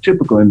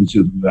stereotypical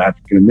images of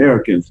African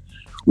Americans.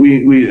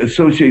 We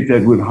associate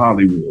that with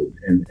Hollywood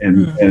and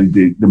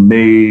the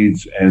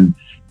maids and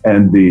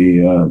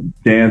the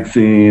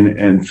dancing,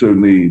 and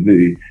certainly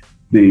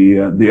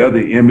the other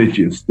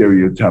images,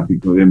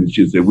 stereotypical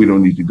images that we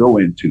don't need to go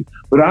into.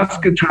 But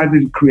Oscar tried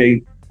to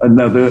create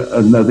another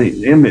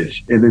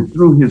image, and then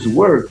through his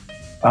work,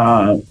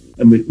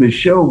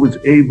 Micheaux was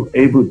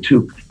able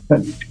to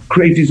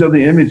create these other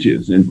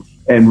images and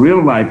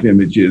real life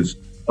images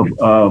of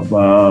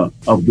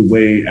the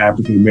way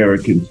African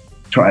Americans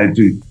tried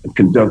to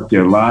conduct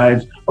their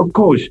lives. Of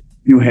course,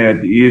 you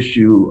had the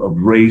issue of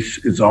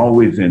race is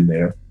always in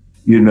there.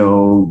 You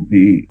know,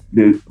 the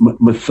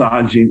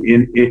massaging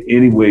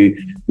anyway,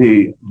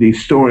 the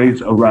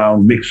stories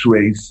around mixed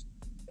race,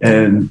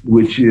 and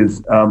which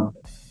is a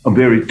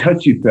very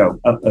touchy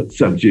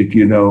subject,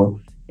 you know,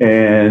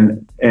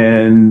 and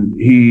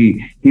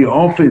he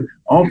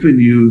often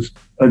used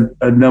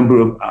a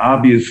number of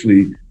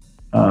obviously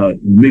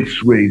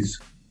mixed race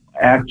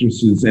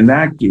actresses and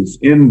actors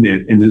in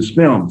his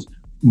films.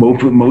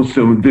 Most of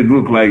them didn't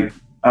look like,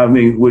 I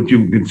mean, what you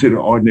would consider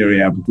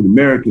ordinary African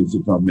Americans,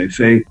 if I may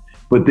say,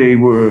 but they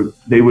were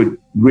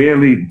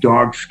rarely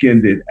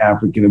dark-skinned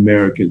African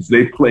Americans.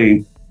 They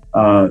played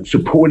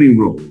supporting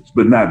roles,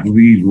 but not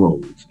lead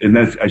roles. And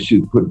I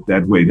should put it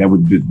that way. That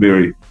would be a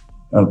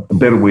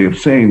better way of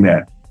saying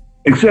that.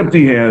 Except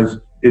he has,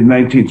 in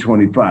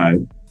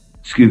 1925,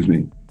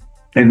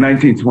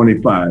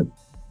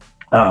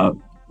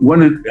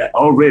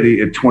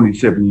 already at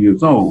 27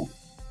 years old,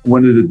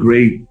 one of the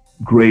great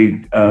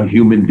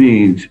human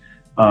beings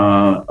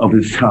of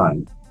his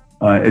time.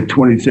 At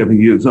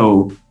 27 years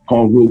old,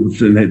 Paul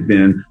Robeson had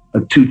been a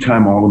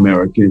 2-time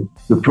All-American,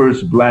 the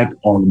first Black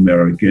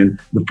All-American,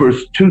 the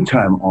first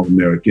 2-time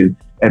All-American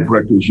at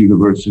Rutgers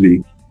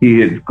University. He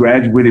had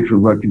graduated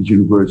from Rutgers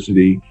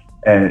University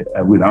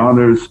with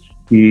honors.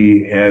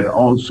 He had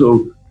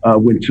also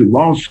went to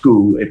law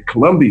school at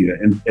Columbia,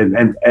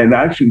 and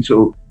actually,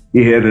 so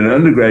he had an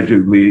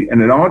undergraduate degree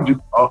and a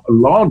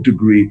law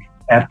degree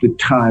at the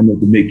time of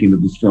the making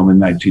of this film in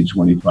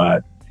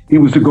 1925. He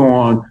was to go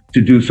on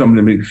to do some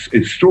of the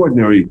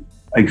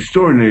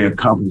extraordinary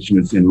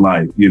accomplishments in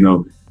life, you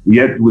know,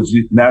 yet was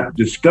not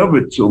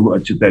discovered so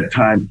much at that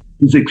time.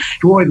 His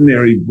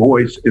extraordinary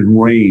voice and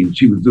range.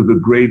 He was of the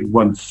great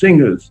one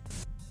singers.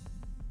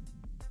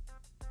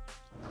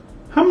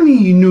 How many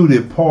of you knew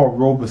that Paul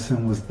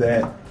Robeson was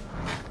that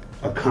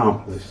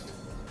accomplished?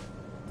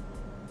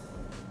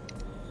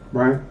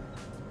 Right?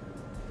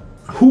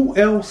 Who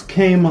else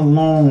came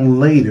along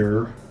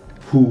later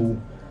who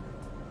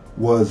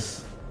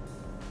was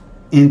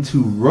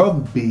into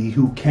rugby,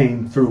 who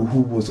came through,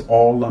 who was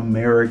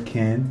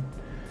All-American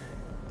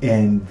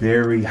and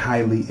very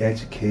highly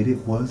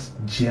educated, was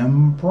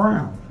Jim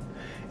Brown.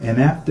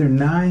 And after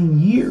 9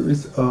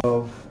 years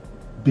of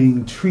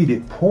being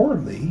treated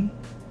poorly,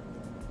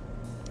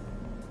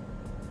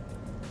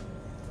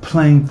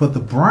 playing for the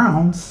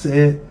Browns,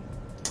 said,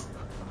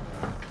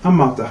 I'm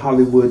out to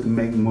Hollywood to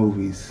make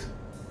movies.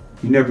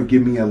 You never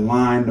give me a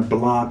line to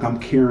block. I'm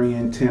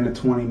carrying 10 to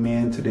 20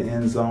 men to the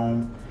end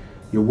zone.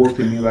 You're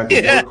working me like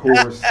a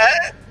workhorse.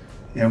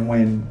 And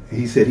when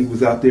he said he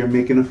was out there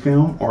making a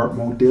film, Art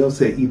Modell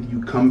said, either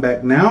you come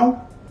back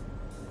now,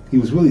 he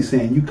was really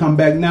saying, you come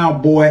back now,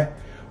 boy,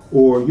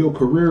 or your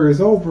career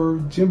is over.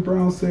 Jim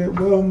Brown said,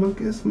 well, I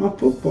guess my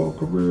football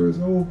career is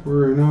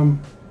over and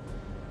I'm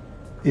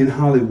in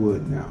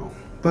Hollywood now.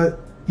 But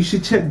you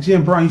should check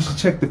Jim Brown. You should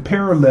check the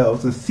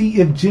parallels and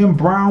see if Jim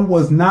Brown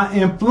was not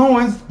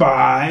influenced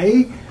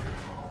by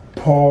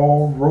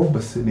Paul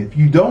Robeson. If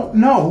you don't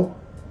know,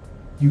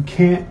 you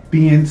can't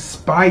be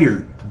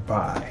inspired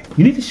by.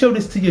 You need to show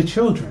this to your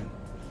children.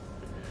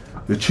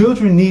 Your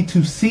children need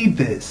to see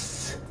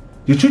this.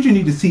 Your children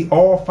need to see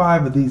all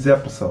 5 of these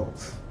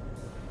episodes.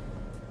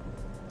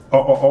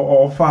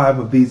 All 5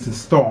 of these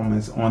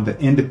installments on the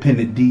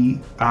independent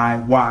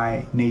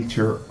DIY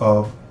nature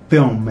of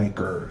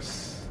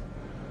filmmakers.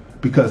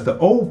 Because the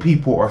old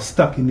people are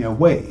stuck in their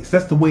ways.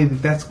 That's the way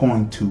that's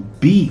going to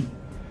be.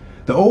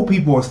 The old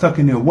people are stuck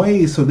in their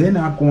ways, so they're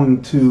not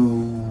going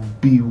to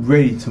be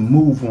ready to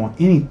move on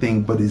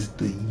anything, but it's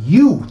the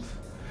youth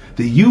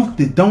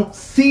that don't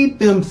see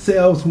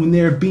themselves when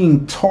they're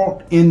being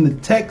taught in the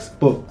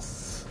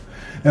textbooks.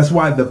 That's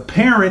why the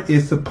parent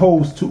is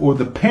supposed to, or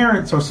the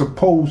parents are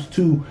supposed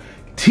to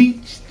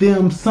teach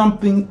them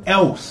something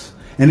else.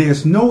 And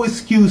there's no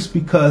excuse,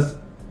 because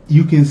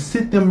you can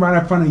sit them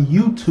right in front of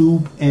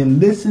YouTube and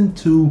listen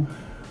to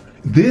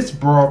this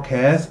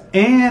broadcast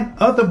and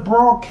other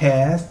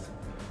broadcasts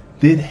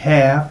that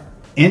have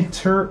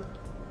interactive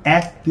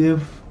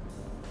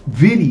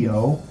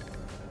video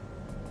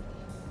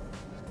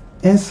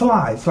and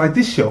slides like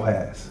this show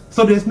has.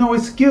 So there's no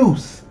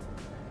excuse.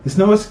 There's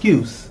no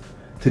excuse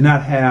to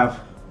not have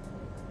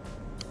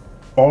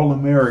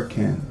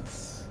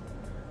All-Americans,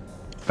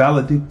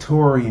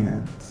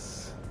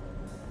 valedictorians.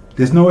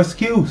 There's no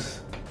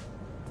excuse.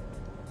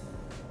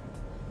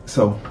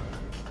 So,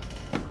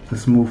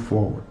 let's move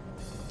forward.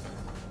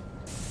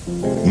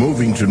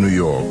 Moving to New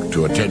York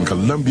to attend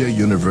Columbia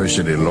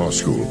University Law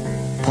School,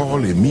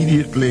 Paul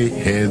immediately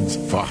heads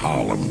for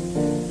Harlem,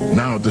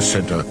 now the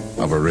center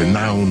of a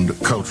renowned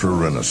cultural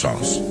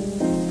renaissance.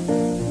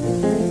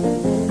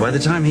 By the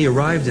time he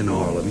arrived in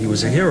Harlem, he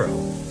was a hero.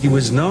 He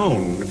was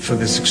known for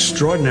this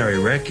extraordinary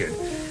record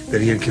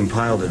that he had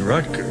compiled at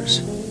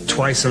Rutgers.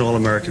 Twice an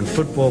All-American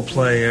football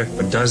player,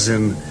 a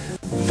dozen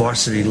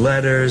varsity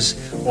letters,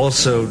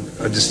 also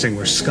a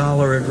distinguished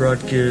scholar at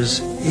Rutgers.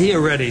 He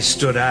already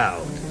stood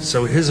out,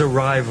 so his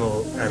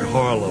arrival at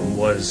Harlem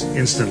was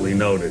instantly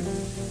noted.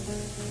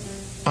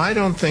 I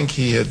don't think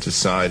he had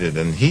decided,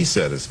 and he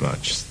said as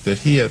much, that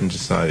he hadn't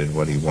decided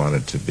what he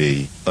wanted to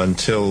be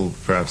until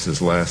perhaps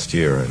his last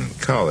year in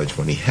college,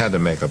 when he had to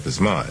make up his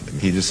mind.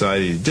 He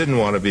decided he didn't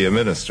want to be a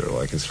minister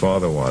like his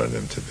father wanted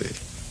him to be.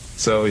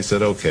 So he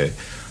said, okay,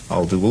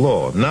 I'll do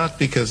law. Not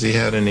because he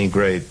had any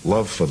great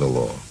love for the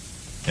law.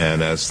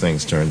 And as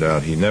things turned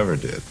out, he never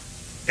did.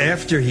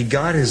 After he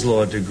got his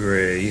law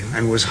degree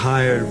and was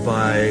hired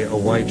by a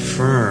white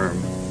firm,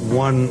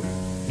 one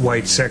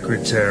white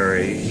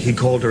secretary, he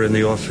called her in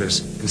the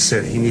office and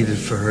said he needed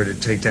for her to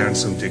take down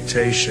some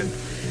dictation.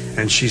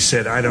 And she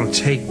said, I don't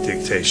take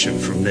dictation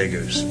from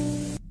niggers.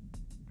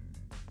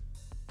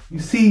 You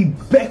see,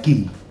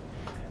 Becky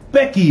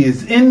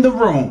is in the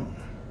room.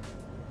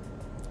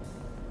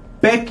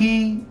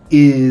 Becky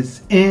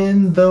is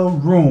in the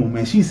room,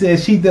 and she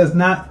says she does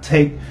not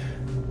take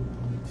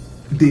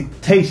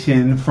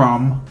dictation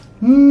from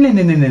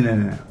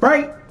no.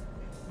 Right?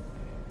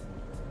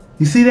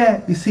 You see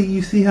that? You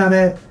see how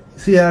that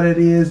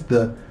is?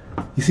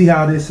 You see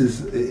how this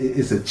is?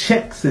 It's a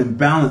checks and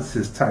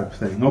balances type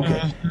thing. Okay.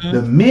 Mm-hmm.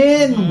 The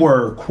men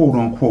were quote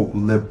unquote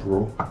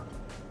liberal,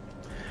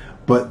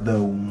 but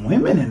the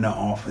women in the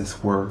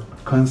office were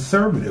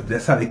conservative.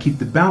 That's how they keep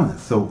the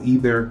balance. So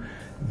either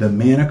the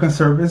men are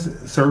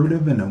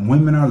conservative and the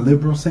women are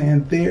liberal,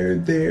 saying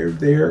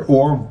they're,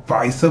 or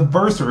vice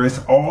versa. It's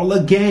all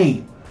a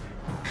game.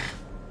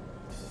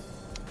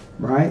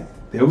 Right?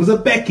 There was a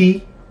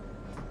Becky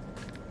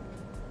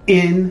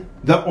in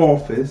the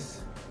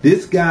office.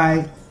 This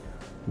guy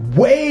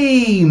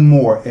way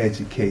more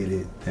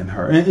educated than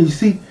her. And you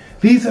see,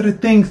 these are the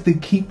things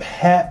that keep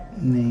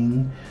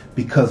happening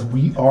because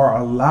we are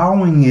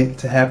allowing it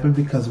to happen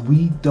because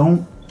we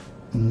don't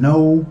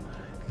know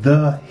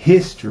the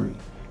history.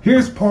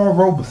 Here's Paul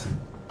Robeson,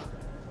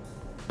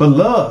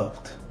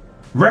 beloved,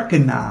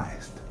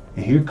 recognized,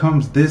 and here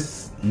comes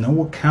this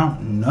no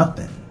account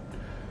nothing.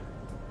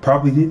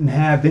 Probably didn't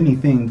have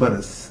anything but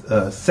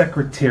a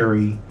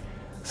secretary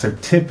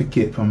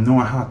certificate from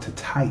knowing how to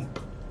type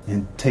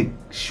and take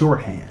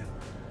shorthand,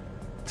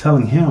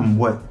 telling him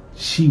what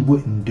she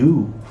wouldn't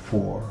do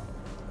for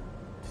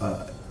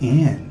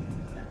N,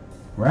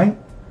 right?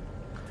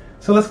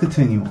 So let's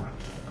continue on.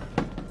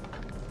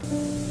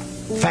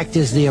 Fact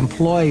is, the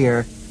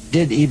employer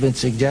did even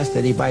suggest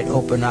that he might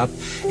open up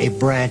a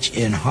branch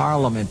in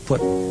Harlem and put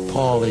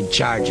Paul in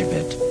charge of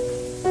it.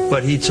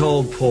 But he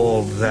told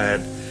Paul that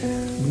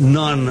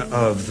none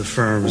of the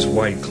firm's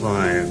white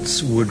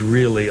clients would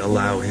really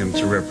allow him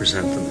to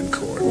represent them in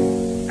court.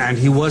 And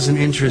he wasn't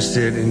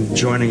interested in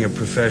joining a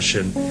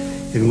profession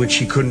in which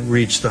he couldn't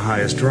reach the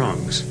highest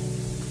rungs.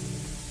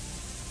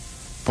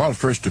 Paul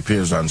first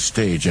appears on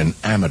stage in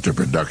amateur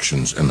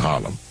productions in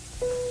Harlem.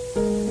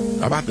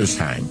 About this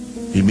time,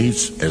 he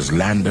meets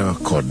Eslander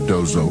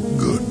Cardozo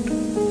Good.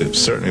 It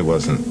certainly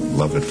wasn't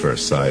love at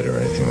first sight or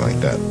anything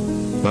like that.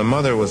 My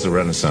mother was a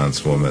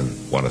Renaissance woman,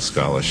 won a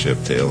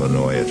scholarship to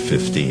Illinois at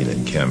 15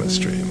 in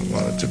chemistry, and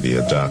wanted to be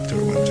a doctor,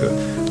 went to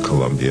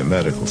Columbia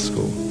Medical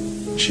School.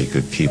 She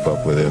could keep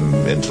up with him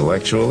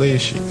intellectually,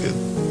 she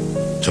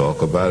could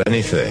talk about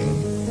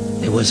anything.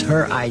 It was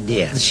her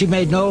idea. She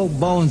made no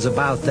bones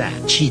about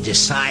that. She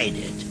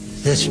decided,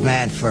 this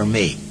man for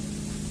me.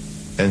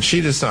 And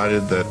she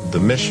decided that the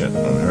mission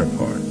on her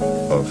part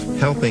of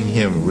helping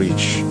him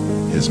reach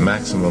his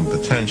maximum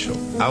potential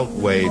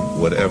outweighed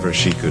whatever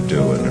she could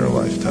do in her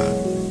lifetime.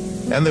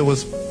 And there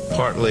was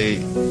partly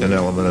an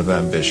element of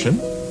ambition,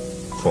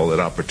 call it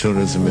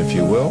opportunism if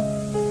you will.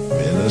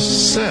 In a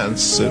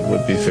sense, it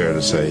would be fair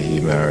to say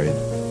he married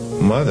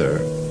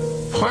Mother,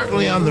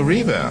 partly on the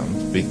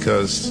rebound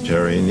because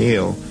Jerry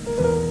Neal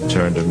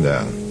turned him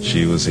down.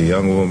 She was a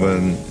young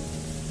woman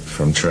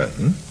from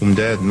Trenton whom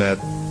Dad met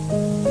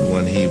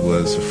when he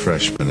was a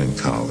freshman in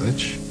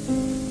college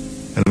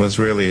and was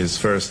really his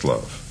first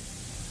love,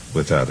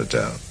 without a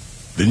doubt.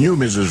 The new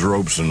Mrs.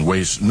 Robeson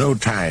wastes no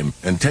time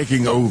in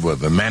taking over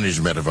the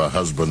management of her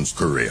husband's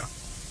career.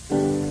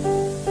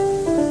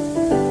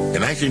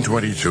 In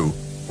 1922,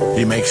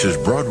 he makes his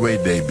Broadway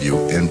debut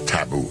in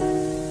Taboo.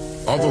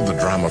 Although the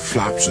drama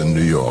flops in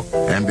New York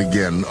and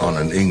again on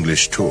an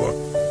English tour,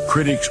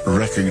 critics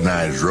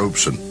recognize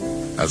Robeson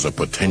as a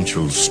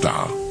potential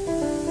star.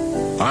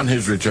 On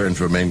his return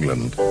from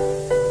England,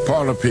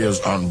 Paul appears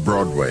on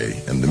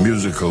Broadway in the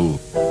musical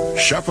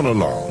Shuffle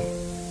Along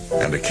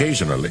and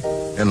occasionally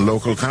in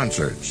local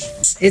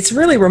concerts. It's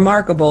really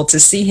remarkable to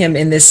see him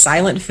in this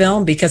silent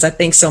film because I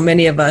think so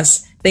many of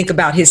us think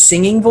about his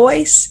singing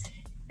voice,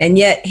 and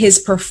yet his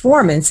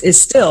performance is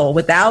still,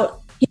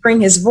 without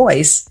hearing his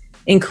voice,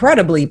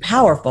 incredibly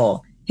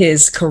powerful.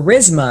 His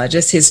charisma,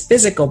 just his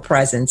physical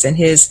presence and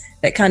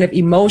that kind of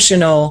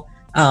emotional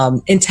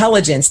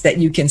intelligence that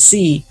you can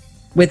see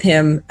with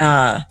him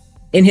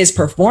in his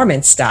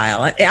performance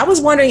style. I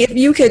was wondering if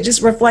you could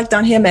just reflect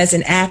on him as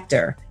an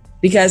actor,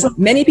 because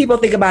many people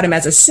think about him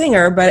as a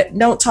singer, but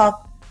don't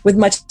talk with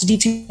much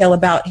detail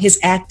about his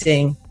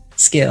acting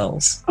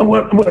skills.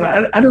 Well,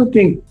 I don't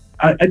think.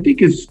 I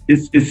think it's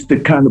the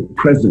kind of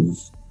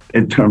presence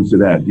in terms of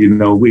that. You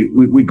know,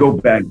 we go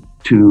back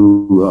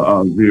to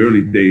the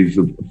early days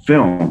of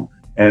film,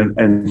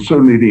 and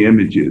certainly the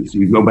images.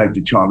 We go back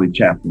to Charlie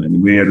Chaplin,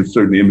 and we had a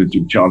certain image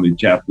of Charlie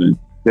Chaplin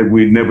that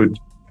we never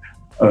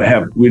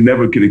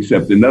could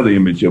accept another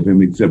image of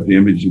him except the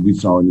image that we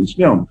saw in this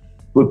film.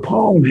 But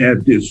Paul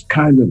had this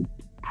kind of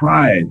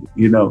pride,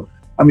 you know.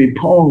 I mean,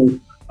 Paul's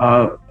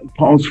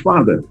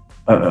father,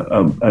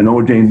 an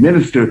ordained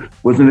minister,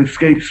 was an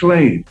escaped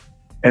slave.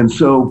 And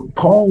so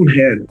Paul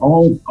had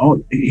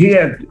he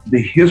had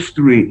the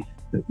history,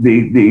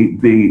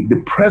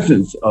 the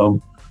presence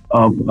of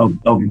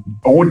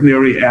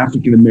ordinary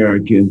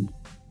African-American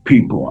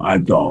people, I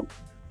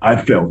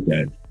felt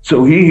that.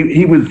 So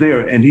he was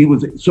there, and he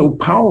was so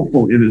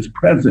powerful in his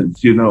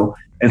presence, you know,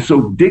 and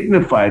so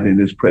dignified in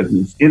his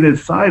presence, in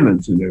his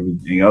silence and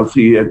everything else.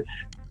 He had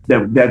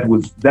that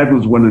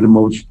was one of the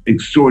most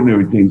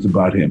extraordinary things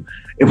about him.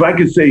 If I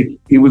could say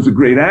he was a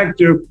great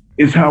actor,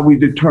 is how we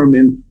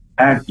determine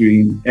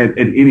acting at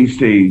any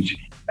stage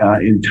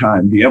in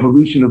time. The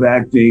evolution of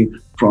acting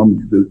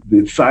from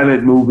the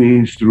silent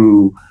movies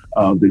through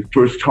the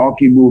first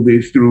talking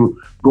movies, through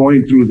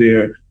going through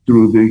the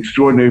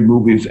extraordinary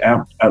movies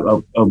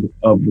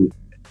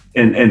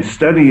and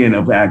studying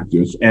of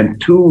actors and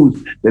tools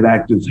that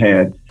actors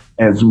had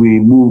as we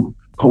move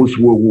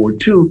post-World War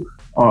II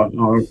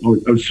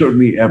are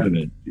certainly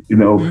evident. You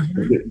know,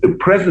 the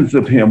presence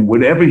of him,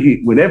 whenever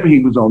he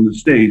was on the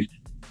stage,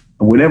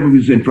 and whenever he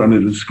was in front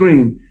of the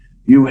screen,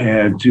 you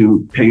had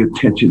to pay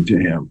attention to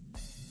him.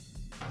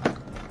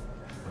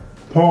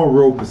 Paul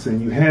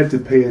Robeson, you had to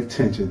pay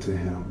attention to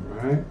him,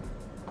 right?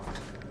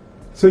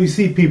 So you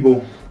see,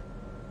 people,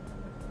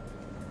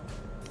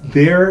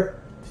 there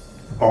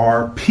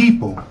are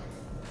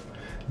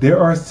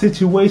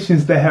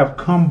situations that have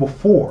come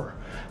before.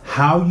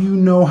 How you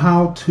know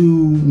how to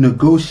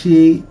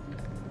negotiate,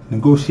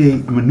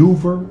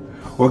 maneuver,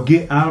 or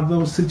get out of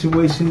those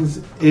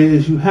situations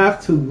is you have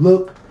to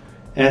look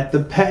at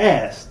the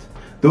past.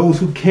 Those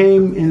who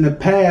came in the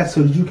past,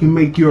 so that you can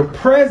make your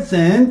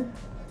present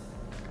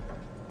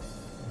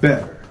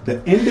better.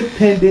 The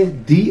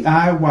independent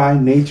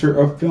DIY nature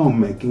of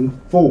filmmaking.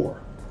 4.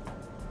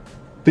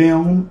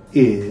 Film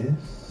is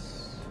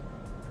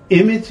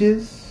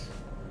images,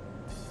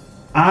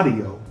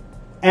 audio,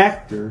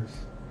 actors,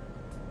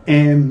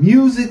 and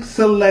music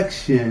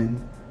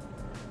selection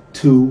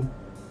to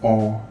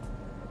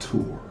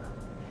auteur.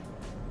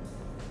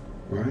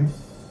 Right?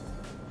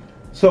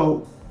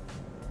 So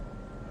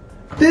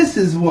this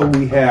is what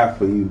we have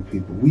for you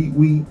people.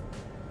 We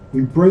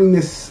bring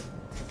this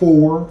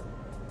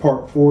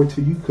part 4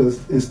 to you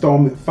because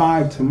installment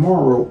 5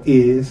 tomorrow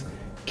is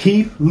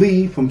Keith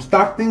Lee from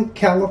Stockton,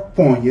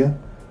 California.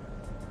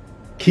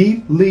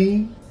 Keith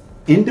Lee,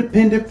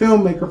 independent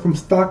filmmaker from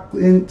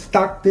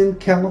Stockton,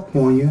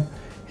 California.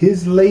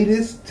 His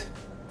latest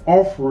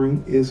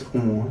offering is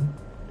on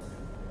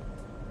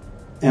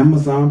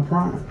Amazon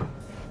Prime.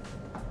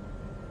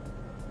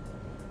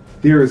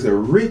 There is a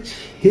rich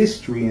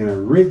history and a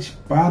rich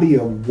body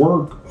of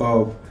work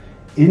of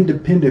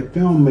independent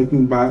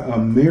filmmaking by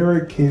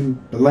American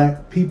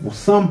black people,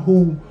 some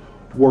who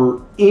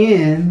were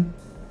in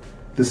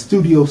the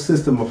studio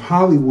system of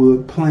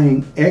Hollywood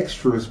playing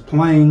extras,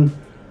 playing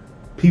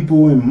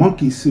people in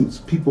monkey suits,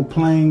 people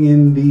playing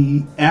in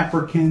the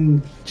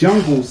African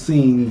jungle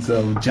scenes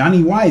of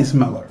Johnny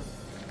Weissmuller,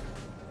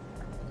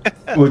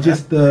 or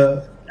just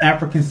the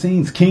African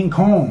scenes, King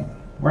Kong,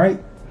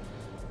 right?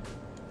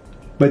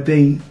 But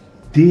they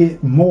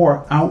did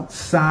more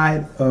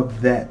outside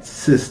of that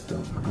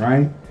system,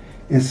 right?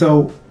 And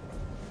so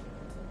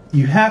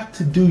you have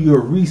to do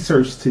your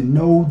research to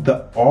know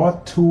the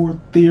auteur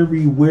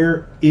theory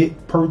where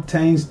it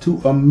pertains to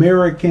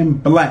American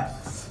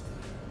blacks.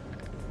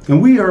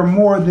 And we are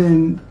more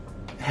than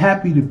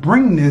happy to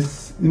bring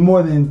this,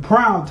 more than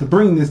proud to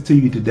bring this to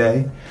you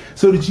today,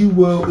 so that you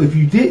will, if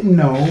you didn't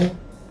know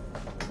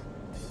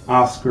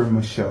Oscar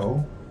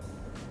Micheaux,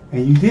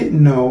 and you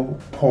didn't know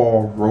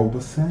Paul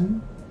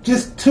Robeson,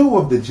 just 2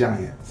 of the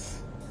giants.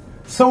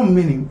 So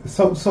many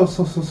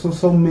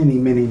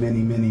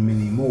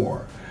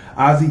more.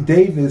 Ossie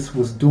Davis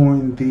was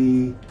doing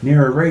the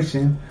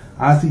narration.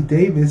 Ossie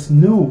Davis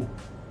knew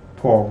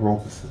Paul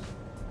Robeson,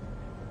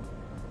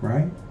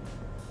 right?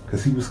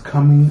 Because he was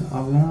coming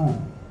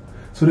along.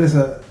 So there's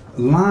a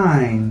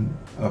line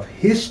of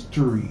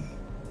history,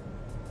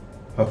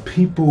 of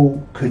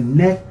people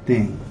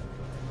connecting.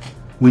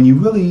 When you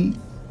really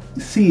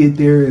see it,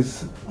 there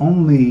is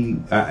only,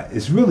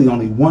 it's really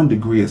only 1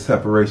 degree of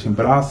separation,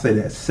 but I'll say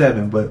that's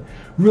 7. But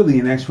really,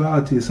 in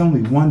actuality, it's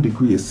only 1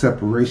 degree of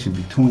separation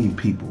between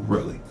people,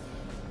 really.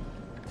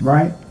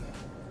 Right?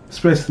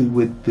 Especially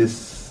with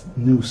this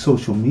new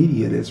social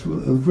media, there's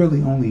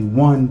really only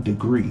 1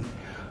 degree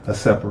of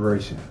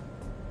separation.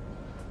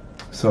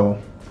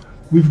 So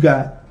we've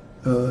got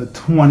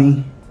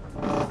 20,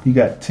 you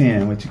got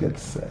 10. What you got to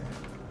say?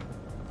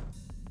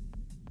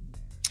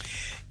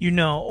 You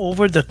know,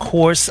 over the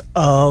course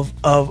of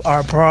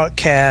our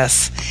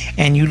broadcasts,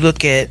 and you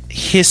look at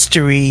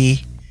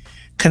history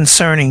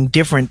concerning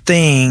different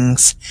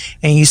things,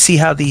 and you see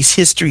how these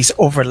histories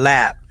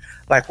overlap,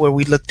 like where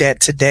we looked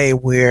at today,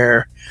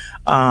 where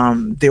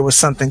there was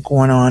something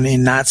going on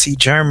in Nazi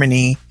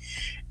Germany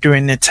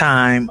during the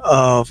time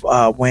of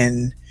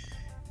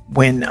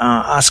when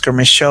Oscar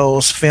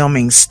Micheaux's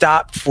filming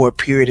stopped for a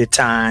period of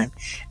time.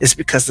 Is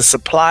because the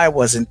supply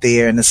wasn't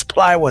there, and the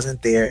supply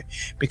wasn't there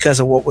because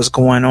of what was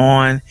going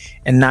on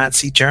in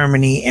Nazi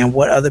Germany and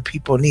what other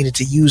people needed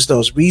to use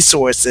those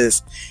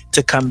resources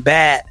to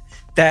combat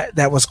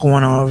that was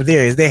going on over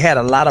there. They had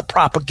a lot of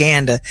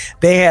propaganda.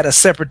 They had a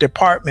separate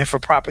department for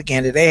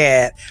propaganda. They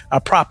had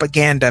a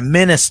propaganda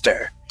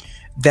minister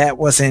that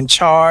was in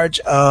charge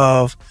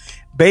of.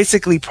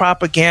 Basically,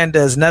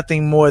 propaganda is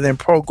nothing more than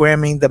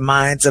programming the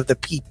minds of the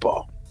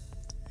people,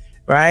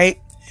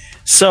 right?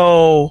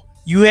 So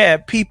you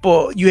had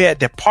people, you had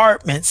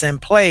departments in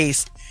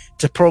place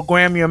to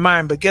program your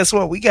mind. But guess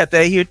what? We got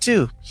that here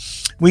too.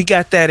 We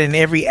got that in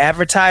every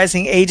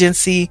advertising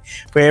agency,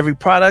 for every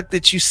product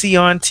that you see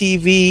on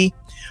TV.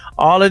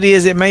 All it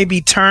is, it may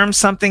be termed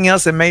something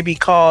else. It may be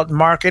called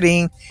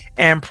marketing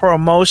and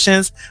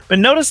promotions. But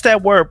notice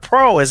that word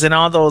pro is in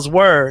all those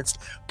words.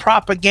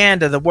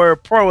 Propaganda, the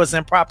word pro is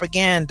in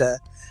propaganda.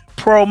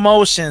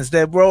 Promotions,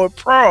 the word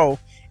pro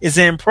is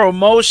in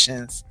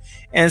promotions.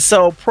 And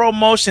so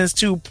promotions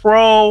to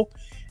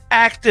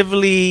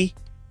proactively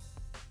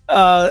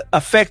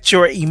affect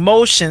your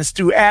emotions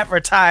through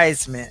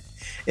advertisement.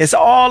 It's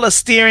all a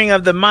steering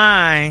of the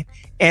mind,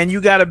 and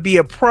you got to be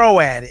a pro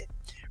at it.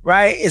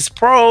 Right? It's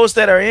pros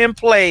that are in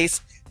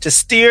place to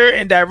steer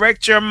and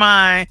direct your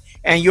mind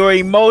and your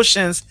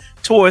emotions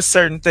towards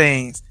certain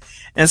things.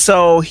 And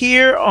so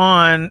here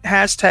on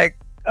hashtag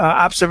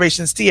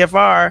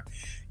ObservationsTFR,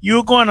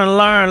 you're going to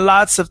learn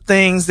lots of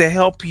things that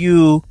help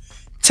you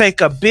take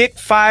a big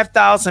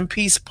 5,000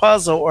 piece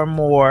puzzle or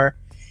more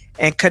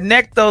and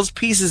connect those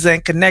pieces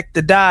and connect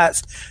the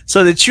dots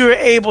so that you're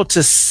able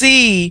to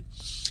see.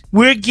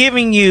 We're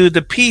giving you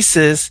the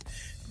pieces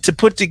to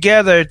put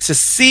together to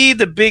see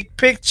the big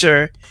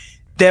picture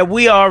that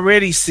we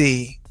already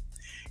see.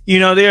 You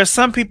know, there are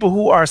some people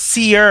who are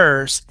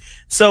seers.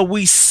 So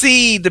we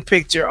see the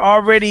picture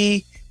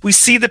already. We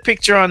see the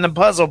picture on the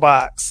puzzle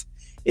box.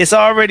 It's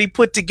already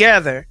put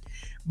together,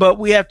 but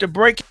we have to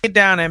break it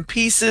down in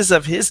pieces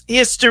of his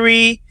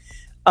history,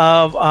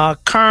 of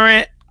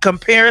current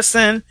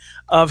comparison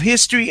of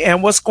history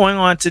and what's going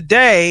on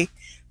today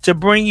to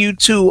bring you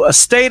to a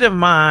state of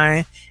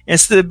mind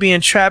instead of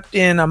being trapped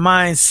in a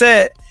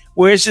mindset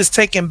where it's just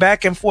taking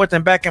back and forth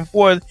and back and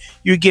forth.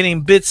 You're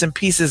getting bits and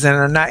pieces and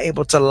are not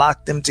able to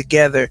lock them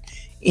together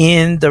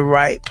in the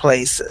right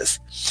places.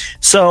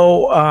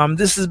 So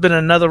this has been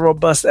another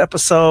robust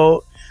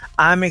episode.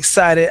 I'm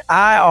excited.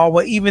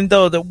 Even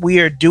though that we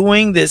are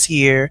doing this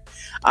here,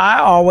 I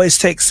always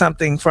take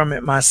something from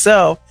it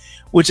myself,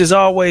 which is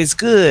always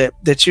good,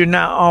 that you're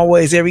not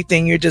always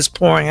everything you're just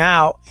pouring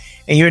out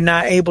and you're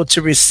not able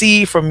to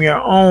receive from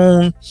your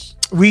own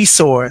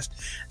resource.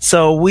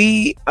 So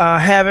we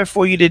have it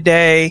for you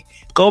today.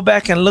 Go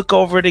back and look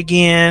over it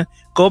again.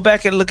 Go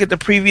back and look at the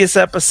previous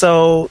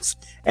episodes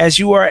as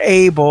you are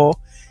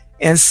able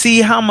and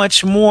see how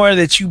much more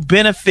that you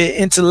benefit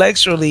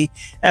intellectually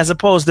as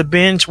opposed to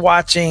binge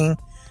watching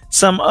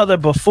some other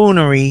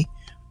buffoonery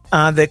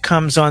that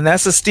comes on.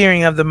 That's a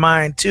steering of the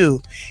mind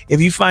too.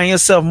 If you find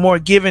yourself more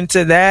given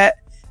to that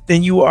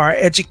than you are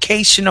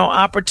educational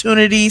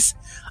opportunities,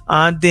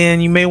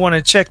 then you may want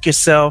to check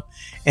yourself.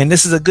 And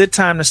this is a good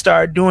time to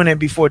start doing it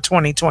before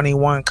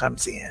 2021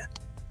 comes in.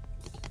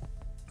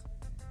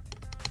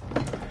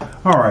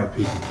 All right,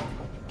 people.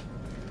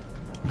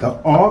 The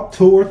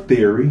auteur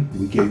theory,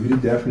 we gave you the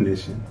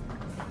definition.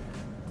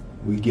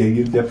 We gave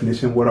you the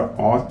definition of what an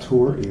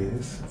auteur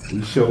is.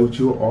 We showed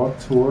you an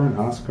auteur in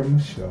Oscar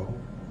Micheaux.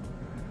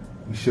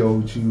 We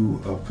showed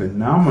you a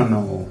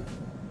phenomenal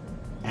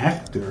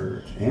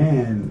actor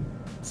and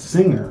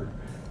singer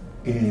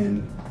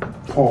in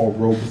Paul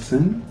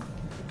Robeson.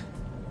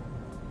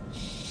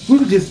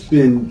 We've just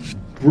been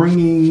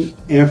bringing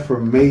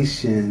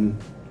information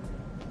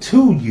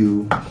to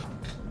you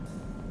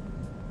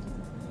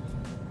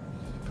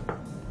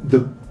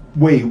the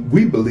way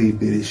we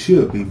believe that it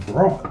should be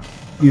brought.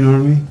 You know what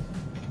I mean?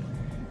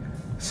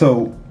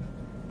 So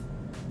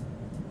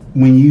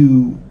when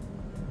you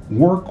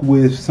work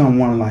with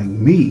someone like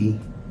me,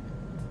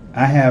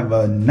 I have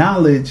a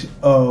knowledge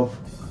of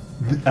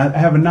I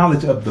have a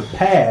knowledge of the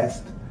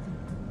past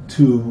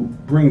to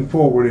bring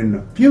forward in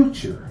the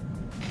future,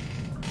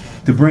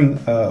 to bring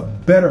a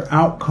better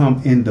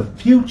outcome in the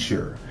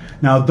future.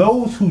 Now,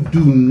 those who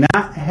do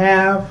not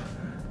have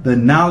the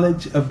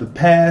knowledge of the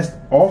past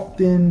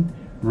often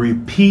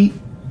repeat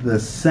the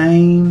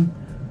same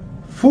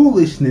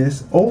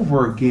foolishness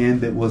over again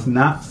that was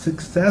not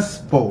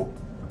successful.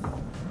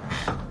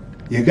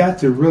 You got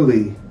to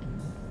really,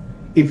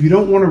 if you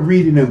don't want to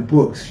read it in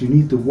books, you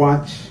need to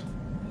watch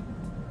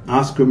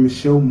Oscar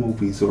Micheaux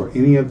movies or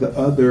any of the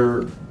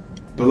other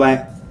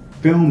black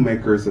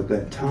filmmakers of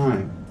that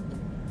time,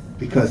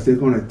 because they're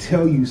going to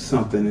tell you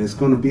something. It's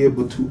going to be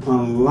able to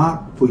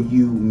unlock for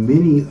you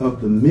many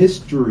of the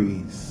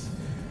mysteries.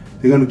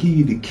 They're going to give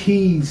you the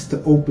keys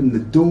to open the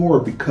door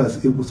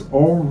because it was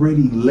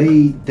already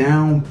laid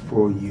down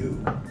for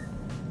you.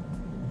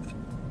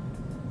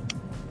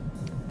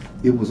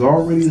 It was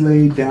already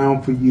laid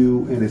down for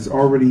you and it's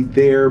already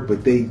there,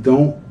 but they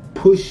don't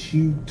push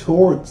you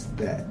towards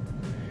that.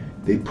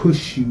 They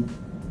push you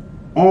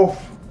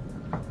off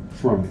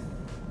from it.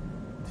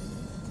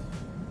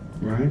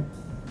 Right?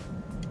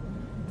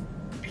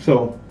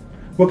 So,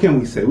 what can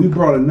we say? We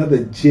brought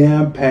another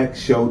jam-packed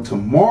show.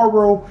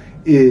 Tomorrow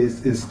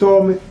is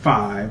installment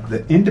 5,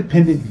 the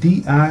independent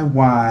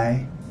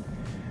DIY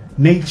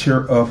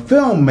nature of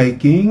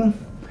filmmaking.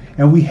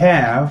 And we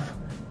have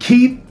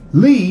Keith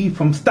Lee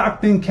from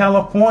Stockton,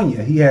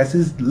 California. He has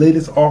his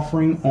latest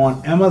offering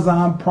on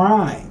Amazon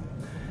Prime.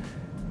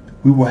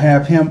 We will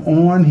have him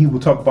on. He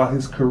will talk about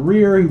his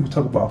career. He will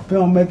talk about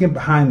filmmaking,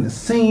 behind the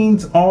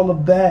scenes, all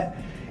of that.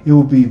 It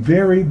will be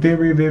very,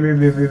 very, very,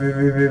 very,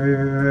 very,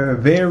 very,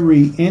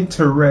 very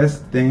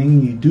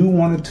interesting. You do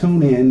want to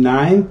tune in.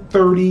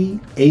 9:30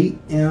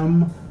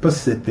 a.m.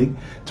 Pacific,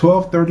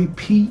 12:30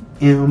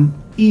 p.m.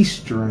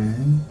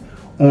 Eastern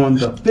on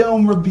the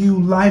Film Review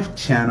Life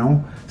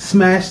channel.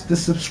 Smash the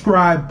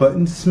subscribe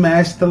button.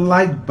 Smash the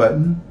like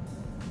button.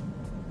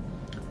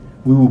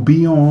 We will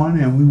be on,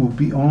 and we will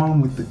be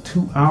on with the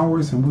 2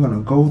 hours, and we're going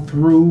to go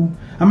through.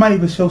 I might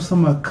even show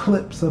some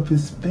clips of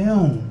his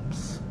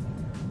films,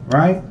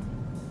 right?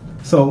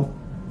 So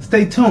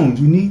stay tuned.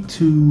 You need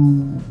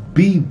to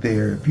be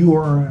there. If you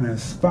are an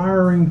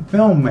aspiring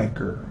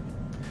filmmaker,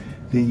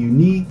 then you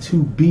need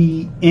to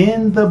be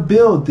in the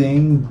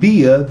building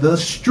via the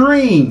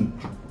stream,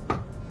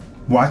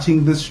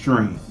 watching the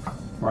stream,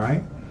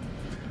 right?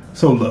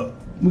 So look.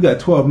 We got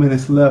 12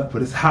 minutes left,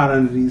 but it's hot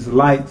under these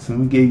lights, and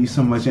we gave you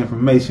so much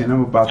information.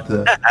 I'm about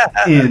to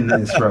end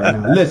this right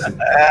now.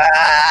 Listen.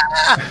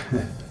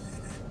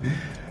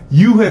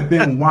 You have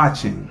been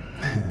watching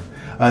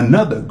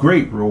another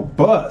great,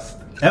 robust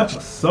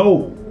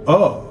episode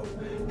of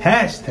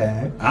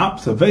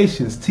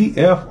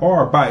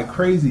 #ObservationsTFR by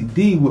Crazy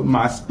D with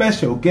my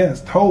special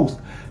guest host,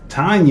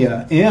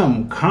 Tanya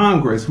M.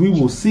 Congress. We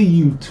will see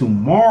you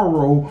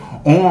tomorrow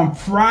on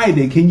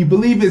Friday. Can you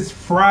believe it's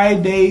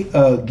Friday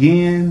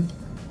again?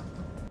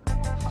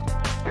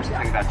 Here's the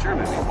thing about your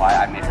movie, why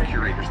I made the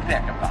curator's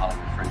pick of the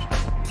Hollywood Fringe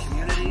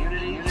community.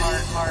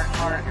 Hard.